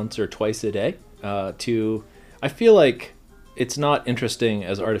once or twice a day. I feel like it's not interesting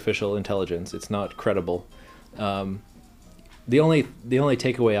as artificial intelligence. It's not credible. The only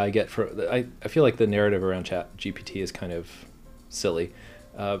takeaway I get I feel like the narrative around ChatGPT is kind of silly.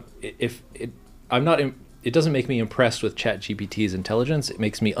 It doesn't make me impressed with ChatGPT's intelligence. It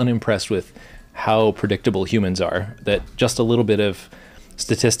makes me unimpressed with how predictable humans are. That just a little bit of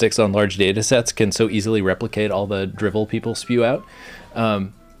statistics on large data sets can so easily replicate all the drivel people spew out.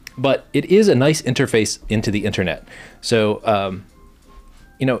 But it is a nice interface into the internet. So,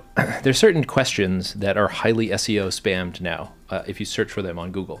 there's certain questions that are highly SEO spammed now if you search for them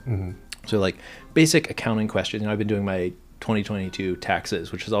on Google. Mm-hmm. So basic accounting questions. I've been doing my 2022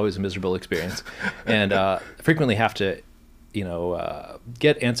 taxes, which is always a miserable experience, and frequently have to,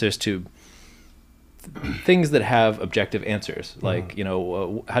 get answers to things that have objective answers, like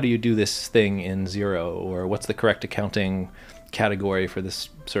how do you do this thing in Xero, or what's the correct accounting category for this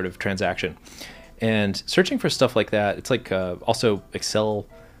sort of transaction. And searching for stuff like that, it's also Excel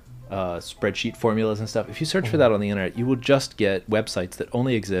spreadsheet formulas and stuff. If you search for that on the internet, you will just get websites that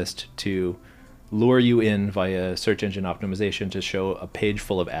only exist to lure you in via search engine optimization to show a page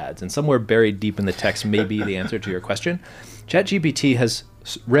full of ads. And somewhere buried deep in the text may be the answer to your question. ChatGPT has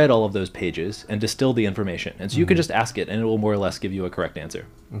read all of those pages and distilled the information. And so you could just ask it, and it will more or less give you a correct answer.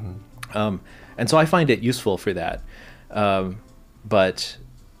 And so I find it useful for that. But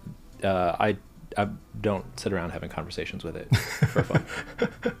I don't sit around having conversations with it for fun.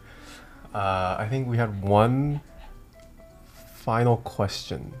 I think we had one final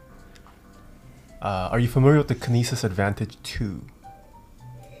question. Are you familiar with the Kinesis Advantage 2?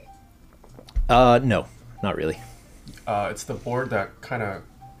 No, not really. It's the board that kind of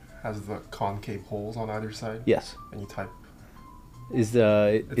has the concave holes on either side. Yes. And you type. It's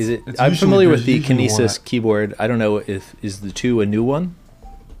usually- I'm familiar with the there's usually Kinesis one keyboard. I don't know is the 2 a new one?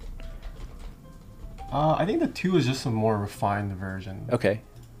 I think the 2 is just a more refined version. Okay.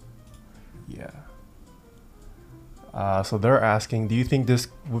 Yeah. So they're asking, do you think this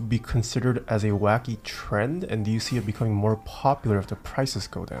would be considered as a wacky trend, and do you see it becoming more popular if the prices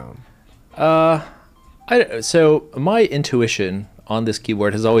go down? So my intuition on this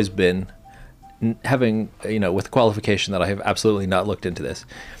keyboard has always been, having, with the qualification that I have absolutely not looked into this,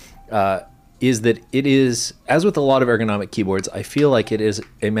 is that it is, as with a lot of ergonomic keyboards, I feel like it is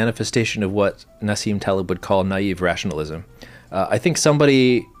a manifestation of what Nassim Taleb would call naive rationalism. I think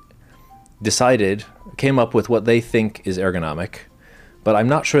somebody came up with what they think is ergonomic, but I'm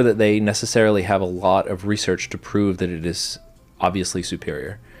not sure that they necessarily have a lot of research to prove that it is obviously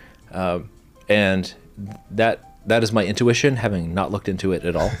superior. And that is my intuition, having not looked into it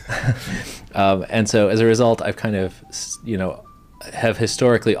at all. And so as a result, I've kind of, have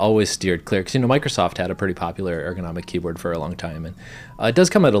historically always steered clear, because Microsoft had a pretty popular ergonomic keyboard for a long time, and it does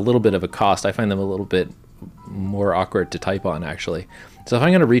come at a little bit of a cost. I find them a little bit more awkward to type on, actually. So if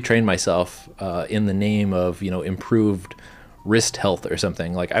I'm going to retrain myself in the name of improved wrist health or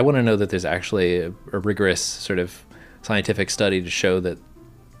something, like, I want to know that there's actually a rigorous sort of scientific study to show that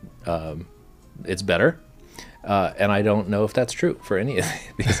it's better, and I don't know if that's true for any of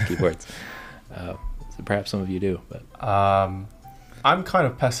these keyboards. So perhaps some of you do, but I'm kind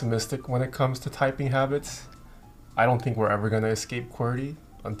of pessimistic when it comes to typing habits. I don't think we're ever going to escape QWERTY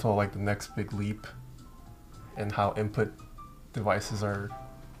until like the next big leap in how input devices are.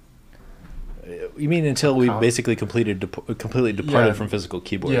 You mean until we basically completely departed from physical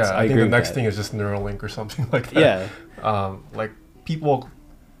keyboards? Yeah, I think agree the next that. thing is just Neuralink or something like that. Yeah. Like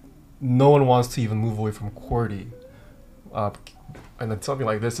no one wants to even move away from QWERTY. And then something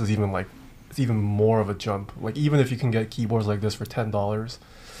like this is even like, it's even more of a jump. Like, even if you can get keyboards like this for $10,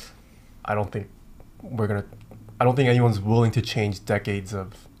 I don't think anyone's willing to change decades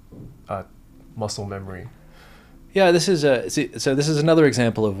of muscle memory. Yeah, this is another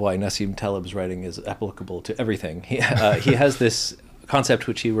example of why Nassim Taleb's writing is applicable to everything. He has this concept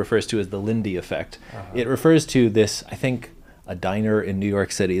which he refers to as the Lindy effect. It refers to this, I think, a diner in New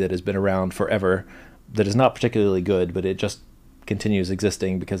York City that has been around forever, that is not particularly good, but it just continues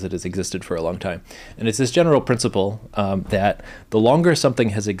existing because it has existed for a long time. And it's this general principle that the longer something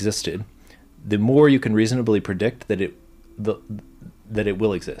has existed, the more you can reasonably predict that it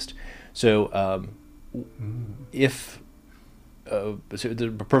will exist. So so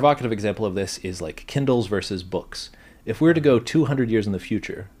the provocative example of this is like Kindles versus books. If we're to go 200 years in the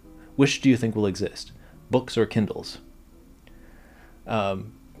future, which do you think will exist, books or Kindles?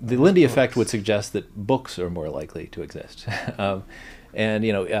 The Lindy effect would suggest that books are more likely to exist. I'm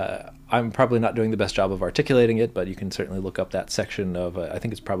probably not doing the best job of articulating it, but you can certainly look up that section of, I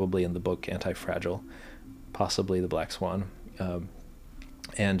think it's probably in the book Anti-Fragile, possibly The Black Swan. I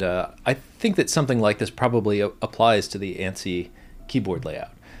think that something like this probably applies to the ANSI keyboard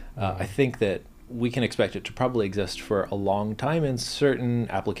layout. I think that we can expect it to probably exist for a long time in certain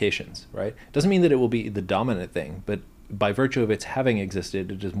applications, right? Doesn't mean that it will be the dominant thing, but by virtue of its having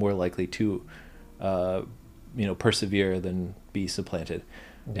existed, it is more likely to, persevere than be supplanted.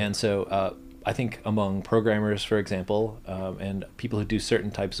 And so I think among programmers, for example, and people who do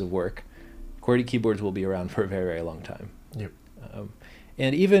certain types of work, QWERTY keyboards will be around for a very, very long time. Yep.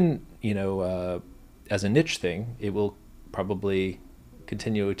 And even, as a niche thing, it will probably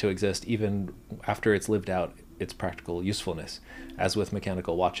continue to exist even after it's lived out its practical usefulness, as with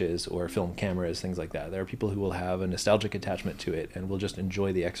mechanical watches or film cameras, things like that. There are people who will have a nostalgic attachment to it and will just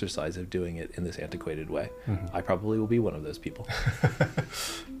enjoy the exercise of doing it in this antiquated way. I probably will be one of those people.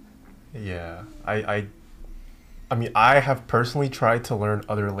 Yeah, I mean, I have personally tried to learn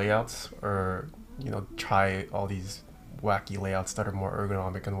other layouts, or try all these wacky layouts that are more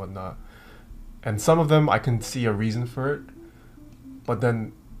ergonomic and whatnot, and some of them I can see a reason for it, but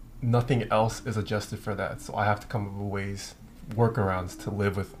then nothing else is adjusted for that, so I have to come up with workarounds to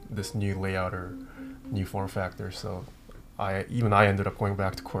live with this new layout or new form factor. So I ended up going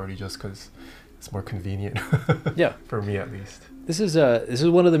back to QWERTY just because it's more convenient. Yeah, for me at least. This is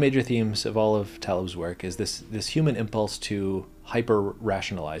one of the major themes of all of Taleb's work, is this human impulse to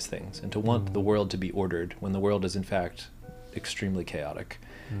hyper-rationalize things and to want the world to be ordered when the world is in fact extremely chaotic.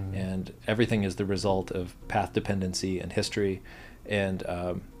 And everything is the result of path dependency and history. And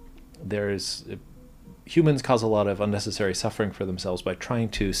humans cause a lot of unnecessary suffering for themselves by trying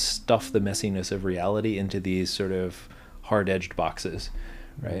to stuff the messiness of reality into these sort of hard-edged boxes,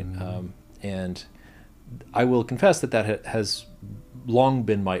 right? And I will confess that has long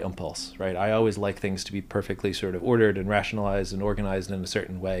been my impulse, right? I always like things to be perfectly sort of ordered and rationalized and organized in a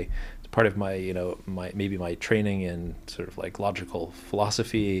certain way. It's part of my, my training in sort of like logical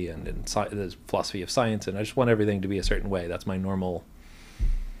philosophy and in the philosophy of science, and I just want everything to be a certain way. That's my normal,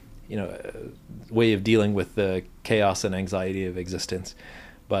 way of dealing with the chaos and anxiety of existence.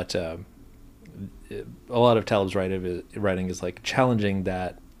 But a lot of Taleb's writing is like challenging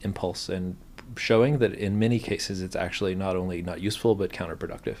that impulse and showing that in many cases it's actually not only not useful but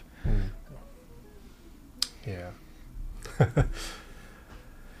counterproductive. Yeah.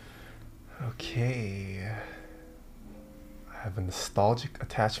 Okay. I have a nostalgic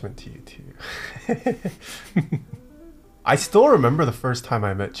attachment to you too. I still remember the first time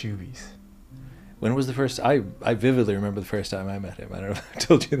I met Chubis. When was the first? I vividly remember the first time I met him. I don't know if I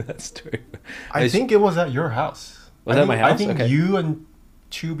told you that story. I think it was at your house. Was that my house? I think Okay. you and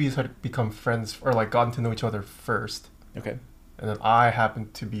Chubis had become friends or like gotten to know each other first. Okay. And then I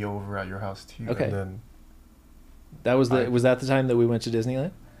happened to be over at your house too. Okay. And then That was was that the time that we went to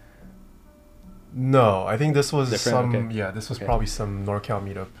Disneyland? no, I think this was Different? some Okay. this was Okay. probably some NorCal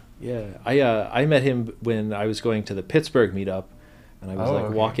meetup. Yeah, I met him when I was going to the Pittsburgh meetup, and I was Oh, like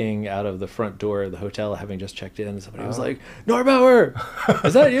okay. walking out of the front door of the hotel, having just checked in, and somebody was like, "Norbauer,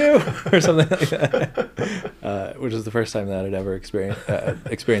 is that you?" or something like that, which was the first time that had ever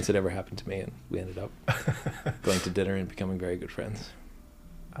experience had ever happened to me, and we ended up going to dinner and becoming very good friends.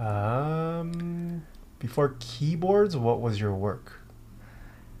 Before keyboards, what was your work?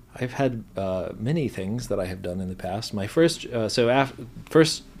 I've had many things that I have done in the past. My first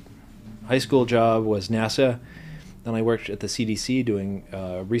first high school job was NASA. Then I worked at the CDC doing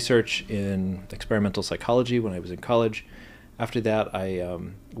research in experimental psychology when I was in college. After that, I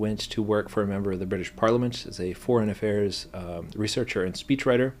went to work for a member of the British Parliament as a foreign affairs researcher and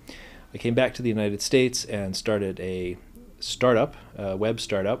speechwriter. I came back to the United States and started a startup, a web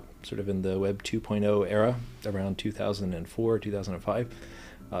startup, sort of in the Web 2.0 era, around 2004, 2005.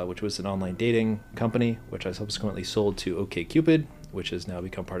 Which was an online dating company, which I subsequently sold to OkCupid, which has now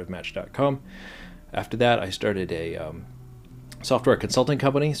become part of Match.com. After that, I started a software consulting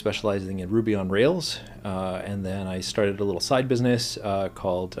company specializing in Ruby on Rails, and then I started a little side business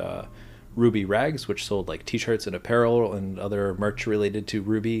called Ruby Rags, which sold like t-shirts and apparel and other merch related to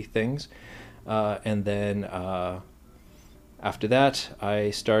Ruby things. And then after that,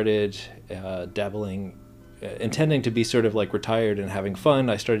 I started dabbling. Intending to be sort of like retired and having fun,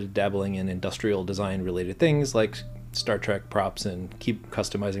 I started dabbling in industrial design related things like Star Trek props and keep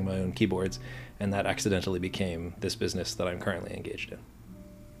customizing my own keyboards, and that accidentally became this business that I'm currently engaged in.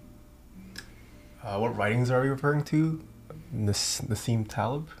 What writings are you referring to? Nassim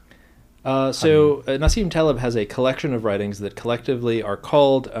Taleb? Nassim Taleb has a collection of writings that collectively are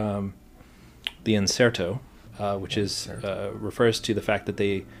called the Inserto, which refers to the fact that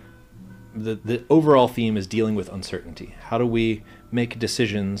the overall theme is dealing with uncertainty. How do we make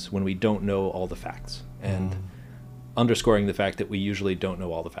decisions when we don't know all the facts? And underscoring the fact that we usually don't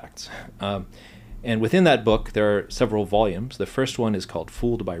know all the facts. And within that book, there are several volumes. The first one is called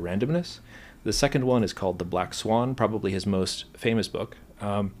Fooled by Randomness. The second one is called The Black Swan, probably his most famous book.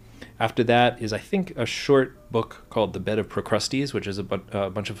 After that is, I think, a short book called The Bed of Procrustes, which is a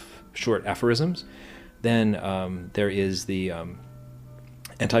bunch of short aphorisms. Then there is the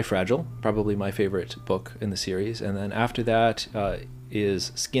Anti-Fragile, probably my favorite book in the series. And then after that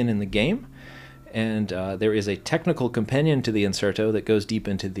is Skin in the Game. And there is a technical companion to the Inserto that goes deep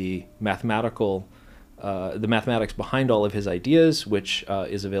into the mathematics behind all of his ideas, which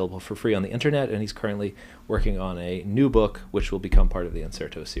is available for free on the internet. And he's currently working on a new book, which will become part of the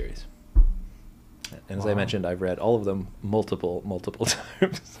Inserto series. And as I mentioned, I've read all of them multiple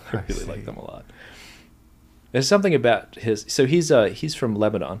times. I really like them a lot. There's something about so he's from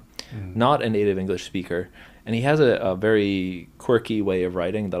Lebanon, not a native English speaker, and he has a very quirky way of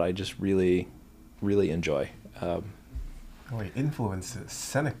writing that I just really enjoy. Wait, influences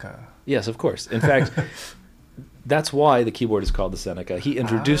Seneca. Yes, of course. In fact, that's why the keyboard is called the Seneca. He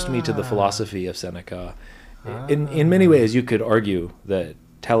introduced me to the philosophy of Seneca. In many ways, you could argue that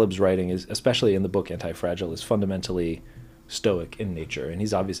Taleb's writing is, especially in the book Anti-Fragile, is fundamentally Stoic in nature, and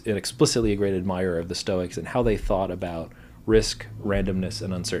he's obviously explicitly a great admirer of the Stoics and how they thought about risk, randomness,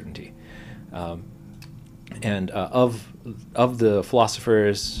 and uncertainty. And of the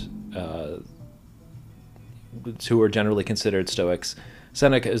philosophers who are generally considered Stoics,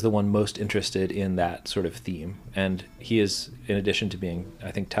 Seneca is the one most interested in that sort of theme, and he is, in addition to being,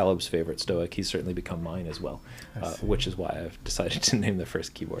 I think, Taleb's favorite Stoic, he's certainly become mine as well, which is why I've decided to name the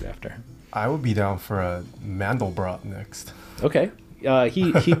first keyboard after him. I would be down for a Mandelbrot next. Okay.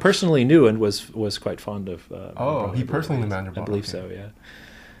 He personally knew and was quite fond of. He personally knew Mandelbrot. I believe okay. so. Yeah.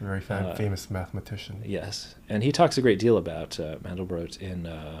 Very famous mathematician. Yes, and he talks a great deal about Mandelbrot in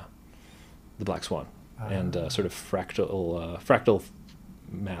The Black Swan, and sort of fractal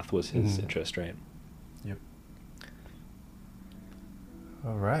math was his interest, right? Yep.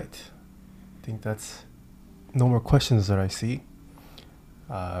 All right. I think that's no more questions that I see.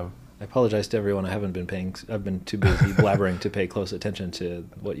 I apologize to everyone. I've been too busy blabbering to pay close attention to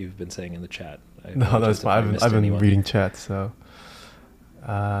what you've been saying in the chat. No, that's fine. I've been reading chat, so.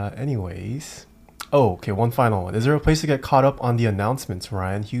 Anyways. Oh, okay, one final one. Is there a place to get caught up on the announcements,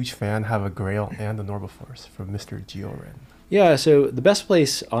 Ryan? Huge fan, have a Grail and a Norbaforce, from Mr. Georen. Yeah, so the best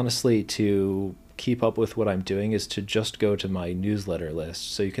place, honestly, to keep up with what I'm doing is to just go to my newsletter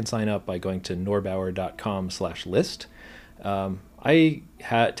list. So you can sign up by going to norbauer.com/list. I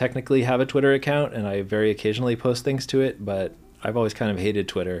technically have a Twitter account, and I very occasionally post things to it, but I've always kind of hated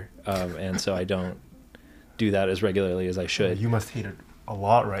Twitter, and so I don't do that as regularly as I should. You must hate it a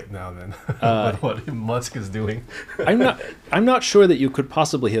lot right now, then. What Musk is doing. I'm not sure that you could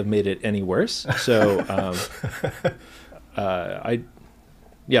possibly have made it any worse. So I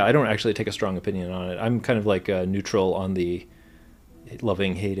don't actually take a strong opinion on it. I'm kind of like neutral on the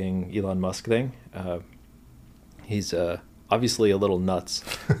loving hating Elon Musk thing. He's obviously a little nuts,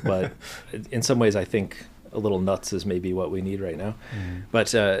 but in some ways I think a little nuts is maybe what we need right now.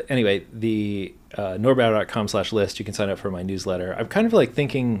 But anyway, the norbauer.com/list, you can sign up for my newsletter. I'm kind of like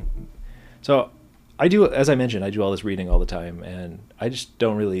thinking, so I do, as I mentioned, I do all this reading all the time, and I just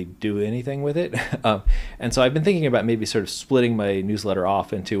don't really do anything with it. And so I've been thinking about maybe sort of splitting my newsletter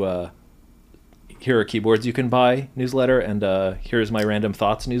off into here are keyboards you can buy newsletter, and here's my random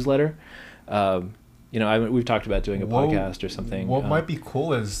thoughts newsletter. We've talked about doing a podcast or something. What might be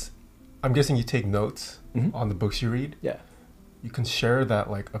cool is, I'm guessing you take notes on the books you read. Yeah. You can share that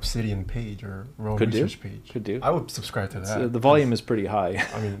like Obsidian page or Roam Research page. Could do. I would subscribe to that. The volume is pretty high.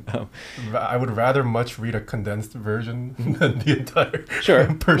 I mean, I would rather much read a condensed version than the entire.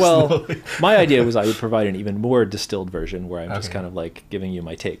 Sure. Personally. Well, my idea was I would provide an even more distilled version where I'm just kind of like giving you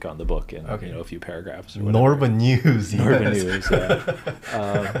my take on the book in a few paragraphs. Or Norba News. Norba News.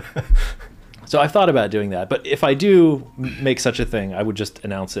 Yeah. So I've thought about doing that, but if I do make such a thing, I would just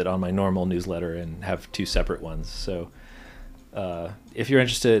announce it on my normal newsletter and have two separate ones. So if you're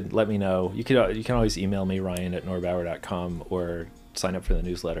interested, let me know. You can always email me, ryan@norbauer.com, or sign up for the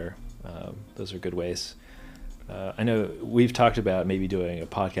newsletter. Those are good ways. I know we've talked about maybe doing a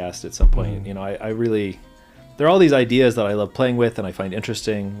podcast at some point. I really, there are all these ideas that I love playing with and I find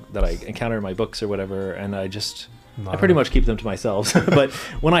interesting that I encounter in my books or whatever, and I pretty much keep them to myself. But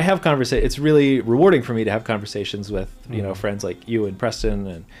when I have conversations, it's really rewarding for me to have conversations with friends like you and Preston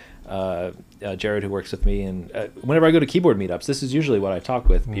and Jared, who works with me. And whenever I go to keyboard meetups, this is usually what I talk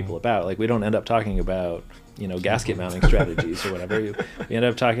with people about. Like, we don't end up talking about gasket mounting strategies or whatever. We end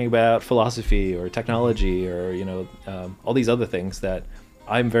up talking about philosophy or technology or all these other things that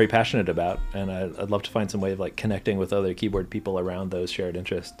I'm very passionate about, and I'd love to find some way of like connecting with other keyboard people around those shared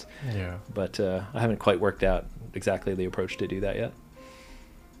interests. Yeah. But I haven't quite worked out exactly the approach to do that yet.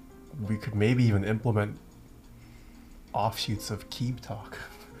 We could maybe even implement offshoots of Keep Talk.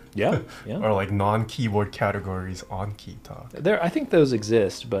 Yeah. Or like non-keyboard categories on Keep Talk. I think those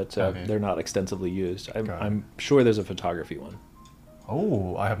exist, but they're not extensively used. I'm sure there's a photography one.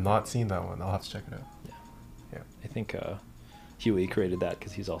 Oh, I have not seen that one. I'll have to check it out. Yeah. I think Huey created that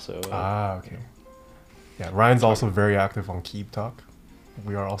because he's also okay. Yeah, Ryan's also very active on Keep Talk.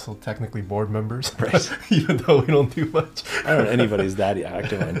 We are also technically board members, right? Even though we don't do much. I don't know anybody's that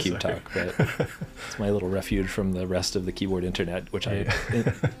active on Keep Talk, but it's my little refuge from the rest of the keyboard internet, which I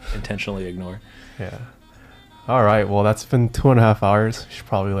intentionally ignore. Yeah. All right. Well, that's been 2.5 hours. We should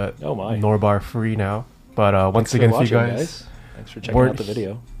probably let Norbar free now. But once again, if you guys thanks for checking out the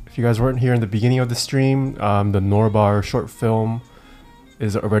video. If you guys weren't here in the beginning of the stream, the Norbar short film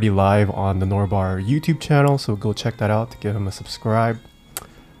is already live on the Norbar YouTube channel, so go check that out to give him a subscribe.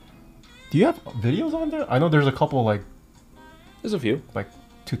 Do you have videos on there? I know there's a couple There's a few. Like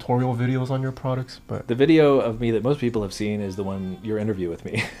tutorial videos on your products, but... The video of me that most people have seen is the one, your interview with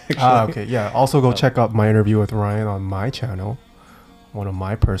me. Okay. Yeah. Also go check out my interview with Ryan on my channel. One of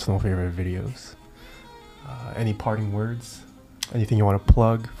my personal favorite videos. Any parting words? Anything you want to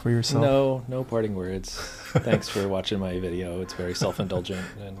plug for yourself? No parting words. Thanks for watching my video. It's very self-indulgent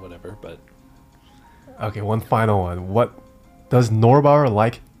and whatever, but... Okay, one final one. What does Norbauer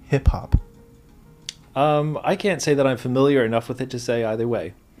like hip-hop? I can't say that I'm familiar enough with it to say either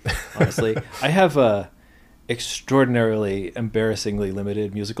way, honestly. I have extraordinarily, embarrassingly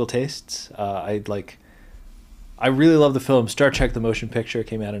limited musical tastes. I really love the film Star Trek: The Motion Picture.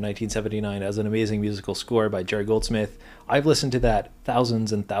 Came out in 1979 as an amazing musical score by Jerry Goldsmith. I've listened to that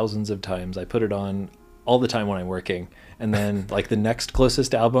thousands and thousands of times. I put it on all the time when I'm working. And then like the next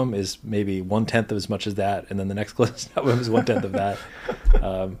closest album is maybe 1/10 of as much as that. And then the next closest album is 1/10 of that.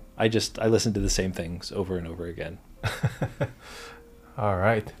 I listen to the same things over and over again. All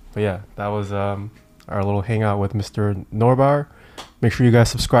right. But yeah, that was our little hangout with Mr. Norbauer. Make sure you guys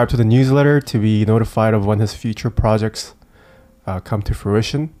subscribe to the newsletter to be notified of when his future projects come to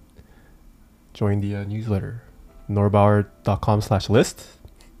fruition. Join the newsletter. Norbauer.com/list.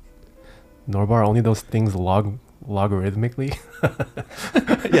 Norbauer only those things logarithmically.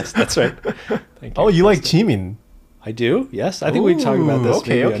 Yes, that's right. Thank you. Oh, you like Jimin? I do. Yes, I think we talked about this.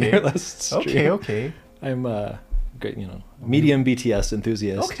 Okay, maybe okay. On your last stream. Okay. I'm great, medium BTS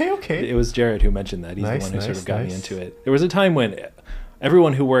enthusiast. Okay. It was Jared who mentioned that. He's the one who sort of got me nice. into it. There was a time when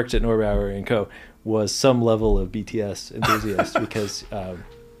everyone who worked at Norbauer and Co. was some level of BTS enthusiast because,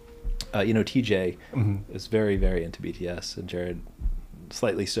 TJ is very, very into BTS, and Jared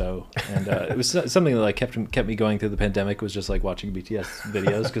slightly so. And it was something that kept me going through the pandemic, was just like watching BTS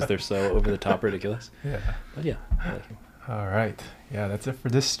videos because they're so over the top ridiculous. Yeah. But yeah, I like him. All right. Yeah, that's it for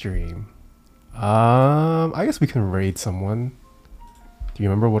this stream. I guess we can raid someone. Do you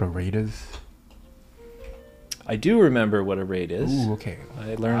remember what a raid is? I do remember what a raid is. Ooh, okay.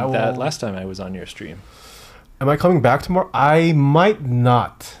 I learned that last time I was on your stream. Am I coming back tomorrow? I might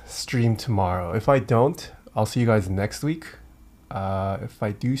not stream tomorrow. If I don't, I'll see you guys next week. If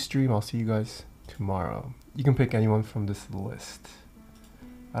I do stream, I'll see you guys tomorrow. You can pick anyone from this list.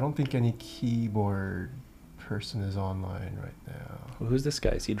 I don't think any keyboard person is online right now. Well, who's this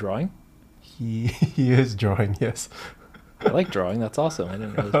guy? Is he drawing? He is drawing, yes. I like drawing. That's awesome. I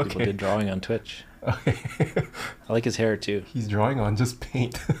didn't realize people did drawing on Twitch. Okay. I like his hair too. He's drawing on just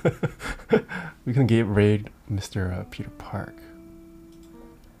paint. We can raid Mr. Peter Park.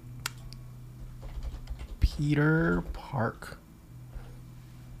 Peter Park.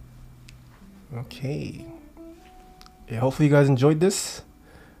 Okay. Yeah, hopefully you guys enjoyed this.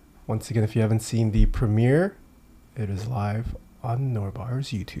 Once again, if you haven't seen the premiere, it is live on Norbauer's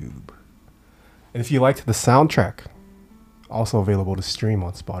YouTube. And if you liked the soundtrack, also available to stream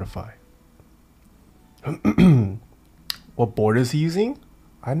on Spotify. What board is he using?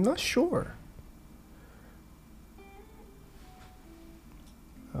 I'm not sure.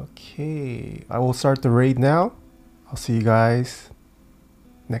 Okay, I will start the raid now. I'll see you guys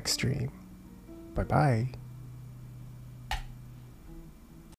next stream. Bye bye.